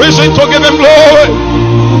 Reason to give him glory.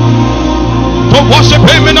 To worship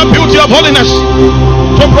him in the beauty of holiness.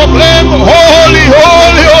 To proclaim holy, holy.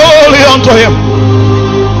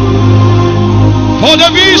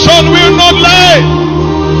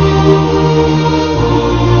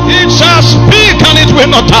 shall speak and it will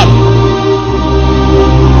not tarry.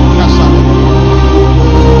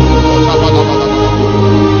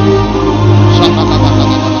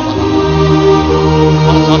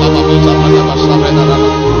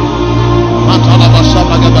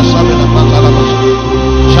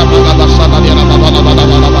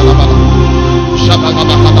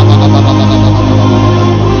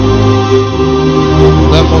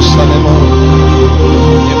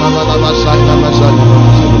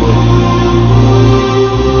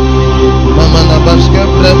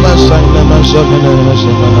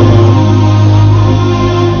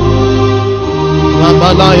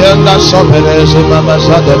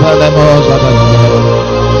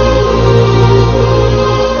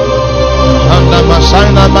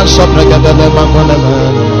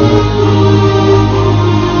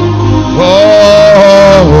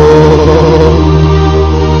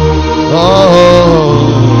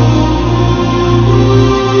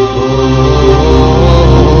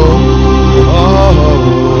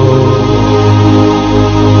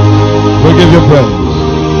 We give you praise.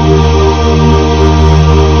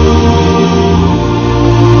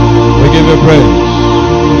 We give you praise.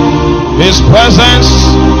 His presence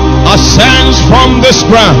ascends from this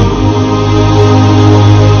ground.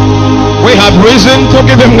 We have reason to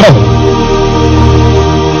give him glory.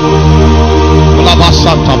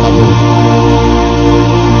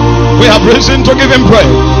 We have reason to give him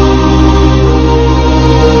praise.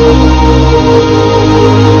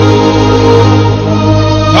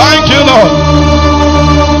 Thank you, Lord.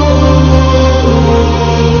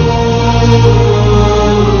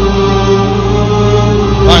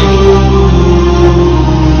 Thank you.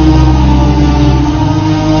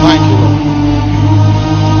 Thank you, Lord.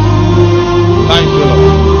 Thank you, Lord.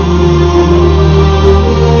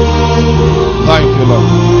 Thank you, Lord.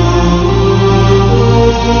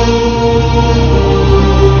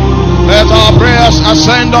 Let our prayers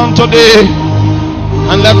ascend unto thee,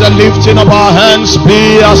 and let the lifting of our hands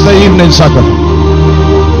be as the evening sacrifice.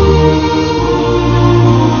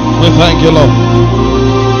 We thank you, Lord.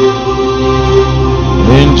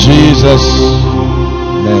 In Jesus'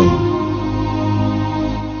 name.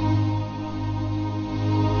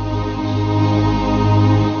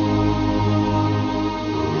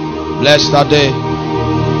 Blessed are they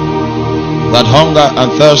that hunger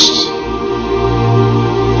and thirst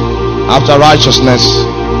after righteousness,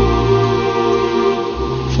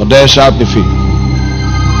 for they shall be filled.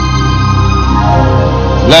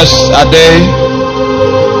 Blessed are they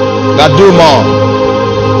that do mourn,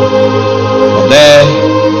 for they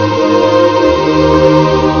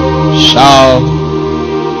shall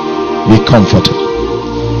be comforted.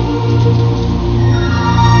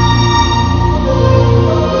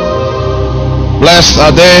 Blessed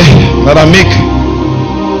are they that are meek,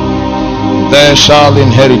 they shall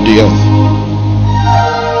inherit the earth.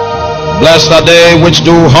 Blessed are they which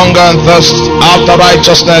do hunger and thirst after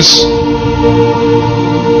righteousness,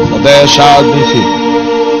 for they shall be filled.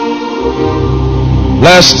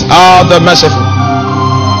 Blessed are the merciful,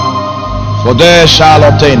 for they shall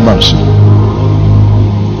obtain mercy.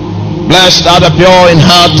 Blessed are the pure in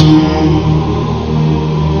heart,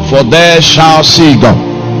 for they shall see God.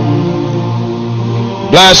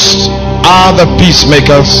 Blessed are the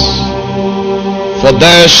peacemakers, for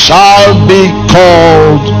they shall be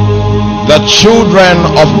called the children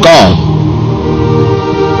of God.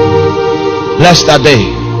 Blessed are they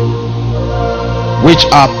which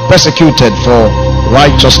are persecuted for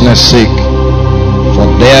righteousness' sake, for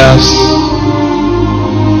theirs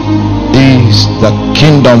is the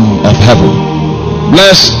kingdom of heaven.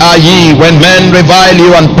 Blessed are ye when men revile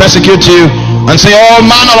you and persecute you, and say all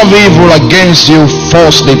manner of evil against you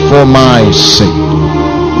falsely for my sake.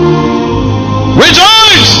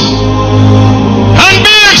 Rejoice and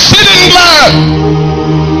be exceeding glad,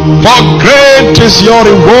 for great is your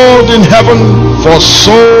reward in heaven, for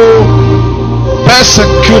so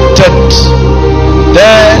persecuted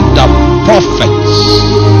they the prophets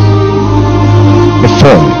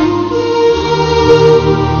before you.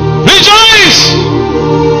 Rejoice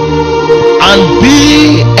and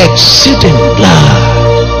be exceeding glad,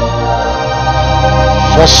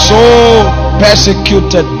 for so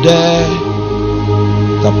persecuted they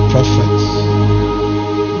the prophets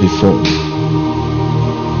before.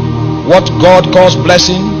 What God calls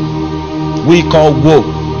blessing, we call woe.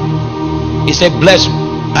 He said, blessed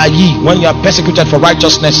are ye when you are persecuted for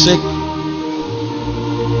righteousness' sake.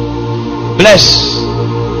 Blessed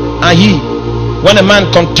are ye when a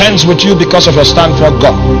man contends with you because of your stand for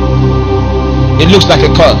God. It looks like a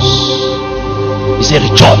curse. He said,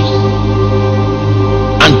 rejoice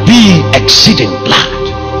and be exceeding glad,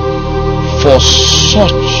 for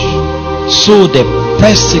such So they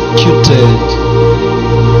persecuted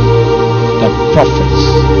the prophets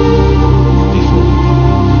before him.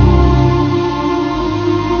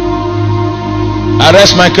 I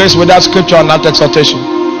rest my case with that scripture and that exhortation.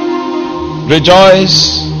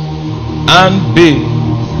 Rejoice and be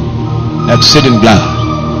exceeding glad.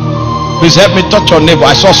 Please help me touch your neighbor.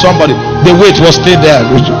 I saw somebody, the weight was still there.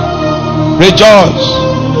 Rejoice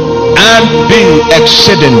and be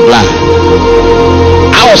exceeding glad.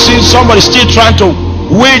 I was seeing somebody still trying to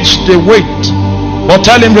wage the weight, but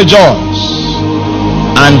tell him rejoice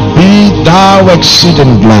and be thou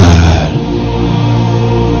exceeding glad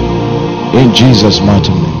in Jesus'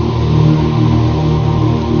 mighty name.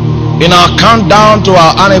 In our countdown to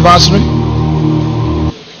our anniversary,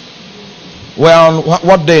 we're on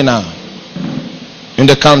what day now? In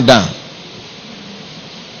the countdown.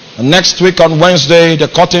 And next week on Wednesday, the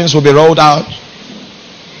curtains will be rolled out.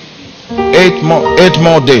 8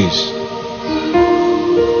 more days.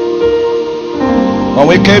 When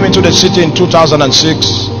we came into the city in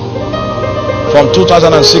 2006, from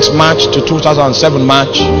 2006 March to 2007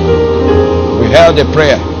 March, we held a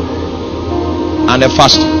prayer and a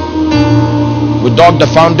fasting. We dug the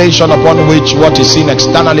foundation upon which what is seen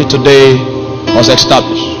externally today was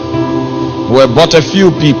established. We were but a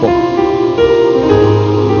few people,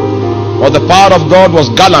 but the power of God was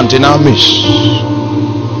gallant in our midst.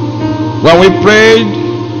 When we prayed,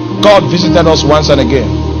 God visited us once and again,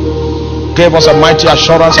 gave us a mighty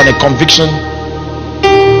assurance and a conviction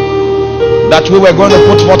that we were going to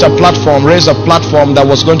put forth a platform, raise a platform that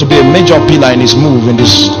was going to be a major pillar in his move in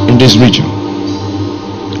this region.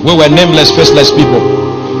 We were nameless, faceless people,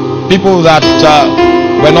 people that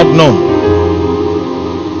were not known.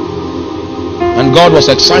 And God was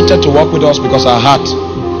excited to work with us because our heart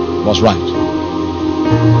was right.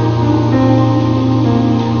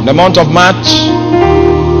 In the month of March,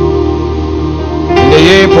 in the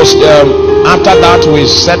year after that, we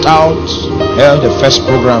set out, held the first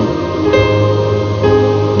program,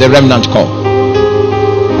 the remnant call,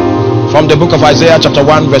 from the book of Isaiah chapter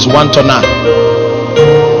 1 verse 1 to 9.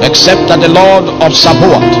 Except that the Lord of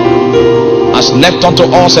Sabaoth has left unto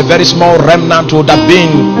us a very small remnant, would have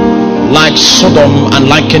been like Sodom and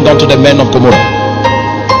likened unto the men of Gomorrah.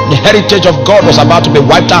 The heritage of God was about to be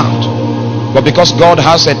wiped out, but because God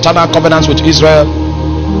has eternal covenants with Israel,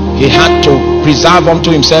 he had to preserve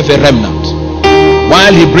unto himself a remnant.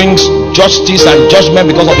 While he brings justice and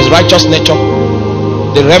judgment because of his righteous nature,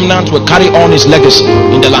 the remnant will carry on his legacy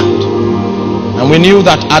in the land. And we knew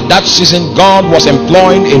that at that season God was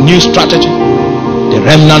employing a new strategy, the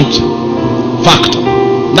remnant factor.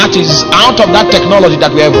 That is out of that technology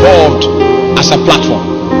that we evolved as a platform.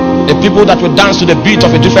 The people that will dance to the beat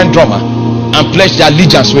of a different drummer and pledge their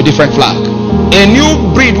allegiance to a different flag. A new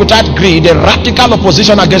breed without greed, a radical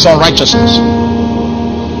opposition against unrighteousness.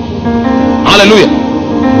 Hallelujah.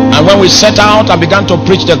 And when we set out and began to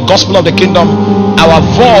preach the gospel of the kingdom, our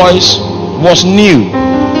voice was new.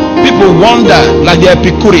 People wonder, like the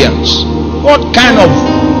Epicureans, what kind of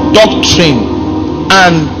doctrine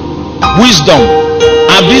and wisdom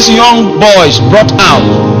are these young boys brought out?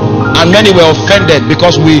 And many were offended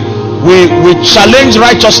because we challenge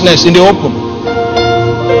righteousness in the open.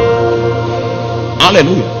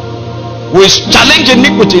 Hallelujah. We challenge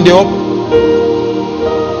iniquity in the open.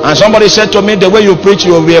 And somebody said to me, the way you preach,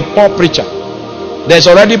 you will be a poor preacher. There's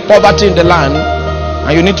already poverty in the land,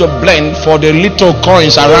 and you need to blend for the little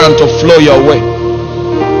coins around to flow your way.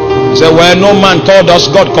 He said, well, no man called us,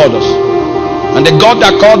 God called us. And the God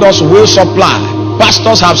that called us will supply.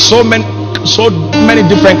 Pastors have so many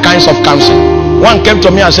different kinds of counsel. One came to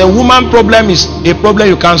me and said, woman problem is a problem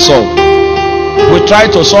you can't solve. We tried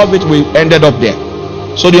to solve it, we ended up there.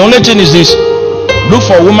 So the only thing is this: look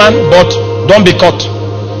for a woman, but don't be caught.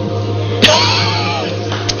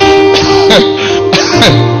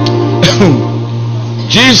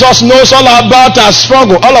 Jesus knows all about our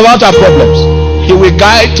struggle, all about our problems. He will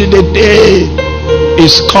guide till the day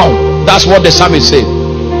is come. That's what the psalmist said.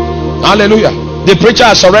 Hallelujah. The preacher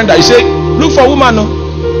has surrendered. He said, look for a woman,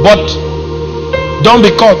 but don't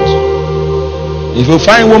be caught. If you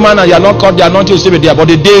find a woman and you are not caught, the anointing will still be there. But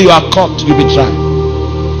the day you are caught, you'll be tried.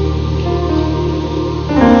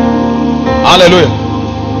 Hallelujah.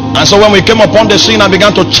 And so when we came upon the scene and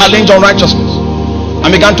began to challenge unrighteousness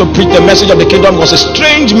and began to preach the message of the kingdom, was a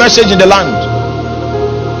strange message in the land.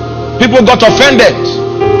 People got offended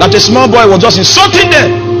that a small boy was just insulting them.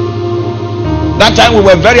 That time we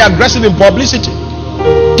were very aggressive in publicity.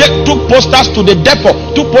 Took posters to the depot,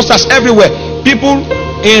 took posters everywhere. People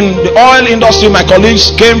in the oil industry, my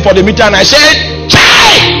colleagues, came for the meeting and I said,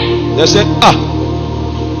 Chai! They said,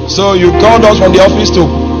 so you called us from the office to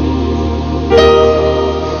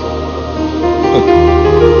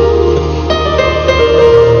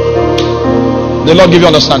The Lord give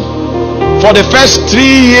you understanding. For the first 3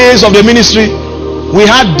 years of the ministry, we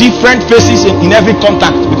had different faces in every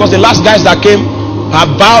contact, because the last guys that came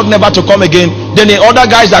have vowed never to come again. Then the other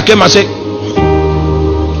guys that came and say,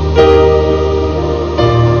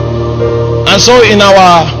 and so in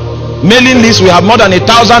our mailing list we have more than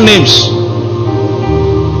 1,000 names.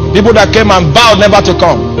 People that came and vowed never to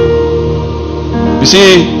come. You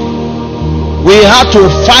see, we had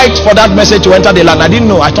to fight for that message to enter the land. I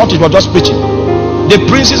didn't know. I thought it was just preaching. The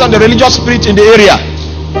princes and the religious spirits in the area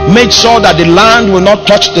made sure that the land will not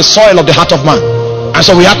touch the soil of the heart of man. And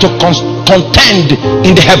so we had to contend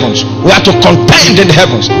in the heavens. We had to contend in the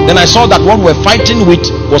heavens. Then I saw that what we're fighting with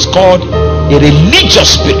was called a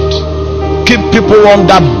religious spirit. Keep people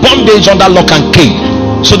under bondage, under lock and key,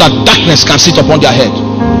 so that darkness can sit upon their head.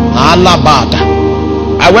 Alabada.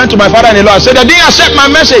 I went to my father-in-law and said, they didn't accept my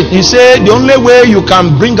message. He said, the only way you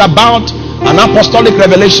can bring about an apostolic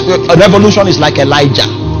revolution is like Elijah.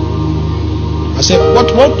 I said, what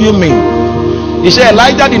do you mean? He said,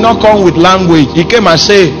 Elijah did not come with language. He came and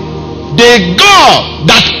said, the God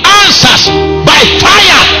that answers by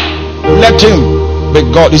fire, let him be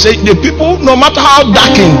God. He said, the people, no matter how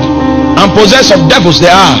darkened and possessed of devils they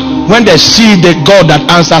are, when they see the God that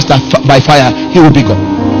answers by fire, he will be God.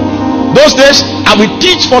 Those days I will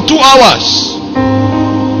teach for 2 hours.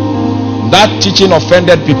 That teaching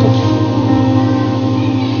offended people.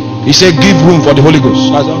 He said, give room for the Holy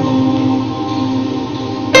Ghost. I said,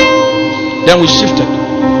 then we shifted,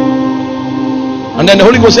 and then the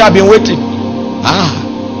Holy Ghost said, I've been waiting.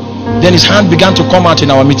 Then his hand began to come out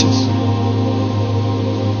in our meetings.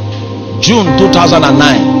 June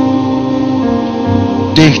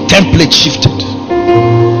 2009, the template shifted.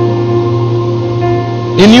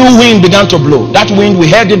 A new wind began to blow. That wind, we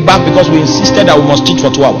held it back because we insisted that we must teach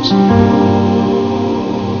for 2 hours.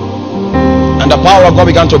 And the power of God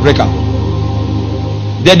began to break out.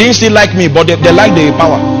 They didn't still like me, but they liked the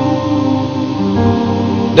power.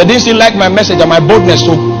 They didn't still like my message and my boldness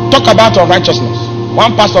to talk about unrighteousness.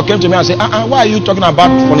 One pastor came to me and said, why are you talking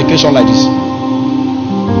about fornication like this?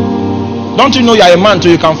 Don't you know you are a man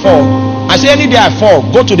till you can fall? I say, any day I fall,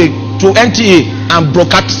 go to NTA and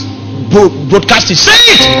broadcast it. Say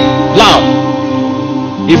it loud.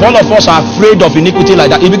 If all of us are afraid of iniquity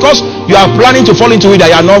like that, it's because you are planning to fall into it that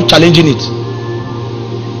you are not challenging it.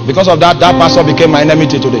 Because of that, that pastor became my enemy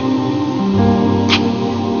till today.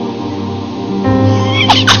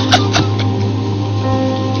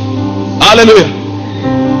 Hallelujah.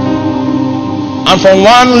 And from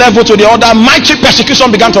one level to the other, mighty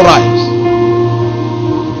persecution began to rise.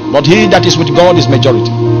 But he that is with God is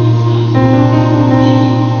majority.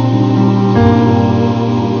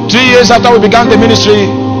 3 years after we began the ministry,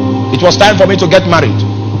 it was time for me to get married.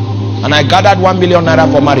 And I gathered 1 million naira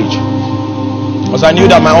for marriage, because I knew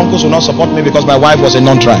that my uncles would not support me because my wife was a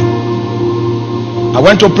non-tribe. I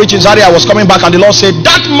went to preach in Zaria. I was coming back and the Lord said,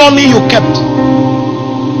 that money you kept,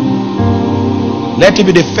 let it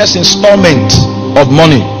be the first installment of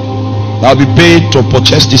money that will be paid to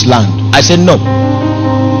purchase this land. I said no.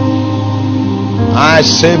 I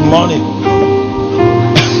save money.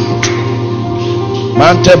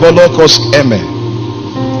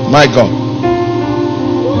 My God.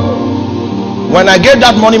 When I gave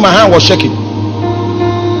that money, my hand was shaking.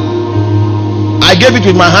 I gave it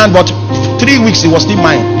with my hand, but 3 weeks it was still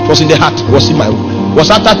mine. It was in the heart. It was in my. It was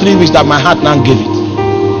after 3 weeks that my heart now gave it.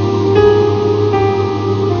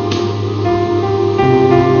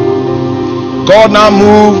 God now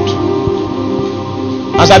moved.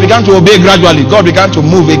 As I began to obey gradually, God began to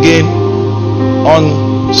move again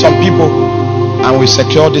on some people, and we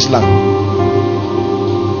secured this land.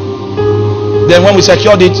 Then when we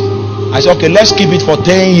secured it, I said, okay, let's keep it for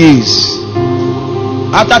 10 years.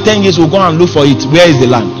 After 10 years, we'll go and look for it. Where is the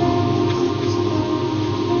land?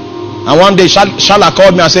 And one day Shala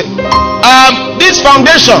called me and said, this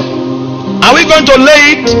foundation, are we going to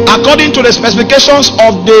lay it according to the specifications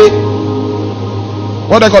of the,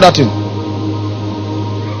 what do I call that thing?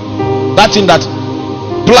 That thing, that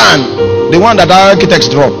plan, the one that our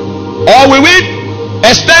architects draw? Or will we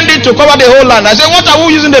extend it to cover the whole land? I said, what are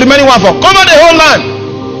we using the remaining one for? Cover the whole land.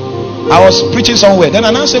 I was preaching somewhere. Then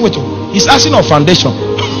I now say, wait, he's asking of foundation.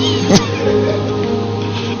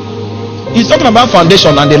 He's talking about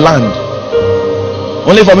foundation and the land.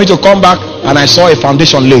 Only for me to come back and I saw a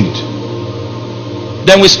foundation laid.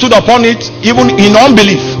 Then we stood upon it, even in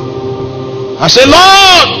unbelief. I said,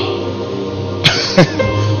 Lord,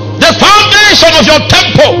 the foundation of your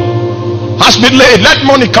temple has been laid. Let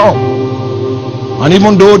money come. And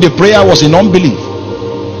even though the prayer was in unbelief,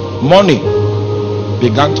 money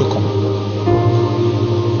began to come.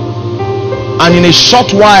 and in a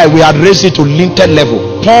short while we had raised it to lintel level.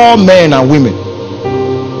 Poor men and women.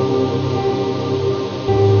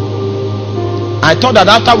 I thought that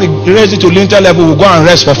after we raised it to lintel level, we'll go and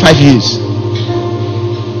rest for 5 years.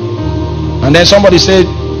 And then somebody said,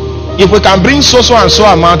 if we can bring so and so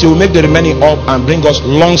amount, it will make the remaining up and bring us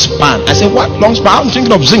long span. I said, what long span? I'm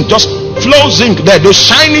thinking of zinc. Just flow zinc there, those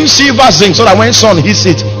shining silver zinc, so that when sun hits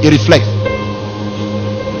it, it reflects.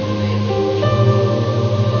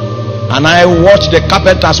 And I watched the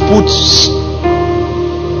carpenters put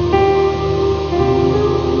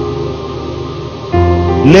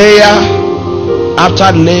layer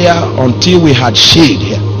after layer until we had shade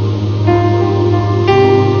here.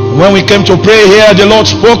 When we came to pray here, the Lord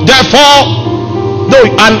spoke, therefore, no,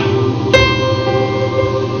 and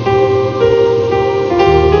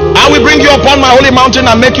I will bring you upon my holy mountain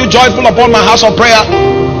and make you joyful upon my house of prayer.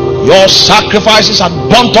 Your sacrifices and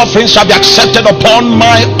burnt offerings shall be accepted upon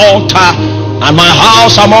my altar, and my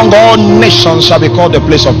house among all nations shall be called the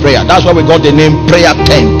place of prayer. That's why we got the name prayer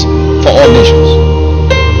tent for all nations.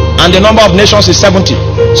 And the number of nations is 70.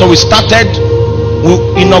 So we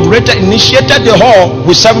initiated the hall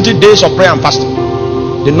with 70 days of prayer and fasting.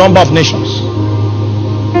 The number of nations.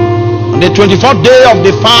 On the 24th day of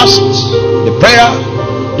the fast, the prayer,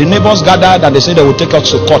 the neighbors gathered and they said they will take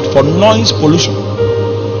us to court for noise pollution.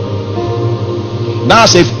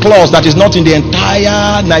 That's a clause that is not in the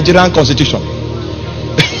entire Nigerian constitution.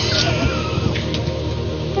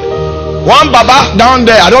 One Baba down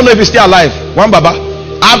there, I don't know if he's still alive. One Baba,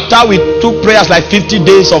 after we took prayers like 50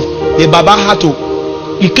 days of the Baba had to,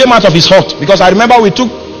 he came out of his hut, because I remember we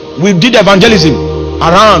did evangelism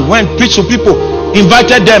around, when preached to people,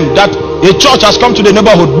 invited them that a church has come to the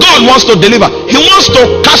neighborhood. God wants to deliver. He wants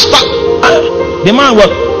to cast out. The man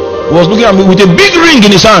was looking at me with a big ring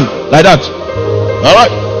in his hand like that. All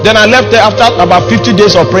right. Then I left there after about 50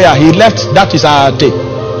 days of prayer. He left. That is our day.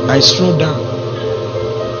 I strolled down,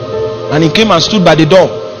 and he came and stood by the door.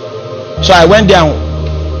 So I went down.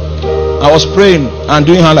 I was praying and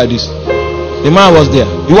doing hand like this. The man was there.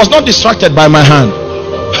 He was not distracted by my hand.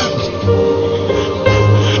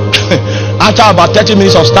 After about 30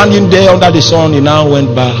 minutes of standing there under the sun, he now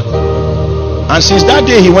went back. And since that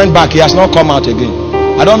day he went back, he has not come out again.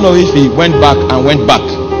 I don't know if he went back and went back.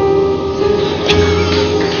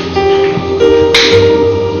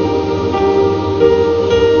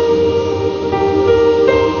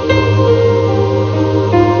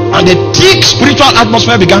 And the thick spiritual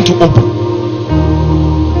atmosphere began to open.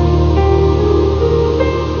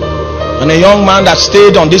 And a young man that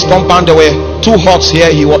stayed on this compound, there were 2 huts here.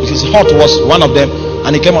 His hut was one of them,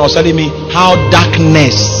 and he came and was telling me how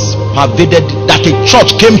darkness pervaded, that a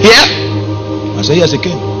church came here. I said, yes, it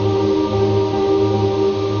came.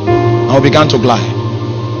 And we began to glide.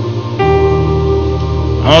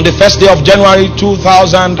 And on the first day of January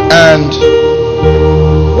 2000 and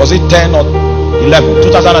was it 10 or 11?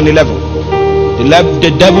 2011.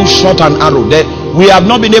 The devil shot an arrow. We have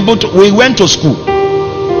not been able to. We went to school,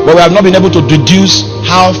 but we have not been able to deduce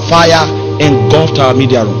how fire engulfed our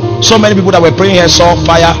media room. So many people that were praying here saw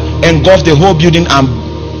fire engulf the whole building and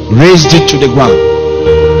raised it to the ground.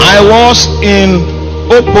 I was in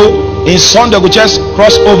Opo in Sunday, we just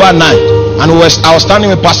crossed over night, and I was standing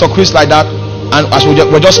with Pastor Chris like that, and as we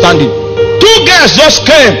were just standing, 2 girls just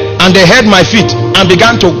came and they held my feet and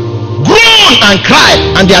began to groan and cry,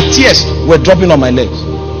 and their tears were dropping on my legs.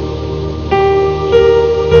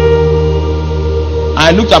 I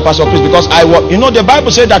looked at Pastor Chris, because the Bible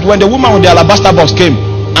said that when the woman with the alabaster box came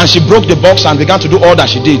and she broke the box and began to do all that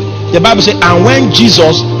she did, the Bible said, and when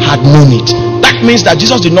Jesus had known it. That means that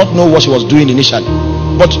Jesus did not know what she was doing initially,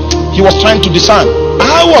 but he was trying to discern.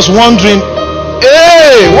 I was wondering,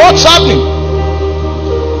 hey, what's happening?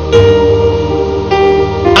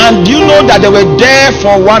 And do you know that they were there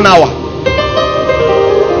for 1 hour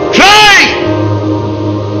crying?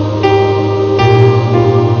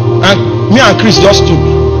 And me and Chris just stood,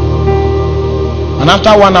 and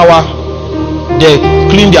after 1 hour they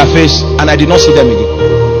cleaned their face, and I did not see them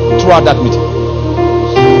again throughout that meeting.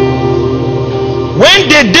 When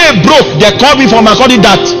the day broke, they called me from Makodi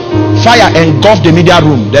that fire engulfed the media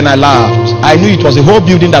room. Then I laughed. I knew it was the whole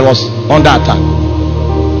building that was under attack.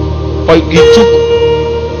 But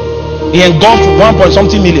he engulfed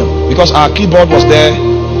 1.something million, because our keyboard was there,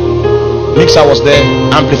 mixer was there,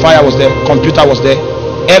 amplifier was there, computer was there.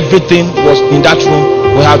 Everything was in that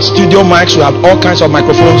room. We had studio mics, we had all kinds of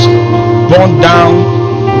microphones, burned down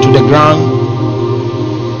to the ground.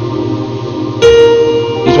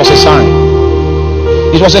 It was a sign.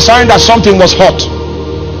 It was a sign that something was hot,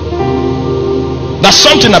 that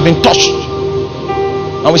something had been touched.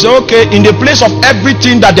 And we say, okay, in the place of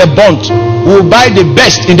everything that they burnt, we will buy the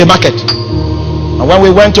best in the market. And when we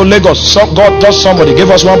went to Lagos, God touched somebody, gave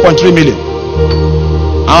us 1.3 million.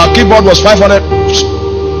 Our keyboard was 300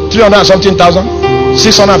 and something thousand,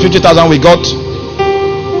 650,000 we got.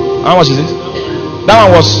 How much is it? That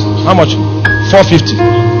one was how much? 450.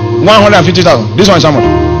 150,000. This one is how much?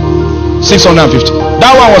 650.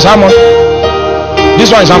 That one was how much?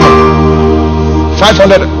 This one is how much?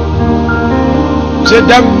 500. So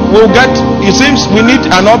then we'll get, it seems we need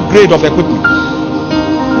an upgrade of equipment.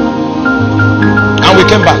 And we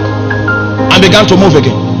came back and began to move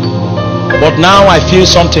again. But now I feel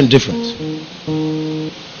something different.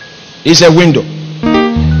 It's a window.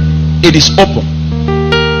 It is open.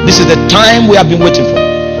 This is the time we have been waiting for.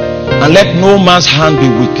 And let no man's hand be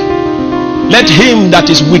weak. Let him that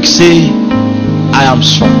is weak say, I am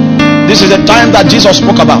strong. This is the time that Jesus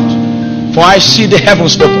spoke about. For I see the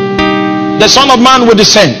heavens open. The Son of Man will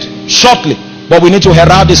descend shortly. But we need to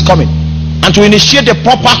herald his coming. And to initiate the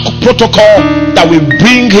proper protocol that will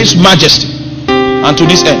bring his majesty. And to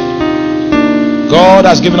this end, God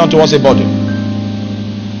has given unto us a body.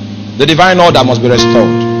 The divine order must be restored.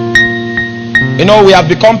 You know, we have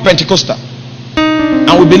become Pentecostal.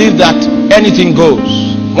 And we believe that anything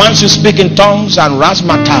goes. Once you speak in tongues and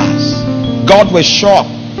razzmatazz, God will show up.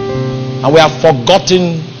 And we have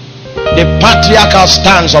forgotten the patriarchal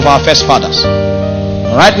stance of our first fathers.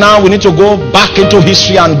 Right now we need to go back into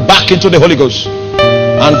history and back into the Holy Ghost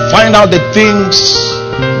and find out the things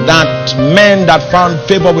that men that found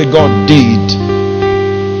favor with God did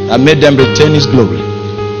that made them retain his glory,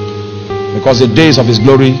 because the days of his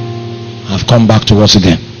glory have come back to us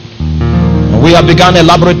again. And we have begun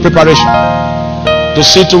elaborate preparation to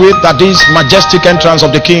see to it that this majestic entrance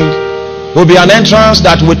of the King will be an entrance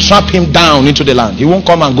that will trap him down into the land. He won't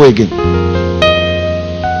come and go again.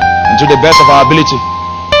 And to the best of our ability,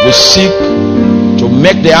 we seek to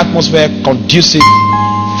make the atmosphere conducive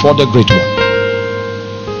for the great one.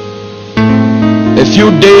 A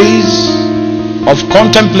few days of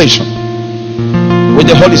contemplation with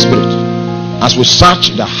the Holy Spirit as we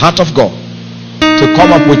search the heart of God to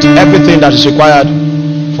come up with everything that is required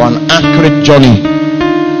for an accurate journey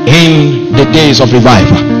in the days of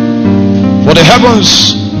revival. For the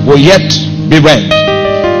heavens will yet be rent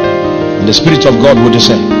and the Spirit of God will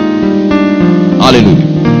descend. Hallelujah.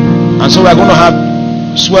 And so we are going to have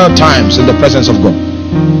swell times in the presence of God.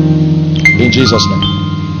 In Jesus' name.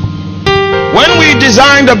 When we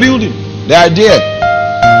designed the building, the idea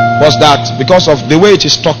was that because of the way it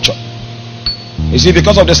is structured, you see,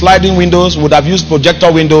 because of the sliding windows, we would have used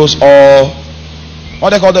projector windows, or what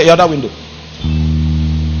they call the other window,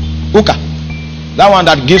 Uka, that one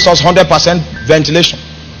that gives us 100% ventilation.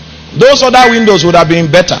 Those other windows would have been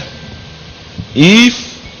better if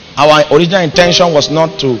our original intention was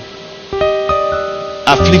not to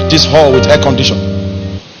afflict this hall with air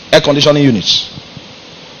conditioning units,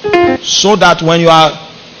 so that when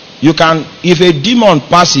you can, if a demon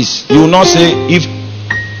passes, you will not say, if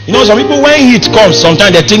you know, some people, when heat comes,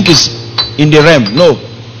 sometimes they think it's in the realm. No,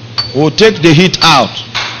 we'll take the heat out,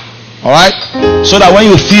 all right, so that when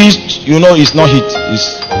you feel, you know it's not heat,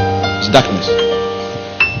 it's darkness.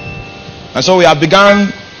 And so we have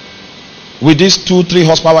begun with these 2-3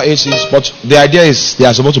 horsepower ACs, but the idea is they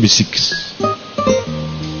are supposed to be 6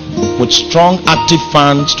 with strong active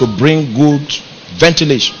fans to bring good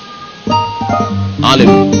ventilation.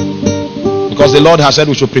 Hallelujah. Because the Lord has said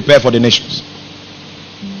we should prepare for the nations.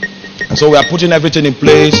 And so we are putting everything in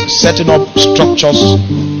place, setting up structures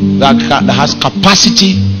that has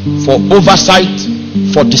capacity for oversight,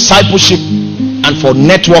 for discipleship, and for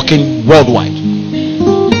networking worldwide.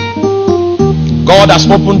 God has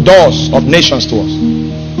opened doors of nations to us.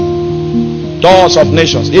 Doors of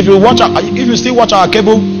nations. If you still watch our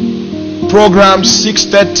cable program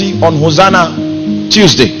 6:30 on Hosanna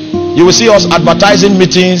Tuesday, you will see us advertising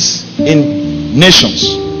meetings in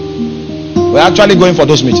nations. We're actually going for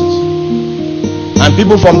those meetings, and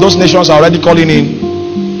people from those nations are already calling in,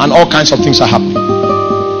 and all kinds of things are happening.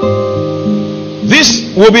 This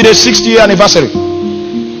will be the 60th anniversary.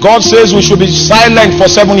 God says we should be silent for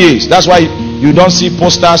 7 years. That's why you don't see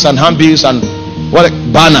posters and handbills and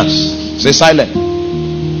banners. Say silent.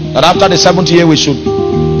 That after the 7th year we should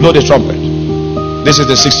blow the trumpet. This is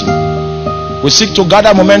the 60th. We seek to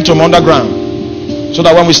gather momentum underground, so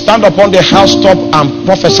that when we stand upon the housetop and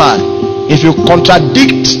prophesy, if you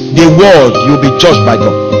contradict the word, you'll be judged by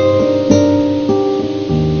God.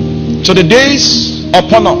 So the days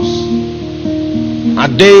upon us are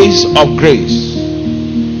days of grace,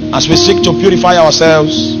 as we seek to purify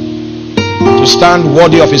ourselves to stand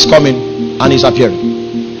worthy of his coming and his appearing.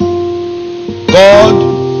 God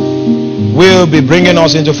will be bringing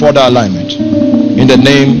us into further alignment in the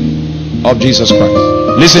name of Jesus Christ.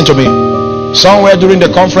 Listen to me. Somewhere during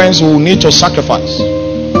the conference we will need to sacrifice.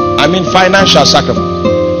 I mean financial sacrifice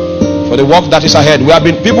for the work that is ahead.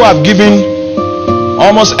 People have given,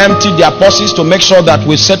 almost emptied their purses to make sure that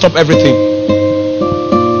we set up everything.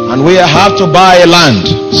 And we have to buy a land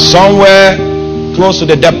somewhere close to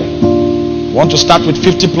the depot. We want to start with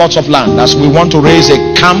 50 plots of land as we want to raise a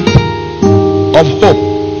camp of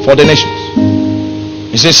hope for the nations.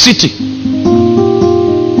 It's a city,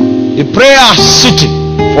 the prayer city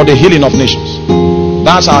for the healing of nations.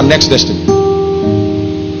 That's our next destiny.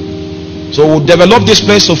 So we'll develop this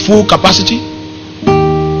place to full capacity,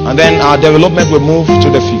 and then our development will move to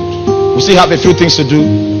the field. We still have a few things to do.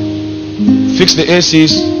 Fix the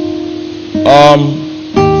ACs,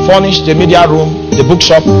 furnish the media room, the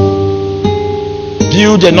bookshop,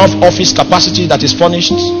 build enough office capacity that is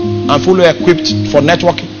furnished and fully equipped for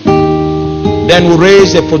networking. Then we'll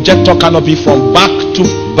raise a projector canopy from back to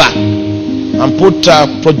back and put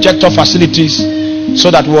projector facilities so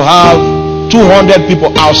that we'll have 200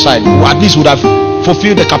 people outside who at least would have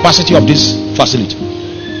fulfilled the capacity of this facility.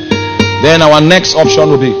 Then our next option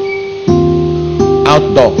will be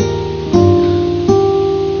outdoor.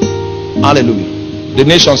 Hallelujah. The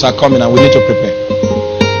nations are coming and we need to prepare.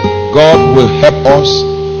 God will help us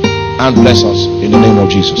and bless us in the name of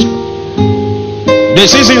Jesus. The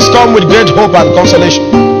seasons come with great hope and consolation.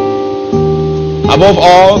 Above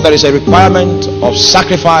all, there is a requirement of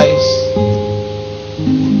sacrifice,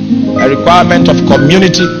 a requirement of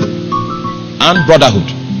community and brotherhood,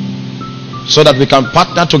 so that we can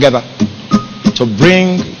partner together to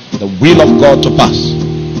bring the will of God to pass.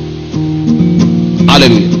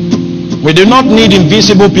 Hallelujah. We do not need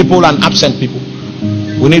invisible people and absent people.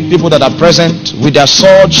 We need people that are present with their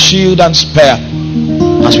sword, shield and spear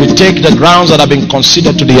as we take the grounds that have been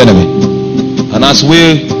conceded to the enemy, and as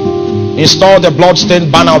we install the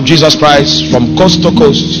bloodstained banner of Jesus Christ from coast to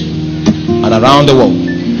coast and around the world.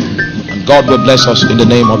 And God will bless us in the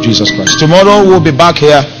name of Jesus Christ. Tomorrow we'll be back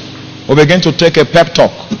here. We'll begin to take a pep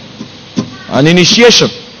talk, an initiation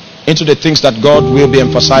into the things that God will be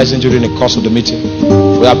emphasizing during the course of the meeting.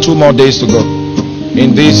 We have 2 more days to go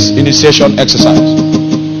in this initiation exercise.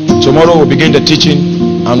 Tomorrow we'll begin the teaching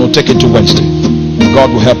and we'll take it to Wednesday.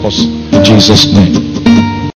 God will help us in Jesus' name.